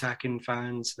he's attacking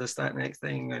fans, this, that, next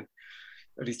thing, and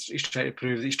he's trying to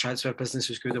prove that his transfer business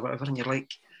was good or whatever. And you're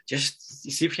like, just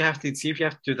see if you have to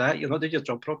do that. You're not doing your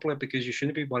job properly because you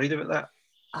shouldn't be worried about that.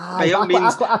 By all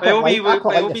means,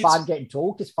 the fan getting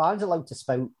told because fans are allowed to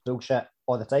spout bullshit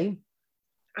all the time.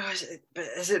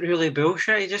 Is it really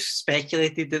bullshit? He just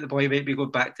speculated that the boy might be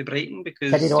going back to Brighton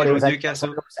because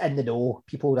Newcastle was in the know.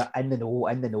 People that are in the know.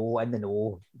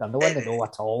 They're not in the know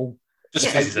at all. Just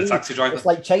because he's a taxi driver. It's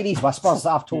like Chinese whispers that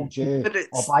I've told you.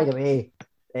 By the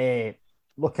way,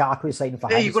 Lukaku signing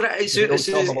for him.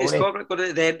 Is Cormac going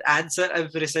to then answer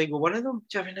every single one of them?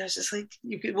 Do you know what I mean? It's just like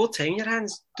you've got more time in your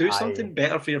hands. Do something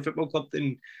better for your football club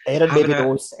than Aaron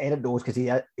knows because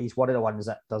he's one of the ones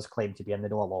that does claim to be in the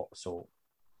know a lot. So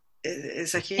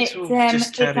it's a case of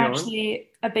just carry on. It's actually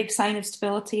a big sign of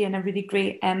stability and a really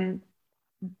great sign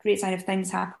of things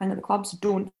happening at the club. So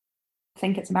don't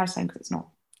think it's embarrassing because it's not.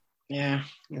 Yeah,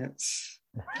 it's.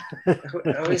 I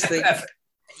always think.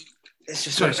 It's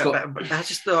just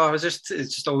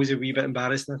it's just always a wee bit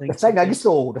embarrassing. I think the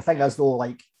thing is though,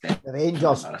 like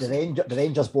the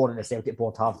Rangers board and the Celtic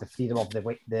board have the freedom of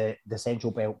the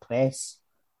Central Belt press.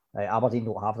 Aberdeen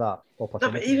don't have that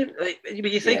opportunity. No, but even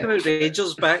when you think about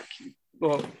Rangers back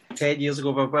 10 years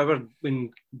ago, whatever,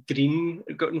 when Green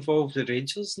got involved with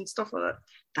Rangers and stuff like that,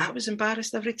 that was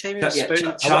embarrassing every time.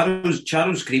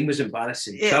 Charles Green was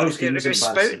embarrassing. Yeah, Charles Green was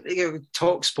embarrassing.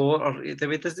 Talk Sport, or it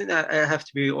doesn't have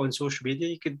to be on social media.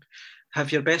 You could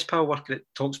have your best pal working at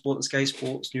Talk Sport and Sky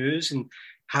Sports News and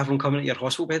have them coming at your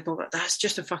hospital bed and all that. That's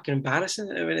just a fucking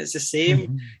embarrassing. I mean, it's the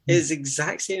same. It's the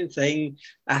exact same thing.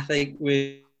 I think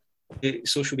with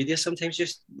social media, sometimes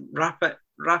just wrap it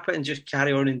and just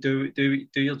carry on and do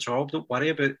your job. Don't worry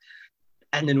about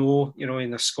in the know,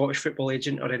 in a Scottish football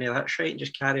agent or any of that shit, and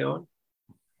just carry on.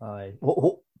 Aye.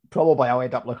 Probably I'll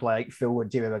end up looking like Phil and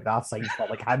Jamie McGrath signed for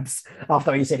like Hibs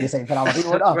after he said he signed for Aberdeen.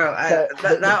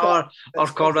 or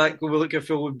Cormac will look at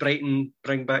Phil and Brighton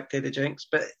bring back Teddy Jenks.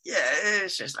 But yeah,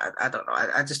 it's just I don't know.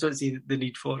 I just don't see the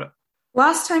need for it.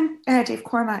 Last time Dave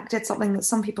Cormack did something that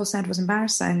some people said was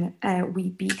embarrassing,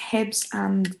 we beat Hibs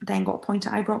and then got a point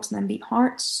at Ibrox and then beat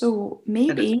Hearts. So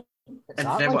maybe. And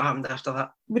then what happened after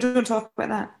that? We don't talk about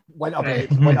that. Winter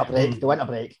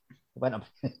break.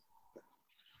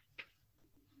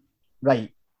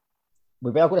 Right.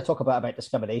 We were going to talk about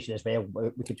discrimination as well.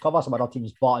 We could cover some other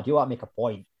teams, but I do want to make a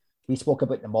point. we spoke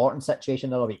about the Morton situation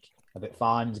the other week, about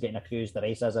fans getting accused of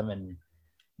racism and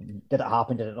did it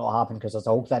happen, did it not happen? Because there's a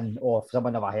whole thing, if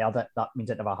someone never heard it, that means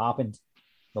it never happened.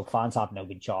 Well, fans have now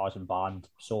been charged and banned.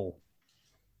 So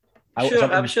I'm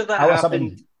sure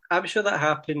that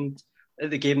happened at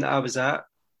the game that I was at.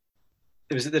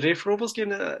 It was at the Raith Rovers game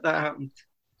that happened.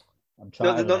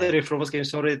 Not the Raith Rovers game,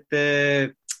 sorry,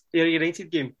 the Ayr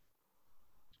United game.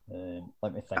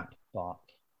 Let me think back.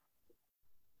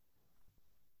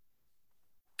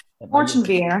 Fortune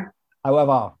VR.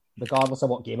 However, regardless of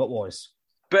what game it was.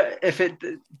 But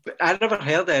I never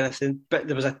heard anything. But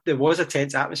there was a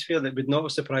tense atmosphere that would not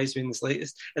have surprised me in the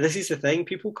slightest. And this is the thing: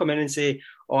 people come in and say,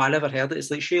 "Oh, I never heard it." It's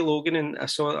like Shay Logan, and I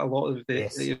saw a lot of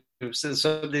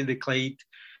the Clyde.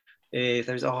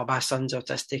 There was, my son's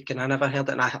autistic, and I never heard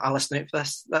it, and I listen out for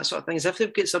this, that sort of thing. As if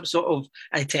they've got some sort of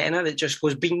antenna that just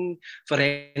goes bing for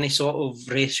any sort of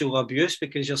racial abuse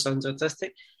because your son's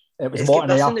autistic. It's got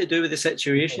nothing to do with the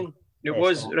situation. It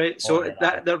was right. So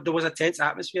there was a tense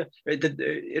atmosphere.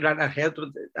 It ran ahead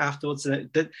afterwards, and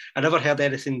it did. I never heard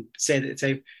anything said at the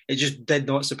time. It just did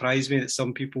not surprise me that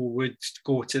some people would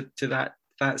go to that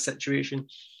situation.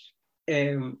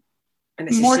 And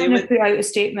it's Morton put out a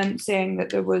statement saying that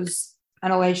there was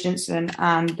an alleged incident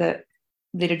and that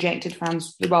they rejected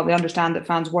fans. Well, they understand that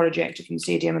fans were ejected from the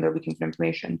stadium and they're looking for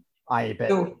information. I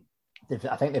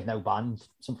think they've now banned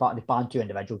they've banned 2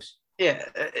 individuals. Yeah.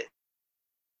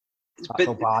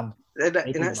 But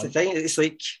that's the thing. It's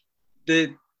like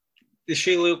the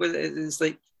Shay Logan. It's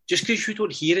like just because you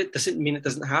don't hear it doesn't mean it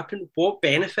doesn't happen. What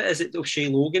benefit is it of Shay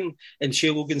Logan and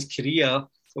Shay Logan's career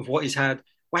of what he's had?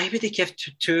 Why would he give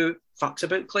two fucks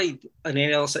about Clyde in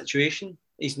any other situation?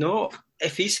 He's not.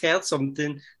 If he's heard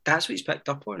something, that's what he's picked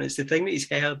up on. It's the thing that he's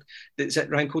heard that's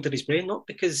rankled in his brain, not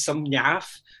because some naff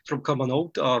from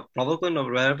Cumbernauld or Rutherglen or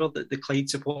wherever that the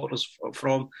Clyde supporters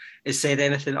from has said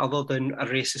anything other than a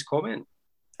racist comment.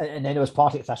 And then there was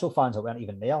Partick Thistle fans that weren't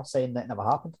even there saying that it never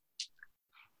happened.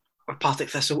 A Partick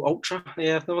Thistle Ultra?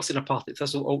 Yeah, I've never seen a Partick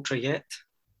Thistle Ultra yet.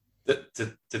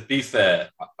 To be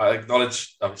fair, I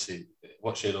acknowledge, obviously,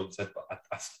 what Shay Logan said, but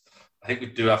I think we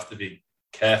do have to be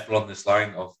careful on this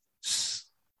line of.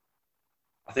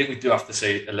 I think we do have to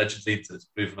say allegedly until it's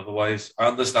proven otherwise. I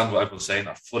understand what everyone's saying.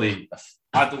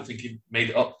 I don't think he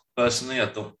made it up personally. I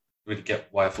don't really get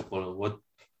why a footballer would,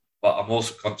 but I'm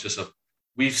also conscious of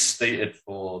we've stated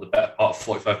for the better part of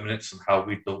 45 minutes on how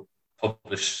we don't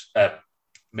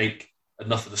make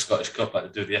enough of the Scottish Cup like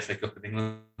they do the FA Cup in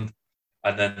England,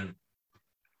 and then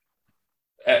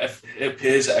it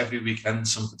appears that every weekend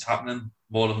something's happening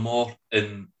more and more,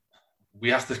 and we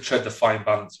have to tread the fine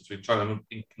balance between trying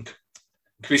to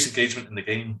increase engagement in the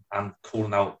game and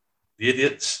calling out the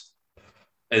idiots.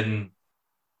 And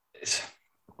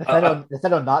the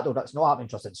thing on that though, that's not happening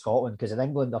just in Scotland, because in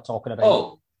England they're talking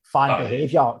about fan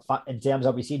behaviour in terms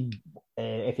of we've seen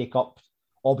FA Cup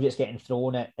objects getting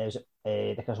thrown at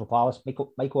the Crystal Palace.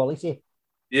 Michael Elise.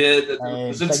 Yeah,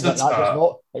 there's incidents like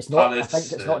that. It's not. I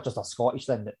think it's not just a Scottish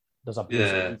thing that there's a these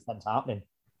things happening.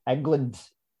 England.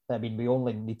 I mean, we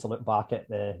only need to look back at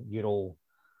the Euro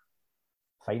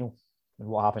final and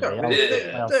what happened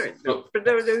there. But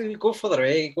now go further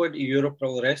away, go into Europe and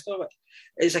all the rest of it.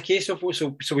 It's a case of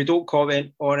so we don't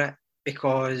comment on it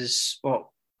because we're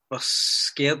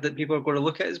scared that people are going to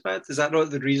look at it as bad. Is that not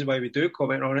the reason why we do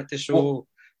comment on it, to show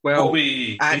what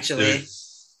we actually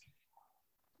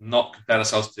not compare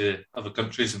ourselves to other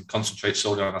countries and concentrate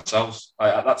solely on ourselves?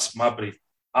 That's my belief.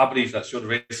 I believe that sure the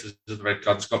racism and the red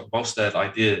card's got most their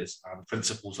ideas and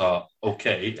principles are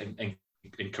okay and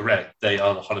correct. They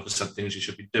are the 100% things you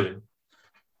should be doing.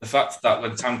 The fact that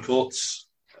when Tam Courts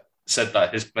said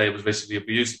that his player was basically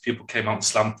abused, people came out and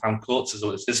slammed Tam Courts as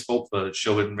though it's his fault for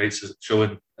showing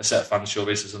a set of fans show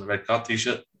racism on the red card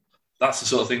t-shirt. That's the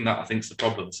sort of thing that I think is the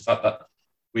problem. It's the fact that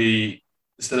we,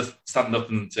 instead of standing up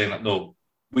and saying like, no,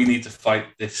 we need to fight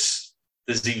this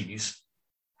disease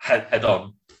head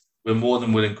on, we're more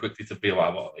than willing quickly to be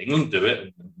like, well, England do it,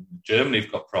 and Germany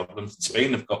have got problems, and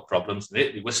Spain have got problems, and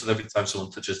Italy whistle every time someone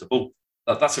touches the ball.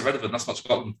 That's irrelevant. That's not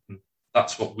Scotland.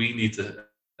 That's what we need to,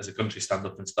 as a country, stand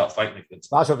up and start fighting against.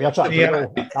 That's what we're trying to do.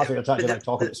 That's what you're trying to do.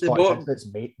 Talking about Scottish influence,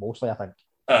 mostly, I think.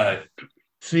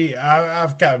 See,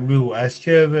 I've got a real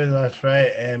issue with this,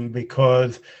 right?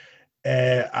 Because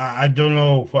I don't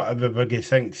know what everybody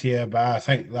thinks here, but I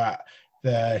think that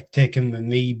taking the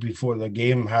knee before the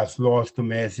game has lost the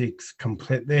message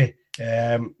completely,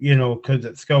 because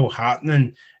it's still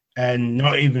happening, and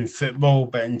not even football,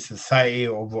 but in society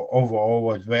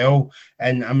overall as well.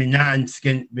 And I mean, that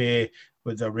incident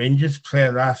with a Rangers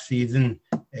player last season,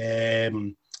 was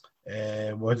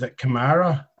it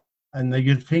Kamara in the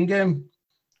European game?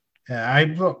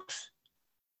 Ibrox.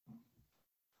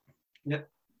 Yep.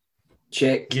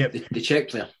 Czech, Yep. the Czech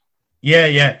player.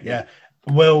 Yeah.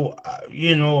 Well,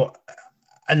 in a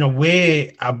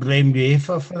way, I blame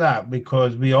UEFA for that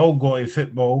because we all go to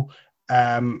football,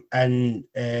 the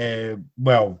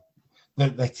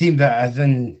team that is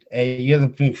in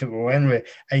European football anyway,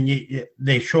 and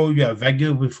they show you a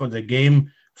video before the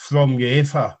game from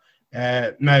UEFA.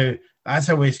 Now, that's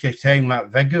a waste of time, that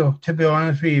video, to be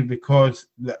honest with you, because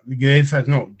the UEFA is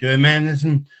not doing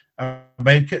anything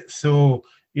about it. So,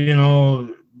 I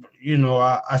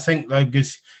think they're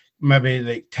just maybe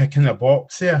like ticking a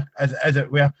box there, as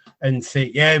it were, and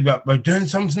say, yeah, we're doing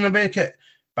something about it.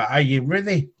 But are you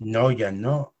really? No, you're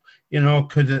not.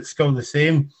 Because it's still the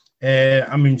same.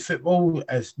 Football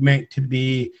is meant to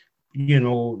be,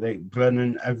 like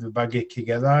bringing everybody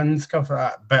together and stuff like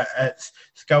that. But it's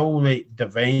still like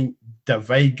dividing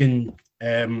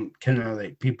kind of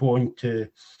like people into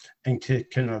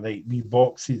kind of like wee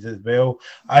boxes as well.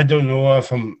 I don't know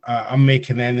if I'm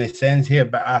making any sense here,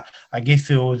 but I guess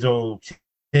those all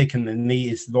taking the knee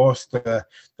has lost the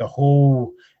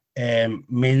whole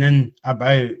meaning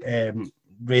about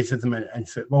racism in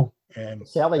football.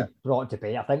 Certainly brought into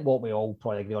debate. I think what we all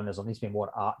probably agree on is there needs to be more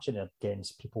action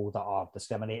against people that are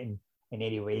discriminating in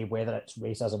any way, whether it's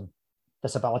racism,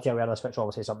 disability awareness, which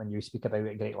obviously is something you speak about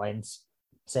at great lengths,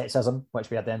 sexism, which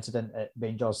we had the incident at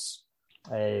Rangers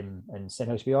in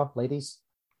Stenhousemuir, ladies,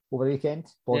 over the weekend,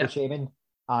 body shaming,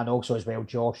 and also as well,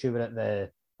 Josh, you were at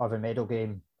the Irvine Medal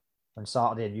game on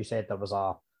Saturday, and you said there was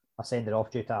a sending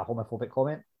off due to a homophobic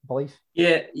comment, I believe.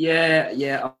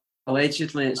 Yeah.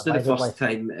 Allegedly, it's not the first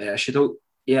time. Allegedly.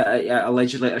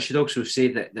 I should also say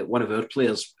that one of our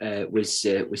players was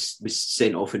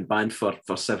sent off and banned for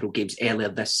several games earlier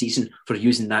this season for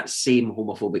using that same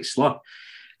homophobic slur.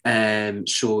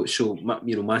 So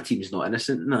my team's not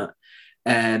innocent in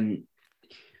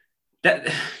that.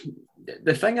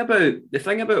 The thing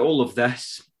about all of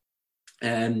this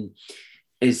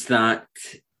is that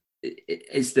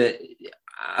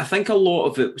I think a lot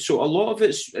of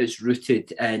it is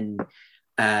rooted in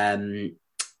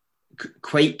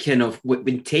quite kind of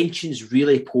when tensions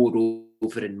really pour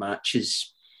over in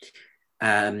matches.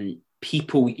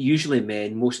 People, usually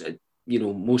men, most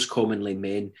commonly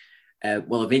men,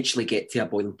 will eventually get to a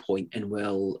boiling point and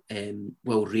will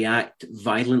react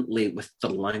violently with their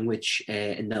language,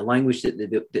 and the language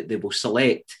that they will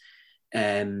select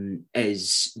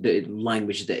is the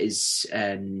language that is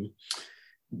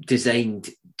designed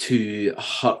to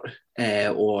hurt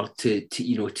or to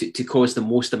cause the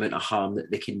most amount of harm that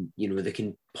they can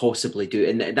possibly do,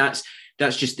 and that's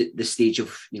just the stage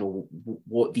of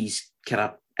what these kind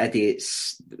of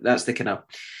idiots. That's the kind of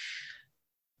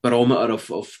barometer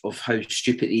of how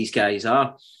stupid these guys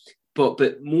are.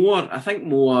 But more, I think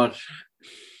more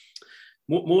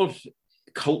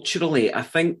culturally, I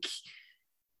think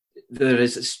there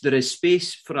is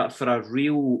space for a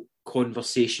real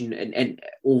conversation and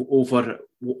over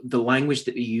the language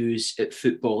that we use at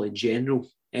football in general,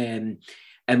 and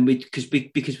because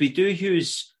we do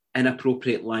use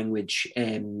inappropriate language,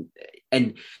 and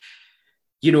one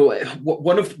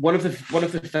of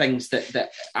the things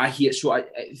that I hear. So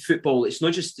football, it's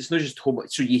not just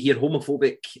so you hear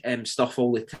homophobic stuff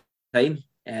all the time.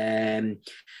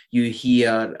 You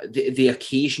hear the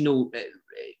occasional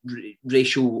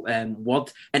racial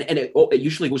word, and it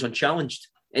usually goes unchallenged.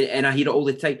 And I hear it all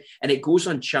the time. And it goes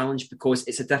unchallenged because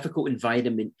it's a difficult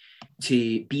environment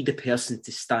to be the person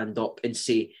to stand up and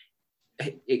say,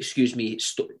 excuse me,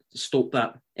 stop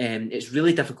that. It's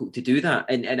really difficult to do that.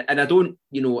 And I don't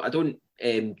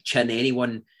chin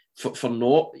anyone for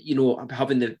not,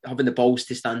 having the balls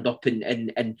to stand up in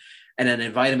an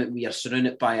environment where you're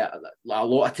surrounded by a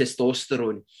lot of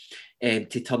testosterone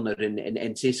to turn around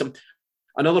and say something.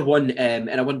 Another one, and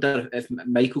I wonder if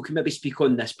Michael can maybe speak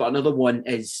on this, but another one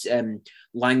is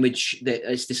language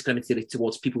that is discriminatory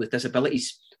towards people with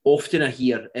disabilities. Often I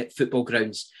hear at football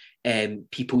grounds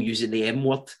people using the M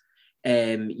word,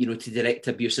 to direct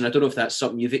abuse. And I don't know if that's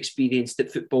something you've experienced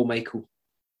at football, Michael.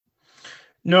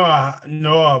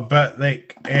 No, but I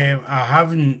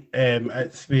haven't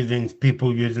experienced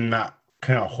people using that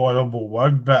kind of horrible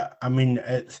word, but I mean,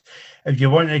 it's, if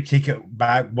you want to take it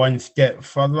back one step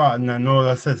further, and I know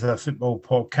this is a football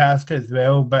podcast as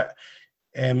well, but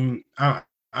I'm a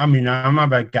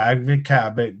big advocate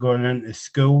about going into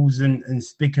schools and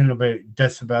speaking about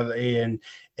disability and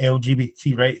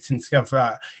LGBT rights and stuff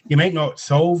like that. You might not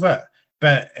solve it,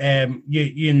 but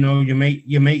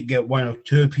you might get one or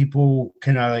two people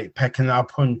kind of like picking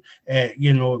up on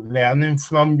learning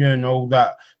from you and all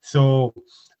that. So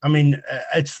I mean,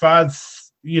 as far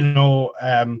as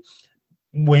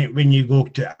when you go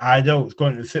to adults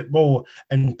going to football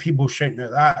and people shouting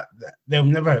at that, they'll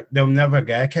never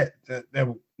get it.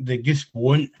 They just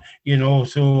won't, you know.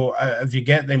 So if you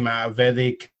get them at a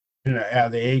very kind of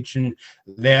early age and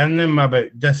learn them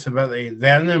about disability,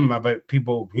 learn them about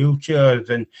people with wheelchairs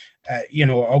and you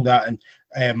know, all that,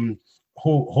 and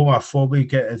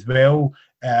homophobic as well.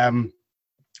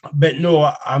 But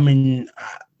no, I mean,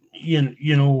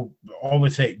 you know,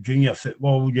 obviously at junior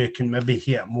football you can maybe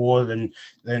hear it more than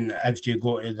if you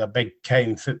go to the big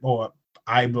time football at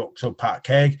Ibrox or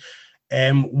Parkhead.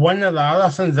 One of the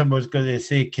other things I was going to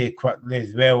say quickly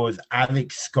as well was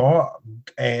Alex Scott.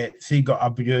 He got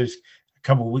abused a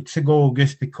couple of weeks ago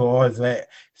just because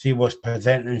he was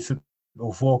presenting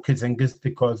Football Focus and just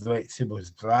because he was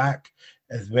black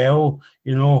as well,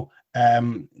 you know.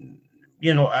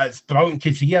 You know, it's brilliant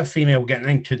to see a female getting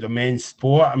into the men's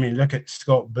sport. I mean, look at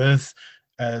Scott Booth,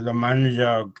 the manager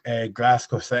of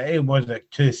Glasgow City, was it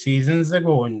 2 seasons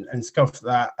ago and stuff like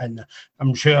that. And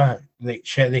I'm sure like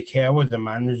Sherry Kerr was the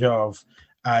manager of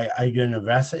a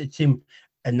university team.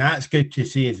 And that's good to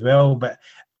see as well. But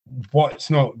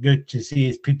what's not good to see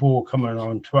is people coming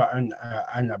on Twitter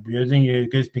and abusing you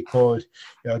just because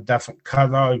you're a different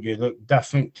colour, you look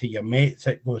different to your mates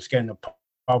that goes in the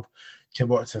pub to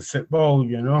watch the football,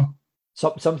 you know.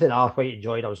 Something I quite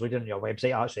enjoyed, I was reading on your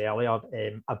website actually earlier,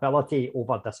 ability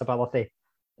over disability.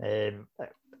 It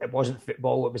wasn't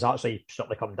football, it was actually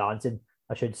Strictly Come Dancing,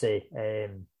 I should say.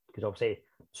 Because obviously,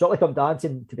 Strictly Come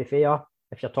Dancing, to be fair,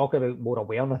 if you're talking about more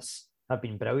awareness, have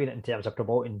been brilliant in terms of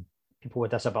promoting people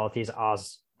with disabilities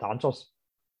as dancers.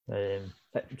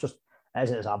 Just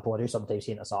as an example, I do sometimes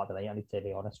see it on a Saturday night, I need to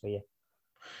be honest with you.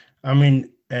 I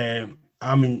mean,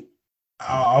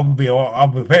 I'll be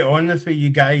quite honest with you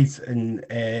guys, and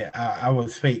I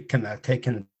was quite kind of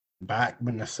taken back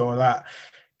when I saw that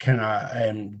kind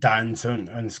of dancing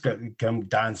and Strictly Come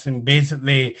Dancing.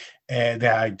 Basically, they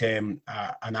had an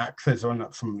actress on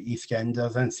it from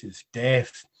EastEnders, and she's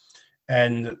deaf,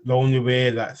 and the only way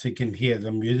that she can hear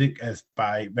the music is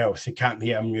she can't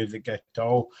hear music at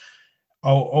all.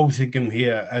 All she can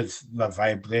hear is the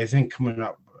vibration coming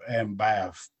up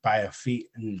by her feet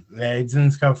and legs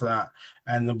and stuff like that.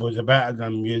 And there was a bit of the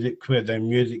music where the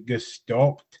music just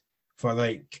stopped for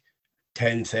like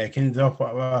 10 seconds or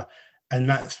whatever, and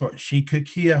that's what she could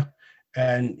hear.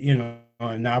 And you know,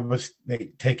 and I was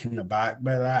like taken aback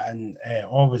by that. And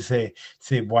obviously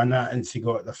she won it and she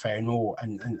got the final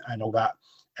and all that,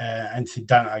 and she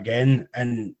done it again,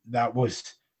 and that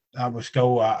was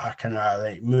still a kind of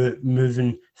like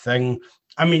moving thing.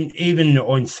 I mean, even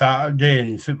on Saturday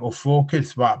in Football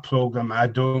Focus, that programme I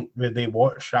don't really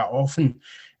watch that often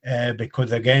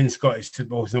because, again, Scottish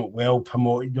football's not well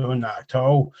promoted on that at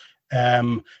all.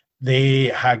 They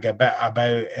had a bit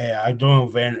about, I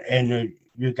don't know if any of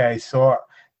you guys saw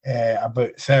it,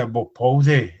 about cerebral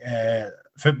palsy,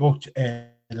 football,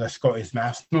 the Scottish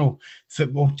national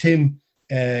football team.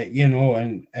 You know,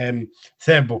 and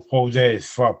cerebral palsy is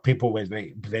for people with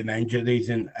like brain injuries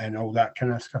and all that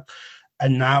kind of stuff.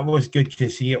 And that was good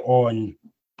to see it on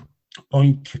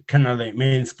kind of like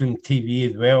mainstream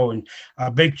TV as well. And a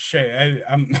big shout out.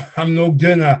 I'm not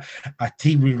doing a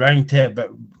TV roundtable, but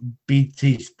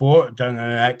BT Sport done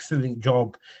an excellent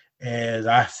job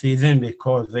last season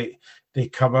because they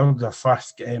covered the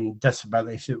first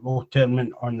disability football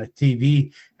tournament on the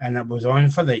TV, and it was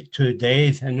on for like 2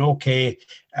 days. And okay,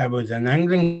 it was in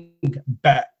England,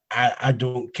 but I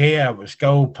don't care. I was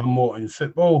still promoting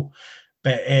football.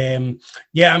 But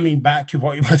yeah, I mean, back to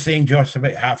what you were saying, Josh,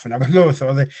 about half an hour ago.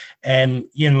 So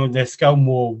you know, there's still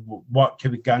more work to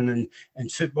be done in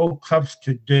football clubs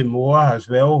to do more as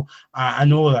well. I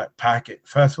know that Packet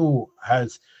Thistle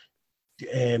has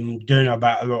doing a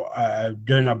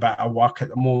bit of work at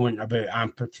the moment about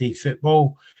amputee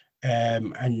football,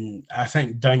 and I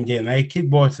think Dundee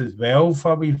United was as well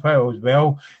for a wee while as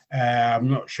well. I'm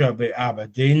not sure about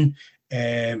Aberdeen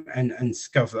and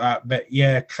stuff like that, but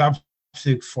yeah, clubs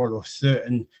who follow suit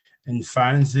and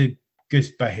fans who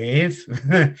just behave.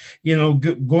 You know,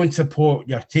 go and support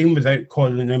your team without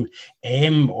calling them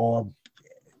M or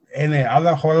any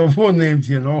other horrible names,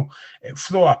 you know.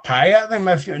 Throw a pie at them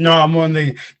if you... No, I'm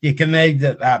only... You can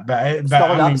exit that bit.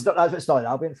 That's what Stirling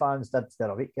Albion fans did the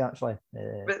other week, actually.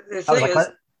 But the thing is,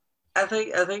 I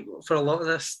think for a lot of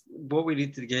this, what we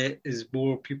need to get is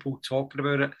more people talking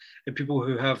about it and people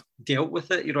who have dealt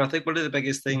with it. You know, I think one of the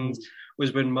biggest things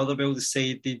was when Motherwell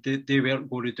decided they weren't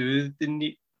going to do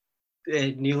the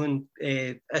kneeling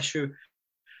issue,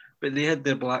 but they had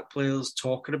their black players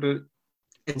talking about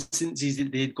instances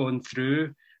that they'd gone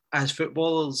through as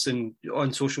footballers and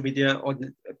on social media, on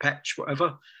the pitch,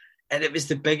 whatever. and it was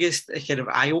the biggest kind of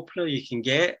eye opener you can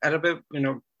get. And about,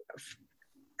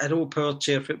 I know power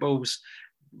chair football's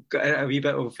got a wee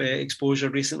bit of exposure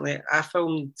recently. I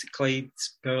filmed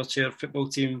Clyde's power chair football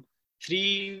team 3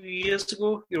 years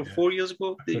ago, 4 years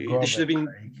ago. They should have been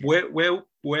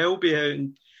well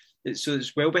behind. So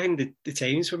it's well behind the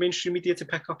times for mainstream media to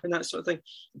pick up and that sort of thing.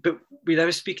 But when I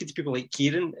was speaking to people like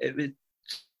Kieran, it would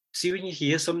see when you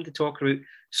hear somebody talk about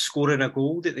scoring a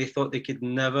goal that they thought they could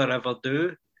never ever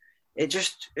do, it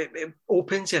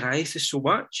opens your eyes to so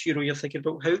much. You're thinking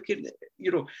about how can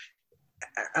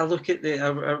I look at I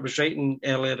was writing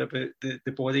earlier about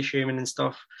the body shaming and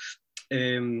stuff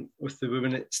with the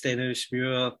women at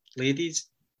Stenhousemuir ladies,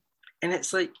 and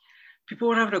it's like people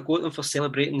were having a go at them for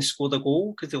celebrating they scored a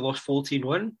goal because they lost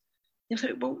 14-1. You're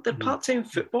like, well, they're part-time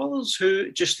footballers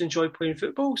who just enjoy playing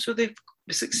football, so they've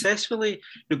successfully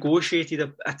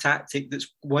negotiated a tactic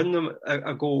that's won them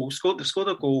a goal. They've scored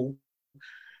a goal.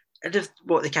 And if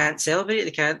they can't celebrate,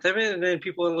 they can't do it, and then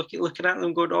people are looking at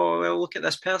them going, "Oh, well, look at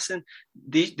this person.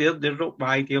 They're not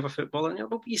my idea of a footballer." And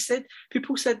but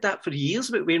people said that for years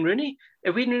about Wayne Rooney.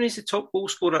 And Wayne Rooney's the top goal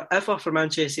scorer ever for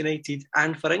Manchester United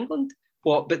and for England.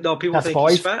 What? But no, people think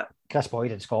he's fit. Chris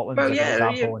Boyd in Scotland. Well,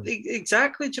 yeah,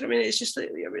 exactly. Do you know what I mean? It's just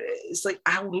it's like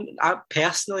I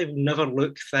personally will never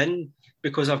look thin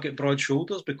because I've got broad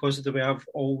shoulders because of the way I've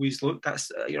always looked.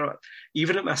 That's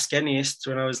even at my skinniest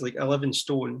when I was like 11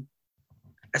 stone,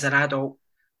 as an adult,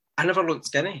 I never looked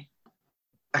skinny.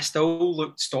 I still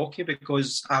looked stocky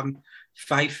because I'm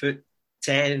 5'10",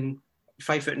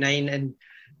 5'9", and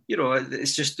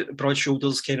it's just broad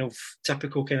shoulders, kind of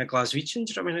typical kind of Glaswegian.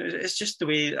 Do you know what I mean? It's just the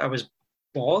way I was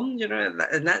born,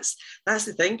 and that's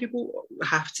the thing. People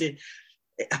have to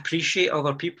appreciate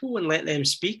other people and let them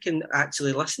speak and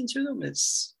actually listen to them.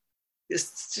 It's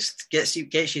just gets you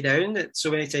down. That so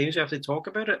many times we have to talk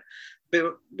about it,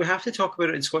 but we have to talk about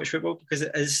it in Scottish football because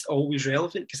it is always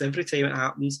relevant. Because every time it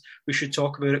happens, we should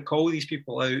talk about it, call these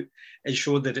people out, and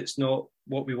show that it's not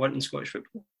what we want in Scottish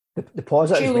football. The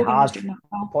positives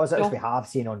we have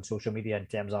seen on social media in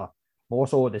terms of more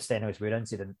so the Stenhousemuir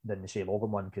incident than the Shea Logan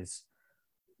one, because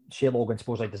Shea Logan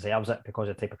supposedly deserves it because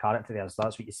of the type of character he is.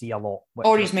 That's what you see a lot.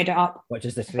 Or he's made it up. Which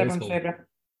is disgraceful.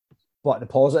 But the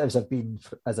positives have been,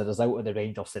 as a result of the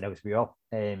Rangers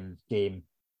Stenhousemuir game,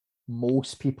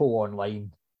 most people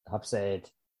online have said,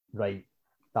 right,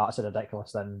 that's a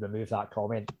ridiculous thing, remove that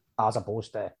comment, as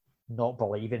opposed to not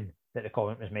believing that the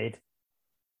comment was made.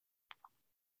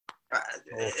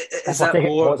 Is that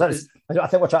more? I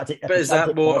think we're trying to take. But is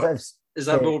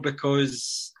that more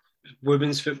because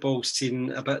women's football's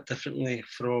seen a bit differently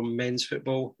from men's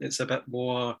football? It's a bit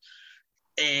more.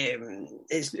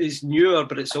 It's newer,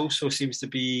 but it also seems to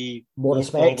be more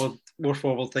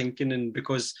forward thinking, and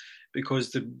because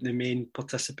the main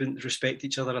participants respect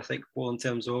each other, I think more in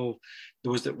terms of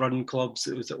those that run clubs,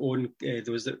 those that own,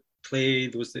 those that play,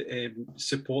 those that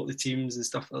support the teams and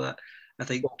stuff like that. I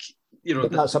think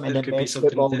that's something that men's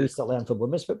football needs to learn from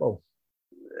women's football.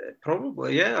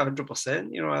 Probably, yeah,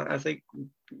 100%. I think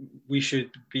we should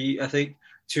be. I think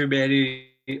too many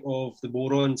of the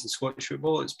morons in Scottish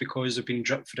football, it's because they've been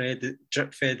drip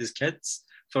fed as kids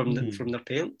from their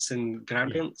parents and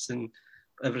grandparents and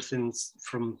everything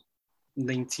from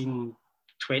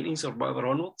 1920s or whatever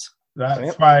onwards.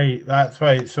 That's why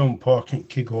it's so important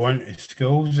to go into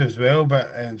schools as well.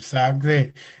 But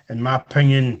sadly, in my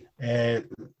opinion,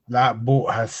 that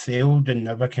boat has sailed and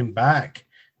never came back.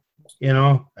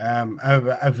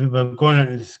 If we were going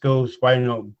into the schools, why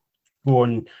not go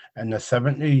in the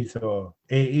 70s or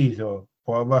 80s or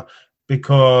whatever?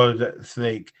 Because it's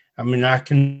like, I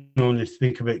can only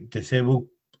speak about disabled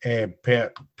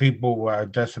people with a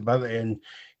disability, and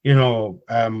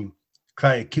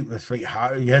try to keep this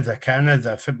light-hearted as I can as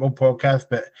a football podcast,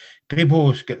 but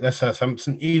people get this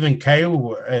assumption. Even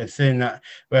Kyle is saying that,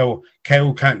 well,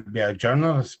 Kyle can't be a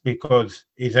journalist because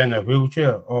he's in a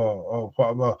wheelchair or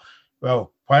whatever.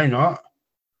 Well, why not?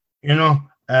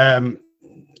 And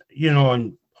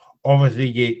obviously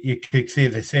you could say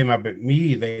the same about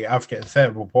me. I've got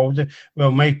cerebral palsy. Well,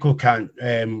 Michael can't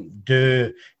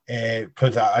do,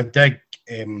 because I did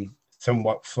some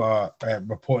work for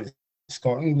reporting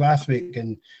Scotland last week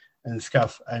and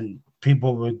stuff, and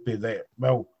people would be like,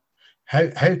 well,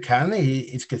 how can he?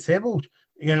 He's disabled,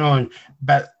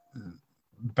 but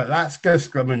that's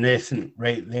discrimination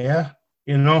right there,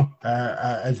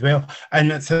 as well.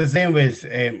 And it's the same with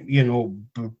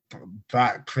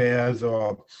black players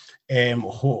or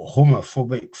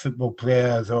homophobic football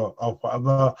players or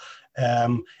whatever.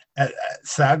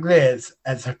 Sadly,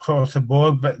 it's across the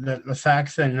board, but the sad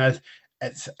thing is,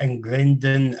 it's ingrained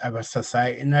in our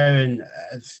society now, and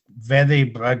it's very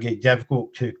bloody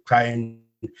difficult to try and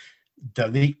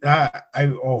delete that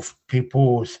out of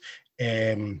people's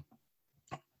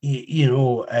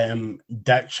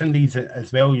dictionaries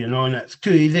as well, and it's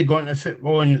too easy going to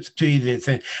football, and it's too easy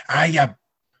saying, yeah,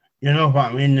 you know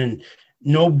what I mean, and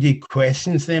nobody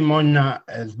questions them on that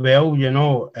as well,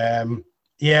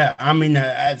 yeah, I mean,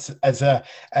 it's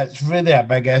really a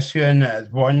big issue, and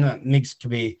it's one that needs to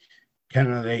be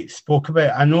kind of like spoke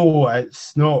about. I know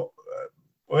it's not,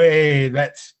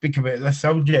 let's speak about this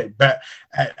subject, but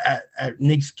it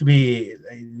needs to be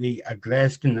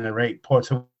addressed in the right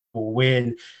possible way,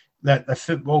 and that the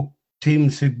football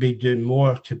teams should be doing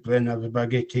more to bring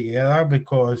everybody together,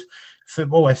 because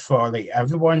football is for like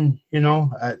everyone,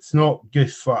 it's not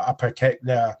just for a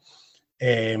particular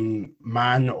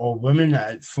man or woman.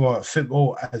 It's for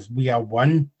football as we are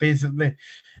one, basically,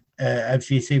 if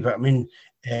you see what I mean.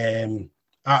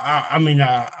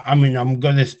 I'm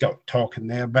going to stop talking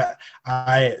there, but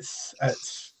it's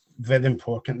very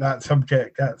important, that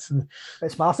subject.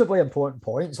 It's massively important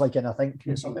points, and I think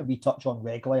it's something we touch on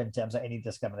regularly in terms of any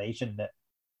discrimination that,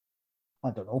 I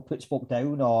don't know, puts folk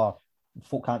down, or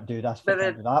folk can't do this, folk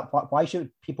can't do that. Why should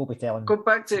people be telling people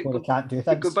they can't do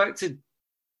things?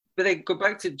 Go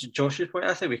back to Josh's point.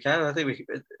 I think we can. I think we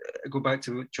go back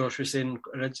to what Josh was saying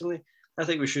originally. I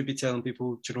think we should be telling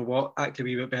people, do you know what, act a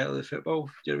wee bit better at football.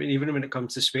 Do you know what I mean? Even when it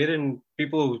comes to swearing,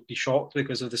 people will be shocked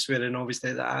because of the swearing,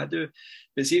 obviously, that I do.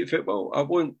 But see, at football, I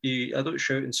don't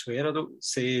shout and swear. I don't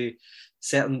say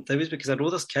certain things because I know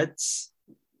there's kids.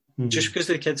 Mm-hmm. Just because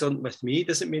the kids aren't with me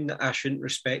doesn't mean that I shouldn't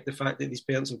respect the fact that these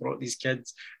parents have brought these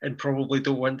kids and probably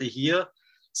don't want to hear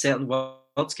certain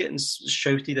words getting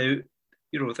shouted out.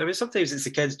 Sometimes it's the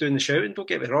kids doing the shouting, don't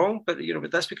get me wrong, but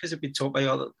that's because they've been taught by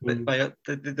other,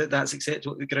 that's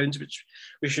acceptable at the grounds, which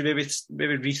we should maybe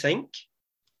rethink.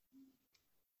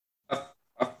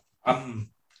 I'm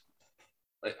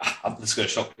just going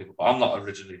to shock people, but I'm not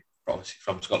originally obviously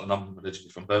from Scotland. I'm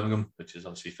originally from Birmingham, which is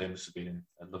obviously famous for being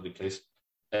a lovely place.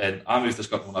 And I moved to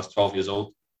Scotland when I was 12 years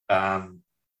old. I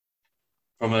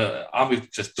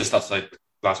moved just outside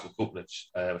Glasgow Coatbridge,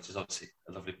 which is obviously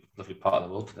a lovely part of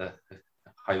the world.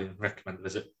 Highly recommend a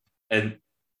visit. And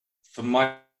from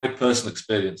my personal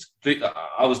experience,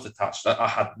 I was detached. I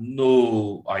had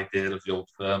no idea of the old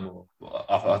firm,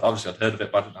 obviously I'd heard of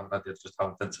it, but I didn't have an idea of just how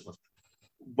intense it was.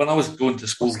 When I was going to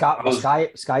school,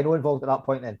 Sky no involved at that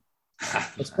point then?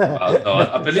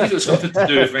 I believe it was something to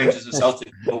do with Rangers and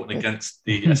Celtic voting against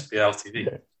the SPL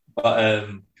TV. But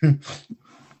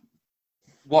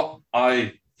what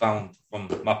I found from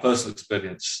my personal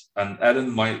experience, and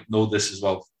Erin might know this as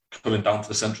well, coming down to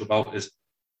the central belt, is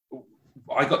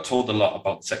I got told a lot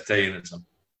about sectarianism,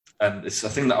 and it's a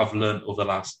thing that I've learned over the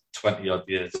last 20 odd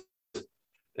years.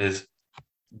 Is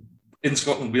in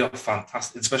Scotland we are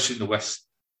fantastic, especially in the West,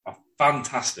 are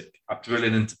fantastic at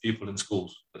drilling into people in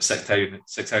schools that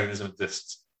sectarianism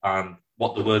exists and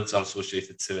what the words are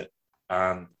associated to it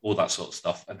and all that sort of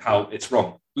stuff and how it's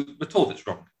wrong. We're told it's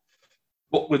wrong.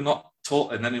 What we're not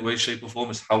taught in any way, shape or form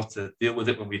is how to deal with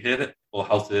it when we hear it, or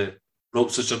how to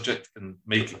broach the subject and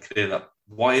make it clear that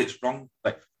why it's wrong.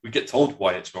 Like, we get told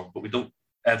why it's wrong, but we don't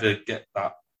ever get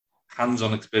that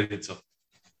hands-on experience of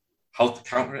how to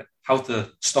counter it, how to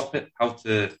stop it, how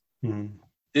to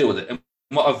deal with it. And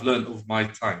what I've learned over my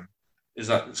time is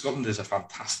that Scotland is a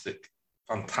fantastic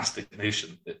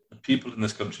nation. The people in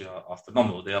this country are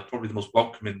phenomenal. They are probably the most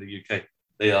welcoming in the UK.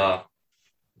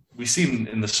 We've seen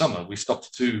in the summer, we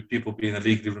stopped 2 people being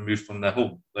illegally removed from their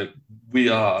home. Like, we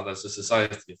are, as a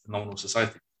society, a phenomenal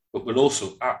society. But we're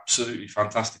also absolutely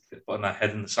fantastic at putting our head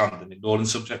in the sand and ignoring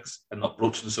subjects and not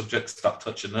broaching the subjects that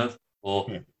touch a nerve or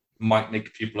might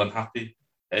make people unhappy.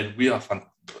 And we are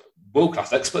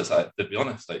world-class experts at it, to be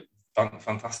honest. Like,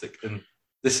 fantastic. And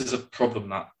this is a problem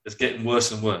that is getting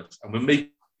worse and worse. And we're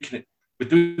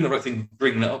doing the right thing,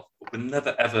 bringing it up, but we're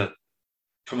never, ever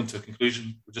coming to a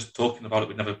conclusion. We're just talking about it.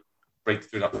 We never break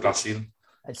through that glass ceiling.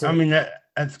 I mean,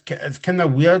 it's kind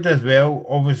of weird as well.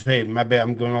 Obviously, maybe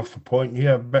I'm going off the point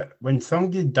here, but when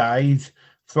somebody dies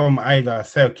from either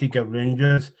Celtic or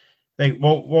Rangers, like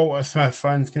Walter Smith,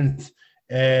 for instance,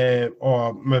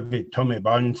 or maybe Tommy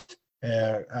Burns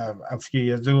a few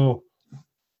years ago,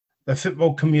 the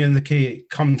football community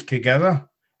comes together,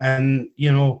 and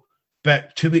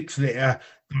but 2 weeks later,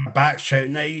 they're back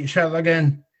shouting at each other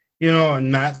again.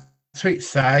 And that's quite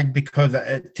sad, because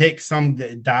it takes somebody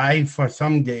to die for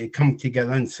somebody to come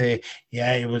together and say,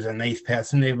 yeah, he was a nice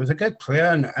person, he was a good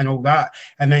player and all that.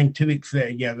 And then 2 weeks later,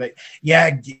 you're like,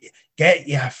 yeah, get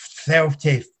yourself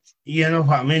to, you know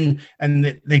what I mean?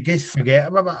 And they just forget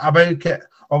about it.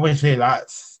 Obviously,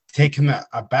 that's taken it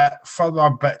a bit further.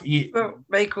 But well,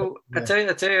 Michael, I tell you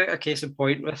a case in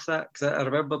point with that, because I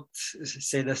remember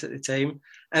saying this at the time.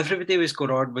 Everybody was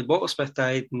going on when Walter Smith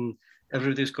died, and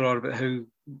everybody was going on about how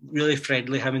really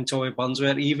friendly him and Tommy Burns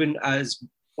were, even as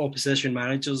opposition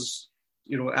managers.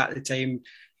 At the time,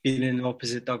 being in the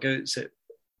opposite dugouts at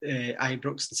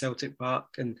Ibrox and Celtic Park,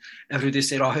 and everybody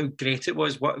said, "Oh, how great it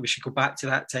was! What we should go back to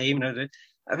that time." And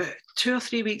about 2 or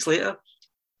 3 weeks later,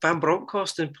 Van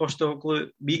Bronckhorst and Postecoglou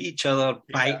meet each other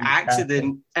by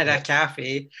accident in a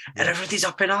cafe, and everybody's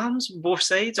up in arms on both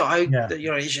sides. Or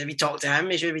you should be talking to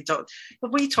him. You should be talking.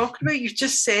 What are you talking about? You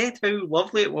just said how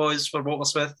lovely it was for Walter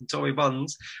Smith and Tommy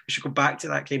Burns. We should go back to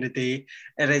that kind of day,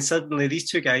 and then suddenly these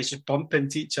two guys just bump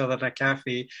into each other in a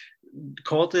cafe,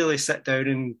 cordially sit down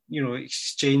and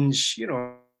exchange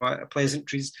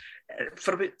pleasantries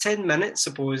for about 10 minutes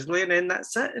supposedly, and then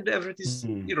that's it. And everybody's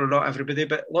not everybody,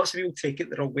 but lots of people take it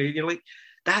the wrong way, and you're like,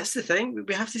 that's the thing,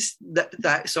 we have to nip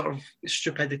that sort of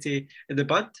stupidity in the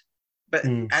bud. But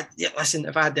listen,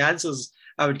 if I had the answers,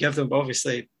 I would give them, but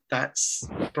obviously that's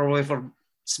probably for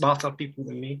smarter people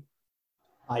than me.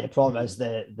 The problem is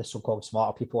the so-called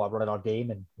smarter people are running our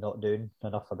game and not doing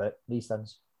enough about these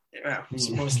things. Well,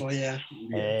 supposedly, yeah.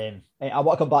 I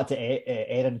want to come back to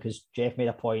Aaron, because Jeff made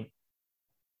a point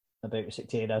about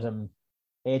sectarianism.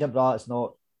 Edinburgh, it's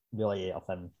not really a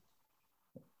thing,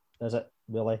 is it?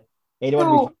 Really?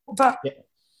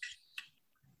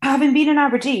 Having been in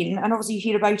Aberdeen, and obviously you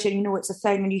hear about it, it's a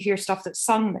thing, and you hear stuff that's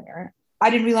sung there.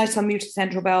 I didn't realise till I moved to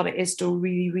Central Belt it is still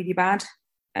really, really bad,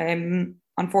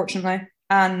 unfortunately.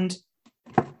 And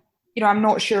I'm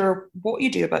not sure what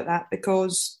you do about that,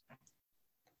 because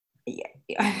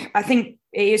I think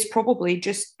it is probably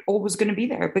just always going to be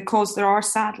there, because there are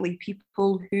sadly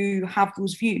people who have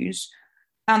those views.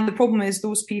 And the problem is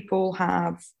those people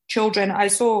have children. I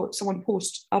saw someone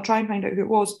post, I'll try and find out who it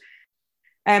was,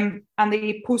 and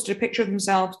they posted a picture of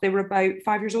themselves. They were about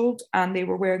 5 years old and they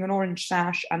were wearing an orange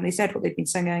sash, and they said what they'd been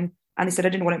singing, and they said, I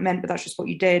didn't know what it meant, but that's just what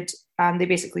you did. And they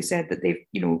basically said that they've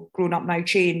grown up now,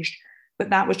 changed,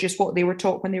 but that was just what they were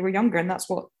taught when they were younger, and that's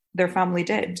what their family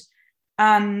did.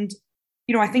 And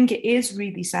I think it is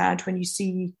really sad when you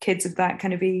see kids of that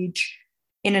kind of age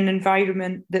in an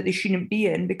environment that they shouldn't be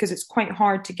in, because it's quite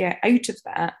hard to get out of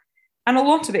that. And a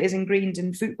lot of it is ingrained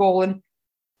in football, and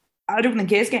I don't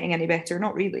think it is getting any better,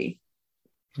 not really.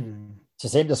 It's the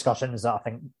same discussions that I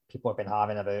think people have been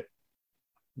having about,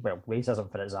 racism,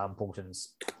 for example,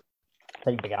 since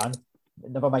time began.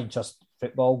 Never mind just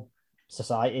football,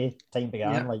 society, time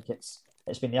began. Like it's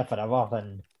been there forever.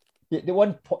 And the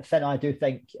one thing I do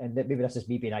think, and maybe this is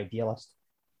me being idealist,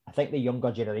 I think the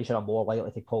younger generation are more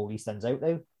likely to call these things out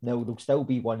now. Now, there'll still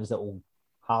be ones that will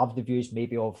have the views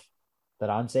maybe of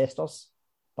their ancestors,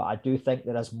 but I do think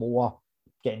there is more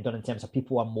getting done in terms of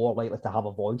people are more likely to have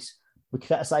a voice. We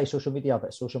criticise social media,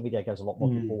 but social media gives a lot more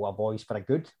people a voice for a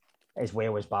good as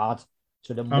well as bad.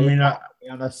 So the more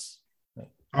awareness...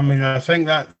 I think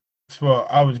that's what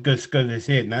I was just going to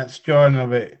say, and that's, John,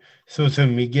 about social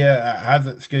media. It has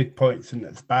its good points and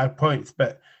its bad points,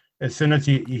 but as soon as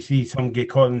you see somebody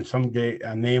calling somebody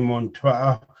a name on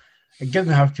Twitter, it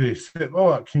doesn't have to be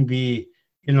football. It can be,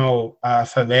 a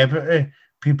celebrity.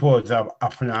 People are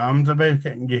up in arms about it,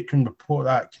 and you can report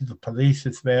that to the police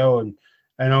as well,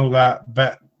 and all that.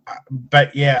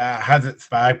 But yeah, it has its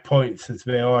bad points as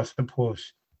well, I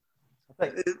suppose.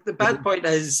 The bad point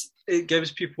is it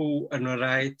gives people a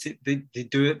notoriety. They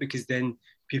do it because then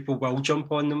people will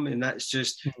jump on them, and that's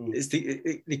just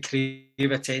they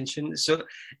crave attention. So,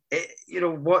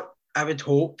 what I would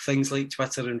hope things like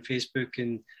Twitter and Facebook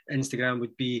and Instagram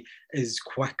would be is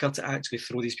quicker to actually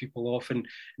throw these people off and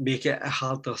make it a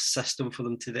harder system for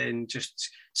them to then just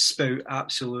spout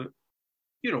absolute,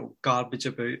 garbage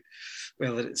about,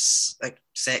 whether it's like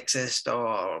sexist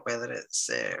or whether it's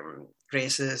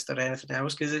racist or anything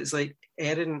else. Because it's like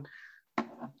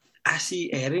I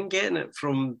see Erin getting it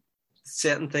from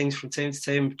certain things from time to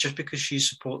time just because she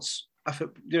supports,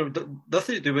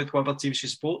 nothing to do with whatever team she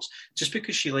supports, just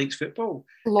because she likes football.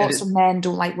 Lots of men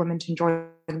don't like women to enjoy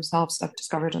themselves, I've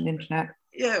discovered on the internet.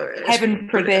 Yeah, heaven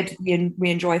forbid we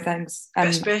enjoy things and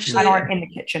aren't in the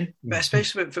kitchen. But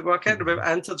especially with football, I can't remember.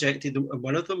 I interjected in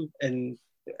one of them, and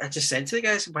I just said to the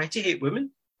guys, "Why do you hate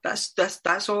women?"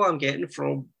 That's all I'm getting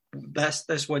from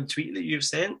this one tweet that you've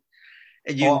sent.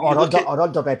 And you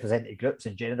underrepresented groups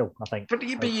in general, I think. But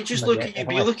you just look at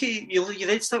you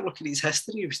then start looking at his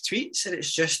history of his tweets, and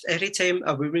it's just every time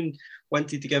a woman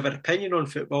wanted to give her opinion on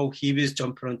football, he was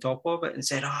jumping on top of it and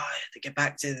said, "Oh, I have to get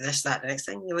back to this, that, the next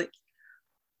thing." You're like,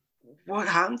 what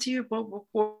happened to you?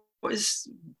 What is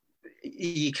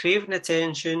you craving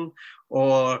attention?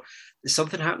 or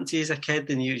something happened to you as a kid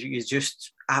and you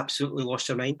just absolutely lost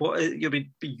your mind.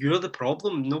 You're the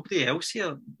problem, nobody else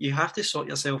here. You have to sort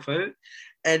yourself out.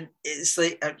 And it's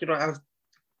like, I've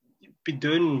been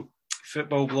doing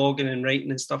football blogging and writing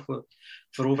and stuff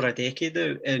for over a decade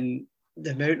now, and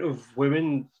the amount of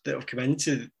women that have come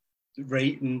into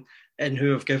writing and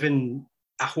who have given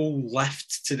a whole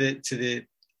lift to the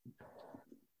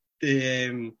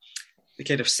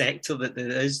kind of sector that there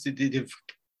is. They've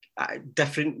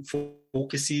different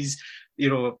focuses,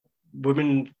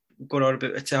 women going on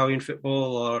about Italian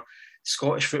football or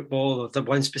Scottish football or the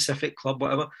one specific club,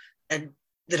 whatever, and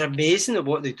they're amazing at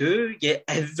what they do, yet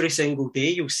every single day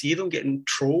you'll see them getting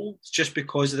trolled just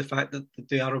because of the fact that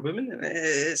they are a woman.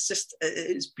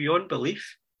 It's beyond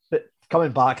belief. But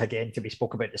coming back again to we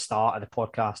spoke about at the start of the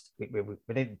podcast, we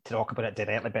didn't talk about it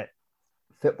directly, but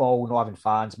football, not having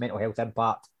fans, mental health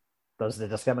impact, there's the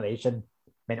discrimination,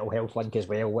 mental health link as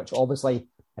well, which obviously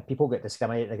if people get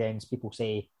discriminated against, people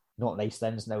say not nice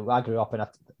things. Now, I grew up in a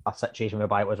situation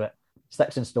whereby it was with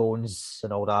sticks and stones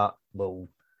and all that. Well,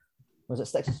 was it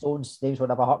sticks and stones? Names will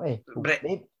never hurt me.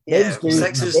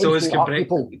 Sticks and stones can break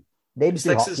people.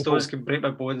 Sticks and stones can break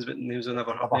my bones, but names will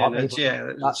never hurt me.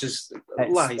 It's just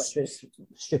lies. It's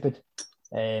stupid.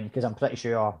 Because I'm pretty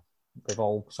sure we've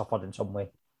all suffered in some way,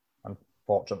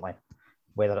 unfortunately,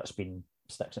 whether it's been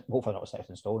hopefully not sticks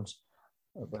and stones.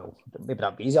 Well, maybe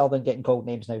that'd be easier than getting called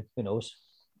names now. Who knows?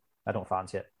 I don't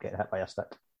fancy it, getting hit by a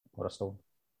stick or a stone.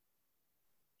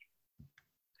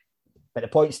 But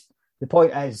the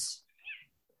point is,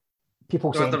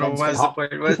 people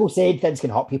saying things can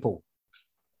hurt people.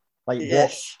 Like,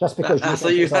 yes. Just because I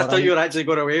thought you were actually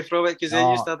going away from it, because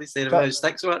then you started saying about how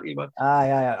sticks were.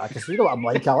 Because you know what I'm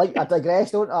like. I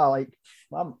digress, don't I? Like,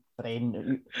 I'm brain.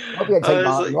 You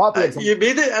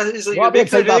made it. You're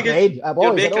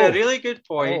making a really good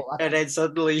point, and then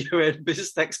suddenly you went, "But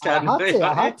sticks can."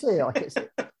 I had to. Like,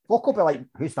 Look will be like,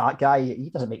 "Who's that guy? He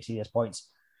doesn't make serious points."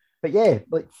 But yeah,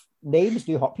 like names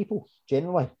do hurt people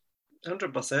generally.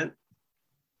 100%.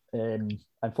 And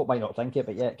folk might not think it,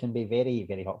 but yeah, it can be very,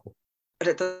 very hurtful. But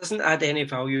it doesn't add any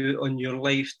value on your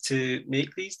life to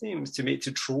make these names,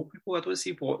 to troll people. I don't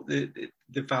see what the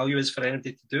value is for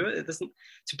anybody to do it. It doesn't.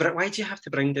 Why do you have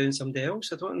to bring down somebody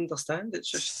else? I don't understand.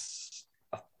 It's just.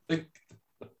 I think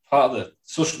the part of the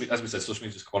social media, as we said, social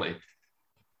media is quality.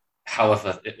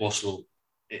 However, it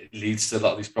leads to a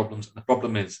lot of these problems. And the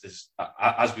problem is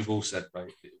as we've all said,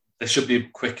 right, there should be a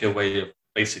quicker way of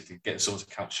basically getting someone's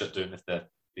account shut down if they're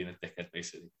being a dickhead,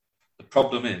 basically. The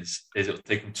problem is it'll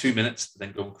take them 2 minutes to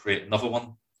then go and create another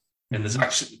one. And there's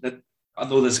actually, I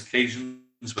know there's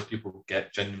occasions where people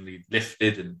get genuinely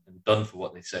lifted and done for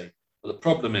what they say. But the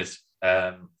problem is,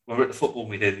 when we're at the football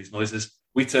and we hear these noises,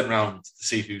 we turn around to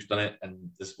see who's done it,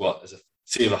 and there's a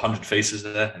sea of 100 faces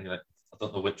there, and you're like, I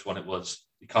don't know which one it was.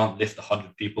 You can't lift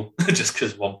 100 people just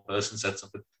because one person said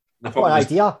something. I've got an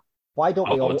idea. Why don't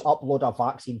we all upload our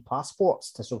vaccine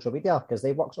passports to social media? Because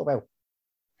they work so well.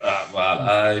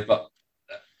 But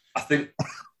I think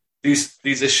these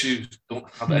issues don't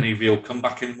have any real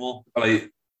comeback anymore.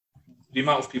 Like the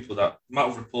amount of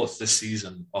reports this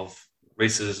season of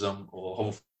racism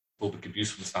or homophobic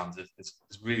abuse from the stands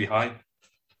is really high.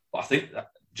 But I think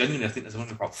there's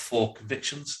only about 4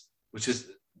 convictions, which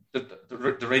is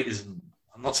the rate isn't.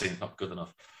 I'm not saying it's not good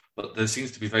enough, but there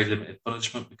seems to be very limited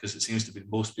punishment because it seems to be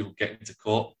most people get into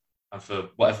court and for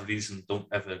whatever reason don't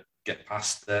ever get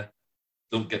past there,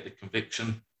 don't get the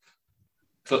conviction.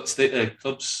 Clubs,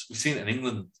 we've seen it in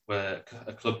England where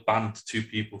a club banned 2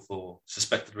 people for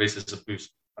suspected racist abuse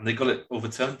and they got it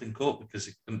overturned in court because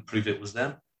they couldn't prove it was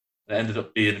them. It ended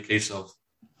up being a case of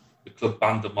the club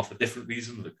banned them off a different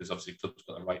reason because obviously clubs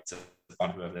got a right to ban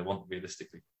whoever they want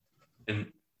realistically.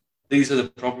 And these are the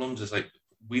problems. It's like,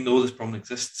 we know this problem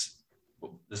exists,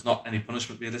 but there's not any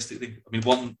punishment realistically. I mean,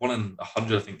 one in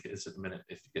 100, I think it is at the minute,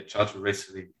 if you get charged with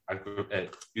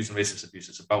using racist abuse,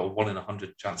 it's about a 1 in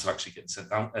 100 chance of actually getting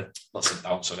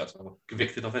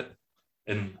convicted of it.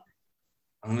 And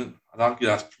I'd argue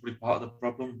that's probably part of the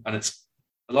problem. And it's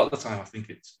a lot of the time, I think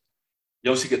you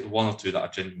obviously get the 1 or 2 that are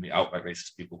genuinely outright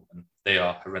racist people, and they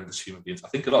are horrendous human beings. I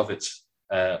think a lot of it's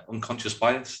unconscious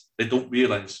bias. They don't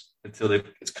realise until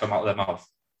it's come out of their mouth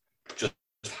just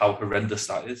how horrendous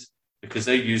that is, because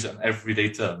they use it in everyday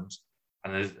terms,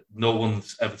 and no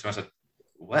one's ever turned and said,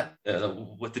 "What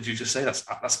did you just say? That's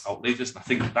outrageous." And I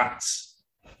think that's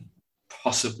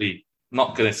possibly, I'm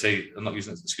not using it as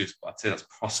an excuse, but I'd say that's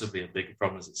possibly a bigger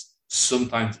problem. Is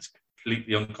sometimes it's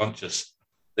completely unconscious.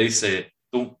 They say it,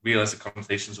 don't realise the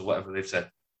connotations or whatever they've said,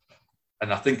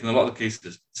 and I think in a lot of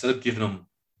cases, instead of giving them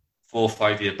 4 or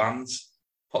 5 year bans,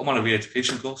 put them on a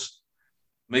re-education course.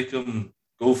 Make them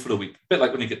go for a week. A bit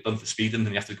like when you get done for speeding and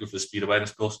you have to go for the speed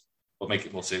awareness course, but make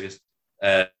it more serious.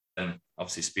 And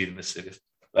obviously speeding is serious.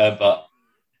 But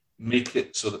make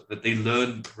it so that they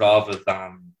learn rather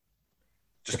than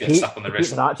just get slapped on the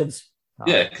wrist.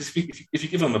 Yeah, because if you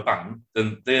give them a ban,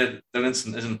 then their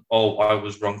instant isn't, oh, I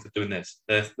was wrong for doing this.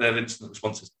 Their instant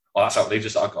response is, oh, that's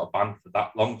outrageous that I got a ban for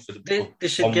that long. For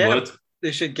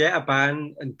They should get a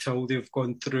ban until they've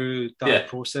gone through that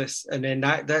process, and then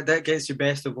that gets you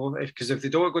best of both. Because if they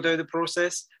don't go down the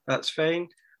process, that's fine.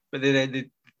 But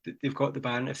then they've got the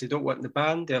ban. If they don't want the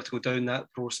ban, they have to go down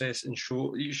that process and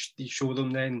you show them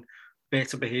then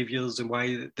better behaviours and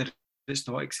why it's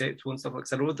not acceptable and stuff like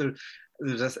that. I know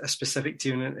there's a specific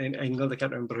team in England, I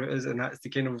can't remember who it is, and that's the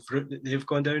kind of route that they've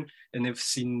gone down, and they've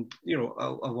seen a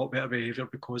lot better behaviour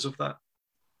because of that.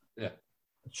 Yeah.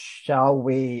 Shall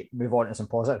we move on to some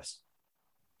positives?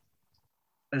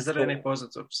 Is there any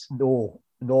positives? No,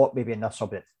 not maybe in this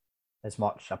subject as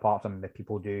much, apart from that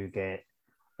people do get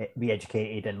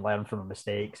re-educated and learn from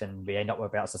mistakes, and we end up with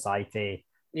a better society.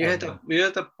 You had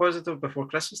a positive before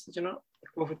Christmas, did you not?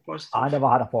 COVID positive? I never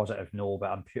had a positive, no,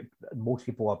 but I'm sure most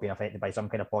people have been affected by some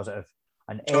kind of positive.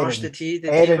 And Josh,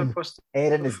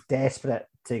 Erin is desperate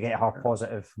to get her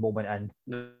positive moment in.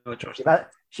 No, Josh.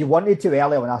 She wanted to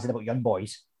earlier when I said about young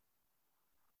boys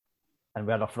and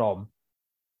where they're from.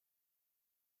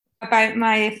 About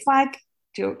my flag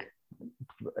joke.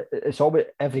 It's always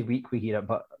every week we hear it,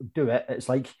 but do it. It's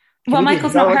like, well,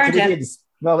 Michael's not heard it.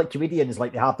 Well, like comedians,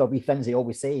 like they have their wee things they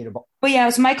always say. But yeah,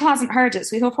 so Michael hasn't heard it,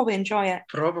 so he'll probably enjoy it.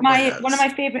 Probably. One of my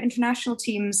favourite international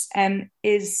teams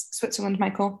is Switzerland,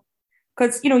 Michael.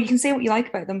 Because, you can say what you like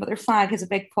about them, but their flag is a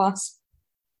big plus.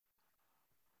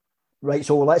 Right,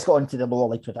 so let's go on to the lower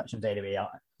league predictions anyway.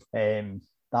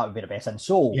 That would be the best. And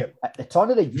so, at the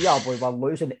turn of the year, we were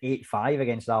losing 8-5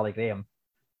 against Ali Graham.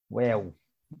 Well,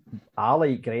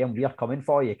 Ali Graham, we are coming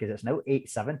for you because it's now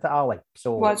 8-7 to Ali.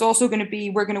 So, well, it's also going to be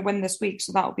we're going to win this week,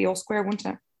 so that'll be all square, won't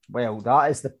it? Well, that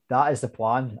is the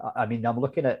plan. I mean, I'm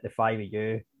looking at the five of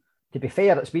you. To be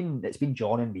fair, it's been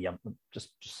John and me. I'm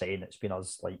just saying it's been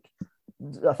us. Like,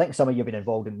 I think some of you have been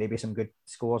involved in maybe some good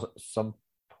scores at some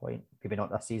point. Maybe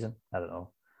not this season. I don't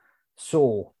know.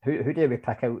 So, who do we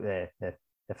pick out the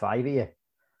five of you?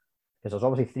 Because there's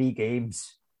obviously 3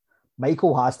 games.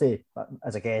 Michael has to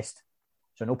as a guest.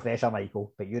 So no pressure,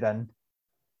 Michael, but you're in.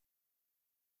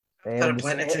 There are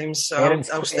plenty of times, so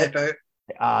I'll step out.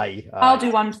 Aye. I'll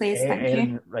do one, please. Thank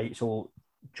you. Right, so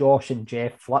Josh and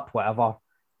Jeff, flip whatever.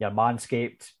 You're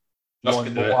Manscaped. Josh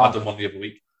can do it. I've done one the other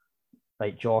week.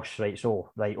 Right, Josh. Right,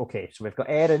 okay. So we've got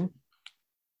Erin,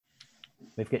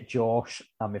 we've got Josh,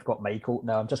 and we've got Michael.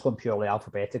 Now I'm just going purely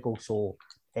alphabetical. So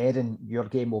Erin, your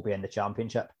game will be in the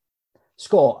championship.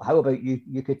 Scott, how about you?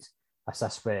 You could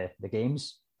assist with the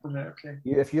games. Okay.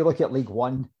 If you look at League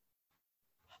 1,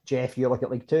 Jeff, you look at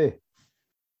League 2.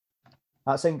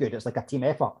 That sounds good. It's like a team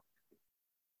effort.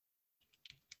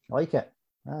 I like it.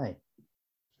 Aye.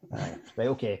 Right,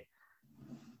 okay.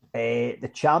 The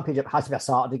championship has to be a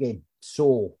Saturday game.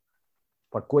 So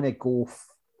we're going to go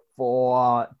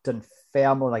for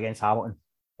Dunfermline against Hamilton.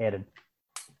 Erin.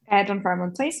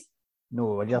 Dunfermline, please.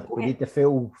 No, we need the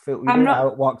full. You know how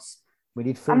it works. We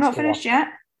need full. I'm not score. finished yet.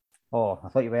 Oh, I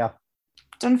thought you were.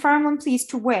 Dunfermline, please,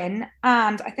 to win.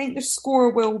 And I think the score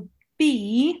will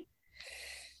be...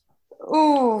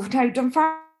 Oh, now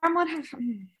Dunfermline have...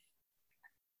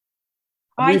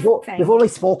 We've only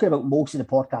spoken about most of the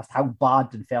podcast how bad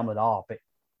Dunfermline are, but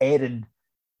Erin,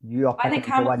 you are... I think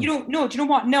do you know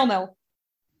what? 0-0.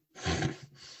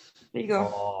 There you go.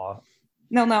 Oh.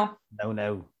 0-0.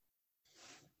 No.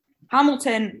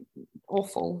 Hamilton,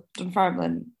 awful.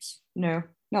 Dunfermline, no.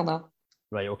 0-0.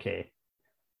 Right, okay.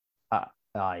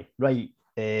 Aye. Right.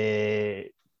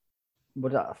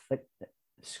 What did I think?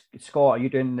 Scott, are you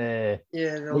doing the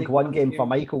League 1 game for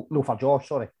Michael? No, for Josh,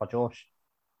 sorry. For Josh.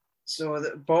 So at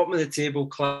the bottom of the table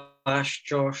clash,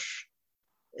 Josh,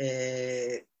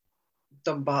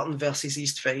 Dumbarton versus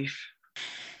East Fife.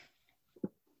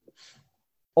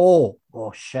 Oh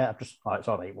shit! It's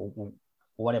all right. We'll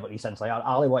worry about these things later.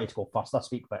 Ali wanted to go first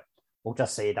this week, but we'll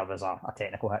just say there was a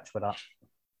technical hitch with that.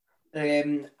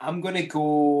 I'm going to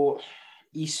go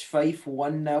East Fife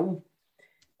 1-0.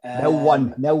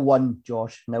 0-1,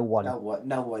 Josh. 0-1.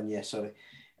 0-1, yeah, sorry.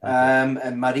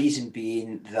 And my reason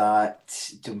being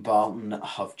that Dumbarton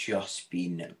have just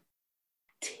been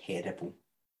terrible.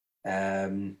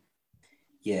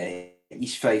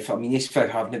 East Fife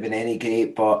haven't been any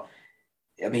great, but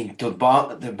I mean,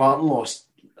 Dumbarton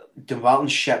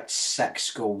shipped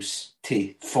 6 goals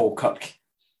to Falkirk,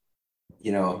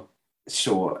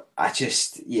 so I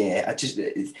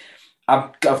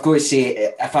I've got to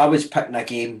say, if I was picking a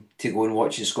game to go and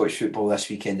watch in Scottish football this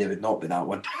weekend, it would not be that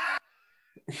one.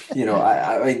 You know,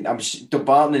 I mean,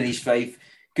 Dumbarton and East Fife,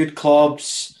 good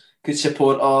clubs, good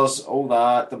supporters, all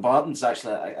that. Dumbarton's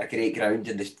actually a great ground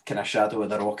in the kind of shadow of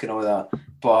the rock and all that.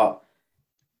 But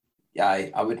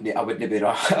yeah, I wouldn't be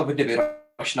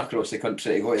rushing across the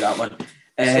country to go to that one.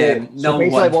 So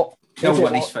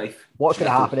basically, East Fife. What's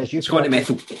going to happen is it's going to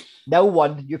Metal.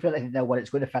 0-1. You predicted 0-1.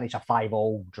 It's going to finish a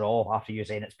 5-5 draw after you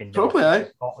saying it's been probably.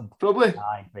 Probably.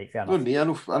 Aye, right, fair enough. Me, I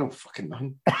don't fucking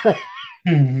know.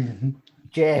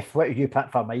 Jeff, what did you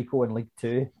pick for Michael in League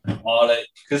 2? All right,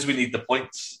 because we need the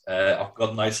points, I've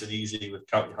gone nice and easy with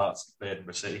County Hearts and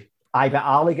Edinburgh City. Aye, but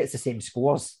Ali gets the same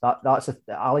scores.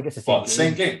 Ali gets the same. What, the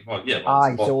same game? Well, yeah.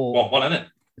 Aye, so one in it.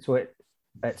 So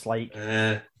it's like,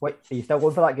 what? Are you still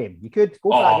going for that game? You could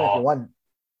go for that game if you want.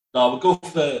 No, we'll go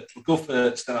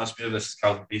for Stenhousemuir versus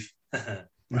Carlton Beef.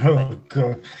 Oh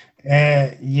god.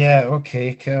 Yeah.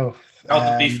 Okay. Cool.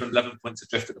 Carlton Beef from 11 points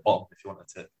adrift at the bottom. If you wanted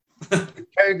to.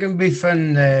 Carlton Beef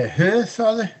and who?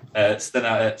 Sorry.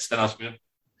 Stenhousemuir.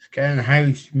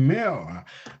 Stenhousemuir.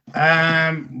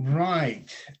 Right.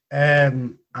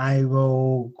 I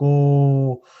will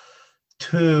go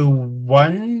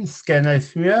 2-1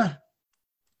 Stenhousemuir.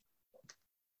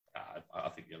 I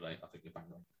think you're right. I think you're bang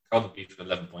on. Carlton Beef from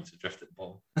 11 points adrift at the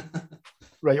bottom.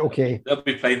 Right. Okay. They'll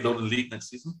be playing Lowland League next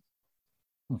season.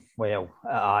 Well,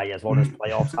 as long as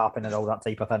playoffs happen and all that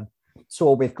type of thing.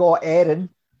 So we've got Erin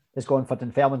has gone for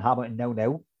Dunfermline Hamilton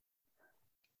 0-0.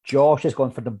 Josh has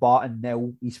gone for Dumbarton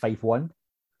 0, East Fife 1.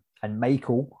 And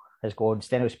Michael has gone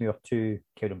Stenhousemuir 2,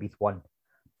 Cowdenbeath 1.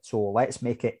 So let's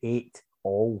make it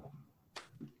 8-all.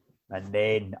 And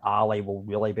then Ali will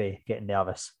really be getting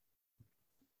nervous.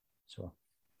 So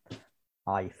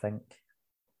I think.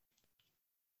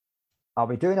 Are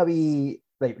we doing a wee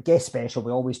guest special?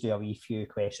 We always do a wee few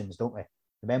questions, don't we?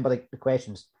 Remember the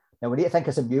questions. Now we need to think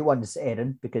of some new ones,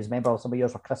 Erin, because remember some of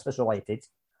yours were Christmas related.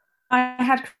 I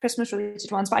had Christmas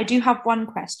related ones, but I do have one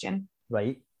question.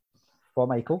 Right. For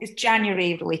Michael. It's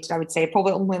January related, I would say.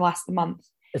 Probably only last the month.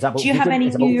 Is that about do you have any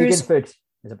New Year's vegan food?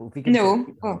 Is it about vegan no.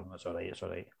 food? Oh. That's all right. It's all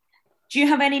right. Do you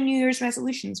have any New Year's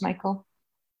resolutions, Michael?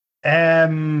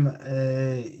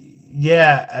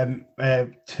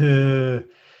 To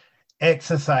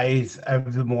exercise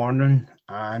every morning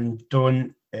and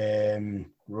don't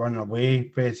run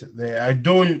away, basically. I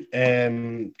don't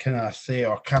can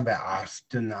be asked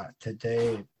doing that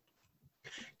today.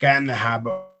 Get in the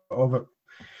habit of it.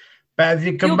 But if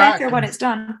you come back when it's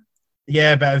done.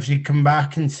 Yeah, but if you come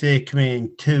back and say to me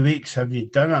in 2 weeks, have you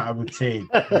done it? I would say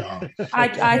no.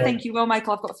 I think you will,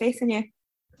 Michael. I've got faith in you.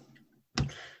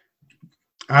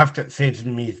 I've got faith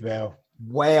in me as well.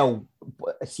 Well,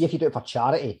 see if you do it for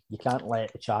charity. You can't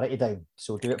let the charity down.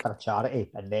 So do it for a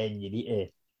charity, and then you need to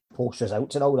post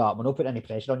results and all that. We're not putting any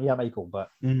pressure on you here, Michael, but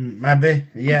maybe,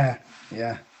 yeah.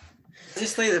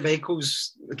 Just like the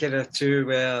Michael's kind of two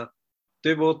where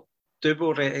do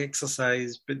more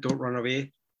exercise, but don't run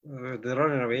away. The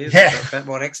running away is a bit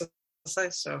more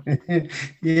exercise. So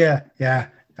yeah,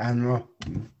 I know.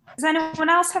 Does anyone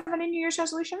else have any New Year's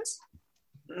resolutions?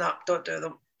 No, don't do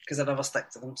them because I never stick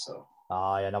to them. So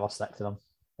I never stick to them.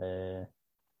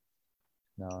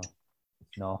 No.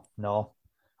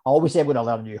 I always say I'm going to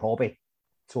learn a new hobby.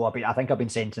 So I think I've been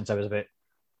saying since I was about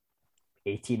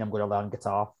 18 I'm going to learn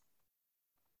guitar.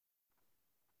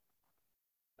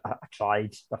 I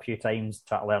tried a few times,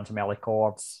 tried to learn some early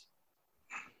chords.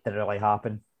 Didn't really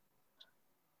happen.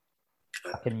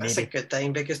 That's a good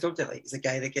time because nobody likes the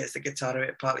guy that gets the guitar out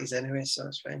at parties anyway, so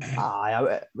it's fine.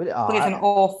 Plays an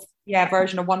off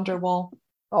version of Wonderwall.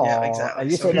 Oh, yeah, exactly. Are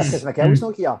you saying this because McGill's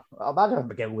not here? Imagine if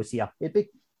McGill was here. He'd be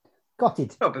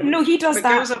gutted. No, he does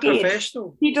that. McGill's a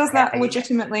professional. He does that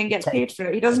legitimately and gets paid for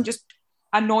it. He doesn't just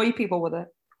annoy people with it.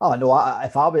 Oh no!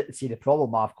 If I would see the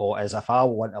problem I've got is if I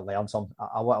want to learn something,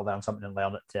 I want to learn something and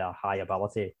learn it to a high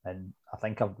ability, and I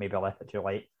think I've maybe left it too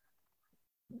late.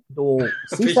 No,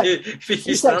 you started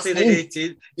at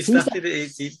 18. You started at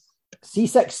 18.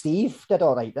 C6 Steve did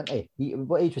all right, didn't he?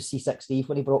 What age was C6 Steve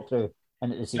when he broke through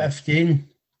into the scene? 15.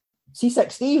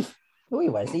 C6 Steve? No, he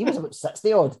was. He was about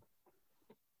 60 odd.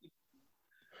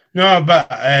 No, but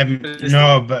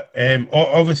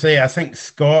obviously I think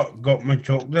Scott got my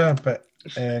joke there, but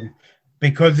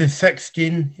because he's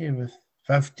 16, he was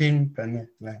 15.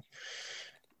 But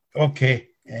okay,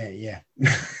 yeah.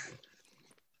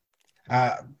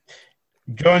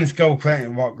 John's still trying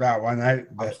to work that one out.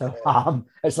 But,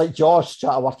 it's like Josh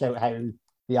trying to work out how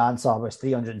the answer was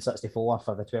 364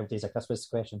 for the 12 Days of Christmas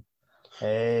question.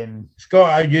 Scott,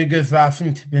 are you guys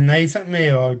laughing to be nice at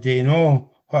me, or do you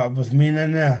know what I was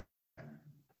meaning there?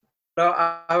 No,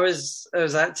 I was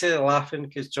actually laughing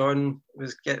because John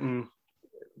was getting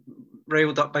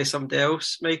riled up by somebody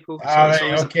else, Michael. So it's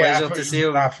always a pleasure to see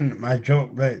him laughing at my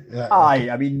joke. Aye,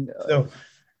 I mean, so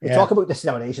we talk about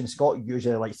discrimination. Scott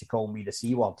usually likes to call me the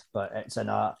C word, but it's in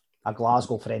a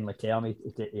Glasgow friendly term.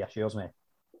 He assures me.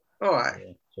 Oh,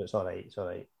 aye. So it's all right. It's all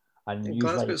right. And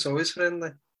Glasgow's always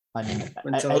friendly. And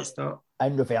until it's not.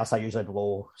 In reverse, I usually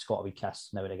blow Scott a wee kiss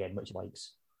now and again, which he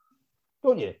likes.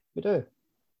 Don't you? We do.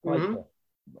 Mm-hmm. Like,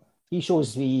 he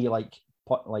shows me like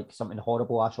something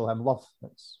horrible. I show him love.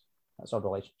 That's our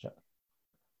relationship.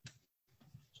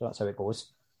 So that's how it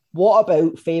goes. What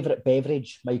about favourite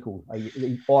beverage, Michael? Are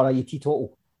you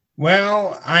teetotal?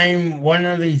 Well, I'm one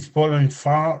of these boring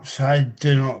farts. I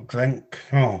do not drink.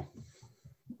 No.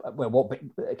 Well,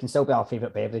 it can still be our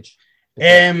favourite beverage.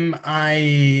 Pepsi,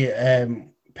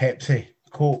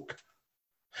 Coke.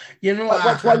 You know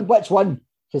which one?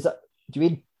 Because do you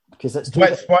mean because it's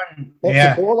which one?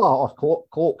 Pepsi Cola or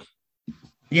Coke?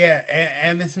 Yeah,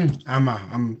 anything.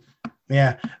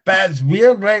 Yeah, but it's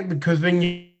weird, right? Because when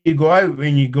you go out,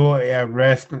 when you go to a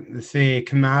restaurant, they say,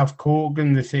 "Can I have Coke?"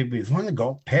 And they say, "We've only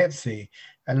got Pepsi."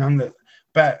 And I'm like,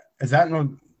 "But is that not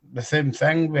the same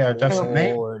thing with a different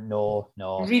name?" No.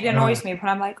 It really annoys me when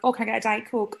I'm like, "Oh, can I get a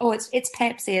Diet Coke?" "Oh, it's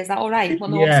Pepsi. Is that all right?" Well,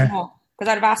 no, it's not.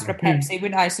 Because I'd have asked for a Pepsi,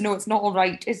 wouldn't I? So no, it's not all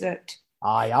right, is it?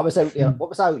 Aye, I was out there. What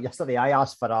was I out yesterday? I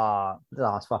asked for what did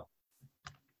I ask for?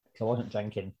 Because I wasn't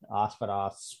drinking. I asked for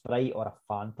a Sprite or a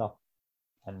Fanta,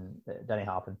 and it didn't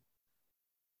happen.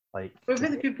 Like, but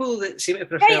with the people that seem to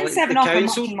prefer like,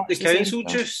 the council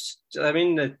juice, I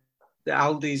mean the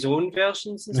Aldi's own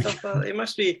versions and stuff like that, how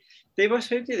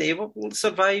do they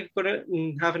survive going out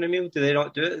and having a meal? Do they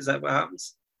not do it? Is that what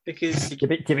happens? Because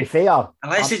to be fair,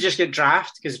 unless they just get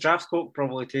draft, because draft Coke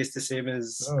probably tastes the same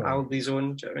as Aldi's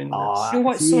own. Do you know what I mean? You know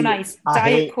what's so nice?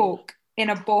 Diet Coke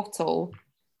in a bottle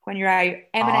when you're out.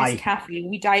 M&S Cafe,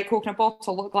 we Diet Coke in a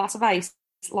bottle, little glass of ice.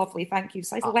 It's lovely, thank you.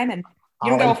 Slice of lemon. You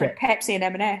don't get offered Pepsi and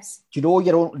M&S. Do you know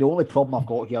the only problem I've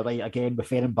got here, right? Again,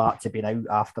 referring back to being out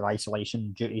after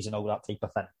isolation duties and all that type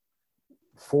of thing.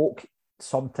 Folk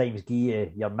sometimes give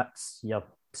you your mitts, your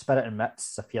spirit and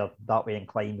mitts, if you're that way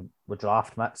inclined with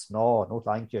draft mitts. No,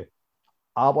 thank you.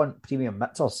 I want premium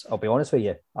mitters. I'll be honest with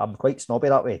you. I'm quite snobby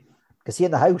that way. Because here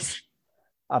in the house,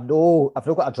 I've not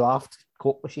got a draft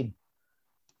Coke machine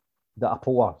that I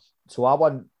pour. So I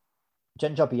want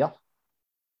ginger beer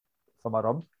for my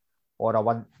rum, or I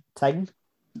want Ting,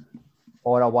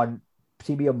 or I want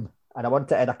premium, and I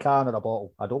want it in a can or a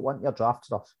bottle. I don't want your draft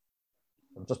stuff.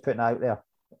 I'm just putting it out there.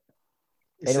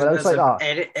 Anyone else like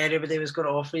that? Anybody was going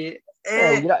to offer you?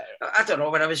 I don't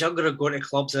know. When I was younger and going to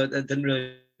clubs, it didn't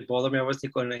really bother me. I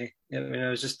wasn't going to. I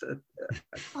was just.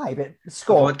 But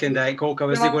Scott, vodka and Diet Coke. I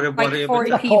wasn't going to worry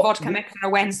about 40p vodka mix on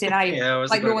a Wednesday night. Yeah,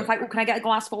 like no one's like, "Oh, can I get a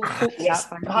glass full of Coke?"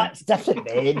 That's different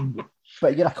then.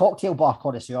 But you're a cocktail bar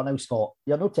connoisseur now, Scott.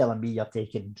 You're not telling me you're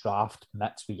taking draft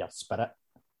mix with your spirit.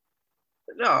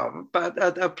 No,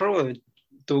 but I probably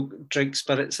don't drink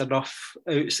spirits enough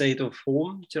outside of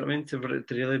home. Do you know what I mean? To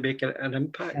really make an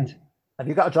impact. Have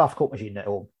you got a draft Coke machine at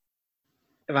home?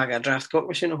 Have I got a draft Coke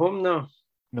machine at home? No.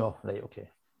 No, right, okay.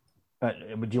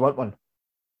 Would you want one?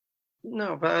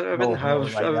 No, but I wouldn't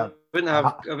have.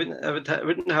 I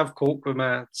wouldn't have Coke with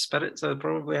my spirits. I'd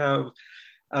probably have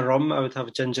a rum. I would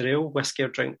have ginger ale, whiskey or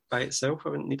drink by itself. I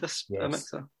wouldn't need a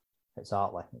mixer.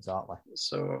 Exactly.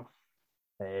 So.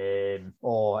 Aaron,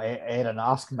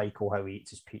 ask Michael how he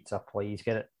eats his pizza, please.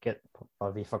 Get.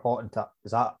 Have you forgotten to?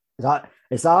 Is that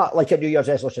like a New Year's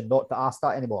resolution not to ask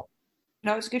that anymore?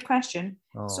 No, it's a good question.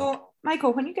 Oh. So,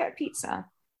 Michael, when you get a pizza,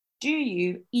 do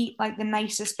you eat like the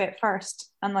nicest bit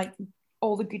first and like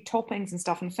all the good toppings and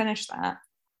stuff and finish that,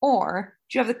 or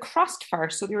do you have the crust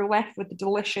first so that you're left with the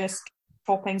delicious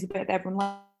toppings, the bit that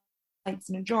everyone likes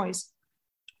and enjoys?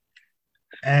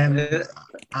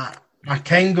 I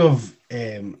kind of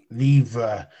leave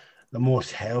the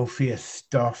most healthiest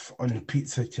stuff on the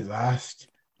pizza to last.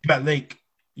 But like,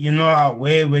 you know that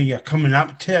way where you're coming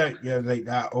up to it, you're like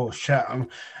that, oh shit,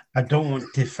 I don't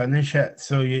want to finish it.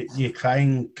 So you try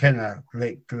and kind of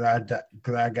like drag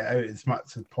it out as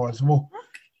much as possible.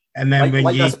 And then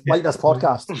like this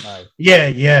podcast. Yeah.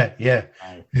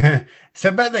 It's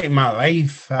a bit like my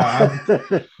life.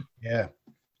 Yeah.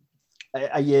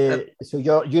 Are you? So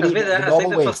you're eating the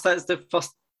normal way. That's the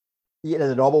first. You're eating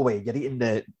the normal way. You're eating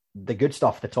the good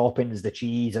stuff, the toppings, the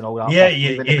cheese, and all that.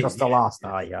 Yeah. Crust the last.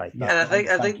 Aye. And I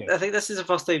think this is the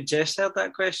first time Jeff's heard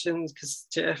that question, because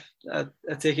Jeff, I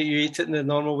take it you eat it in the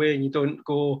normal way and you don't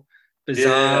go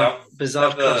bizarre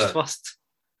crust first.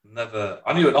 Never.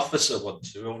 I knew an officer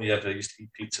once who only ever used to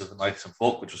eat pizza with a knife and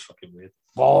fork, which was fucking weird.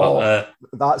 Oh,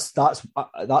 that's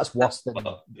worse than.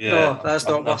 Yeah, No, that's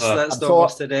not worse. never- That's I'm not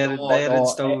worse than Aaron. no, Aaron's no,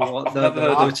 still I've no, never no,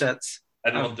 heard no of- chance.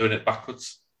 Anyone doing it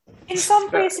backwards? In some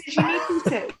places, you need to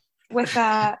eat it with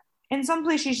a. In some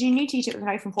places, you need to eat it with a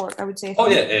knife and fork. I would say. Oh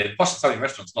yeah, posh Italian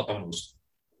restaurants, not Domino's.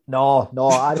 No.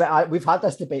 We've had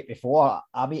this debate before.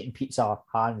 I'm eating pizza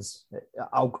hands.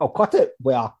 I'll cut it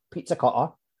with a pizza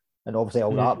cutter, and obviously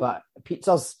all that. But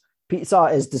pizza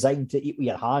is designed to eat with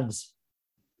your hands.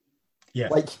 Yeah.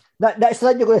 Like next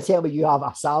time you're going to tell me you have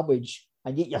a sandwich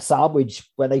and you eat your sandwich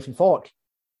with a knife and fork.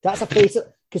 That's a place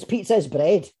because pizza is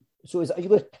bread. So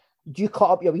do you cut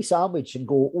up your wee sandwich and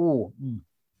go, oh?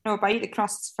 No, but I eat the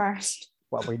crusts first.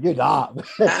 Well, we knew that.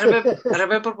 I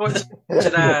remember watching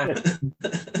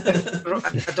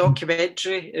a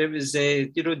documentary. It was,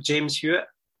 James Hewitt,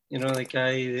 the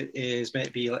guy that is meant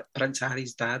to be like Prince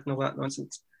Harry's dad and all that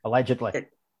nonsense. Allegedly.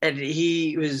 And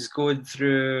he was going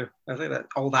through, I think that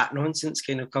all that nonsense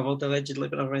kind of covered allegedly,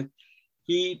 but never mind.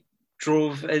 He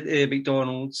drove into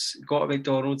McDonald's, got a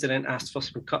McDonald's, and then asked for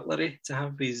some cutlery to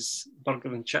have his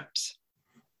burger and chips.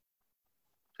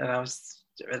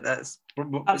 And that's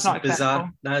not bizarre. acceptable.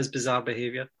 That is bizarre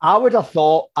behaviour. I would have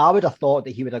thought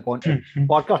that he would have gone to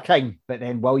Burger King, but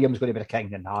then William's going to be the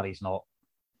king and Harry's not.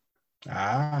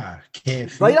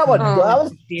 KFC. Right, that one. Oh, that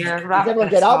was, dear. did Wrap everyone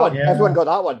this get that up. one? Yeah. Everyone got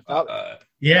that one.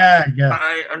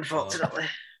 Yeah. Unfortunately.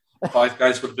 Five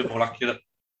Guys would have been more accurate.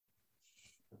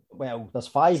 Well, there's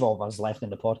 5 of us left in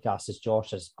the podcast as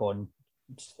Josh has gone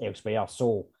elsewhere.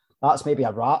 So that's maybe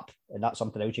a wrap, and that's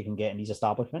something else you can get in these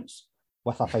establishments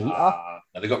with a fajita.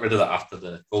 They got rid of that after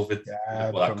the COVID.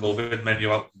 Yeah, that COVID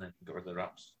menu out, and then got rid of the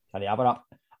wraps. Can they have a wrap?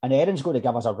 And Erin's going to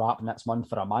give us a wrap next month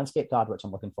for a Manscaped ad, which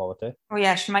I'm looking forward to. Oh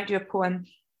yeah, she might do a poem.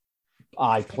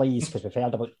 Aye, please, because we've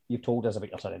heard about, you've told us about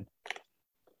your son.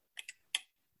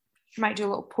 She might do a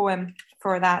little poem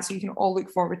for that, so you can all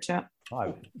look forward to it.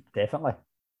 Oh, definitely.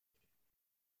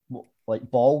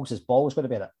 Like balls, is balls going to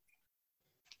be in it?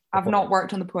 I've not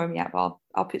worked on the poem yet, but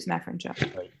I'll put some effort into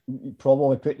it. Right.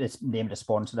 Probably put this name of the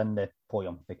sponsor in the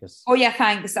poem because. Oh yeah,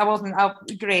 thanks.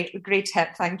 Great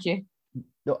tip, thank you.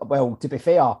 No, well, to be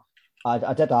fair,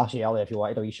 I did ask you earlier if you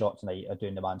wanted a wee shot tonight of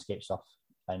doing the Manscaped stuff,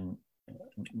 and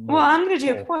Well, I'm going to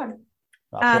do a poem,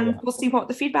 and and we'll see what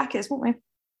the feedback is, won't we?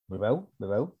 we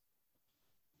will.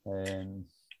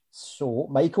 So,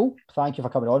 Michael, thank you for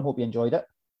coming on. Hope you enjoyed it.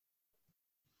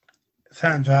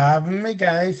 Thanks for having me,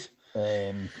 guys.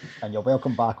 And you're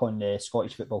welcome back on the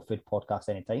Scottish Football Food Podcast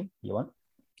anytime you want.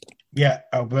 Yeah,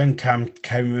 I'll bring Cam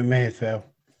with me as well.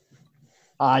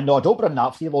 No, don't bring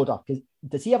that freeloader. Because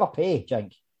does he ever pay,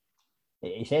 Jink?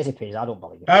 He says he pays. I don't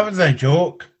believe it. That was a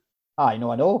joke. I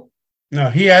know. No,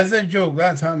 he has a joke.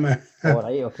 That's how man. All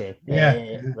right, okay.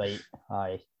 Yeah. Right.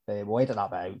 Aye. We'll edit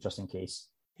that bit out just in case.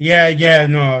 Yeah,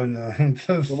 no.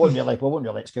 We won't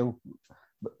really at school.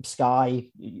 Sky,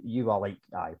 you are like,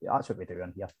 aye, that's what we're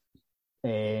doing here.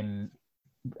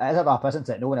 It's a wrap, isn't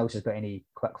it? No one else has got any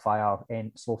quick fire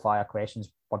and slow fire questions.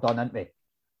 We're done, aren't we?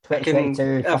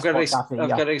 2022. I've got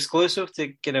I've an exclusive to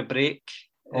get a break.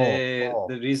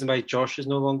 The reason why Josh is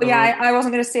no longer. But yeah, I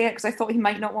wasn't going to say it because I thought he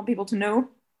might not want people to know.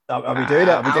 Are we doing it?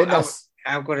 Are we doing this?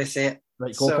 I'm going to say it.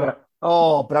 Right, go for it.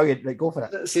 Oh, brilliant. Right, go for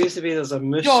it. It seems to be there's a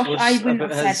moose Josh, loose I wouldn't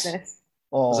about have his. said this.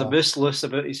 Oh, There's a moose loose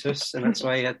about his house, and that's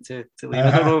why he had to leave.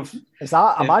 I don't know if is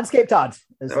that a Manscaped ad?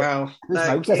 well, whose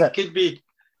mouse is it? could be.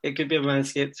 It could be a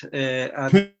Manscaped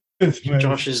at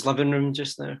Josh's living room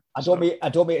just now. I don't mean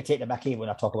to take the mickey when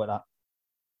I talk about that.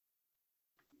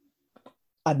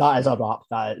 And that is a wrap.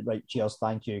 Right, cheers.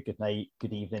 Thank you. Good night.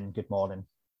 Good evening. Good morning.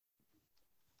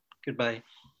 Goodbye.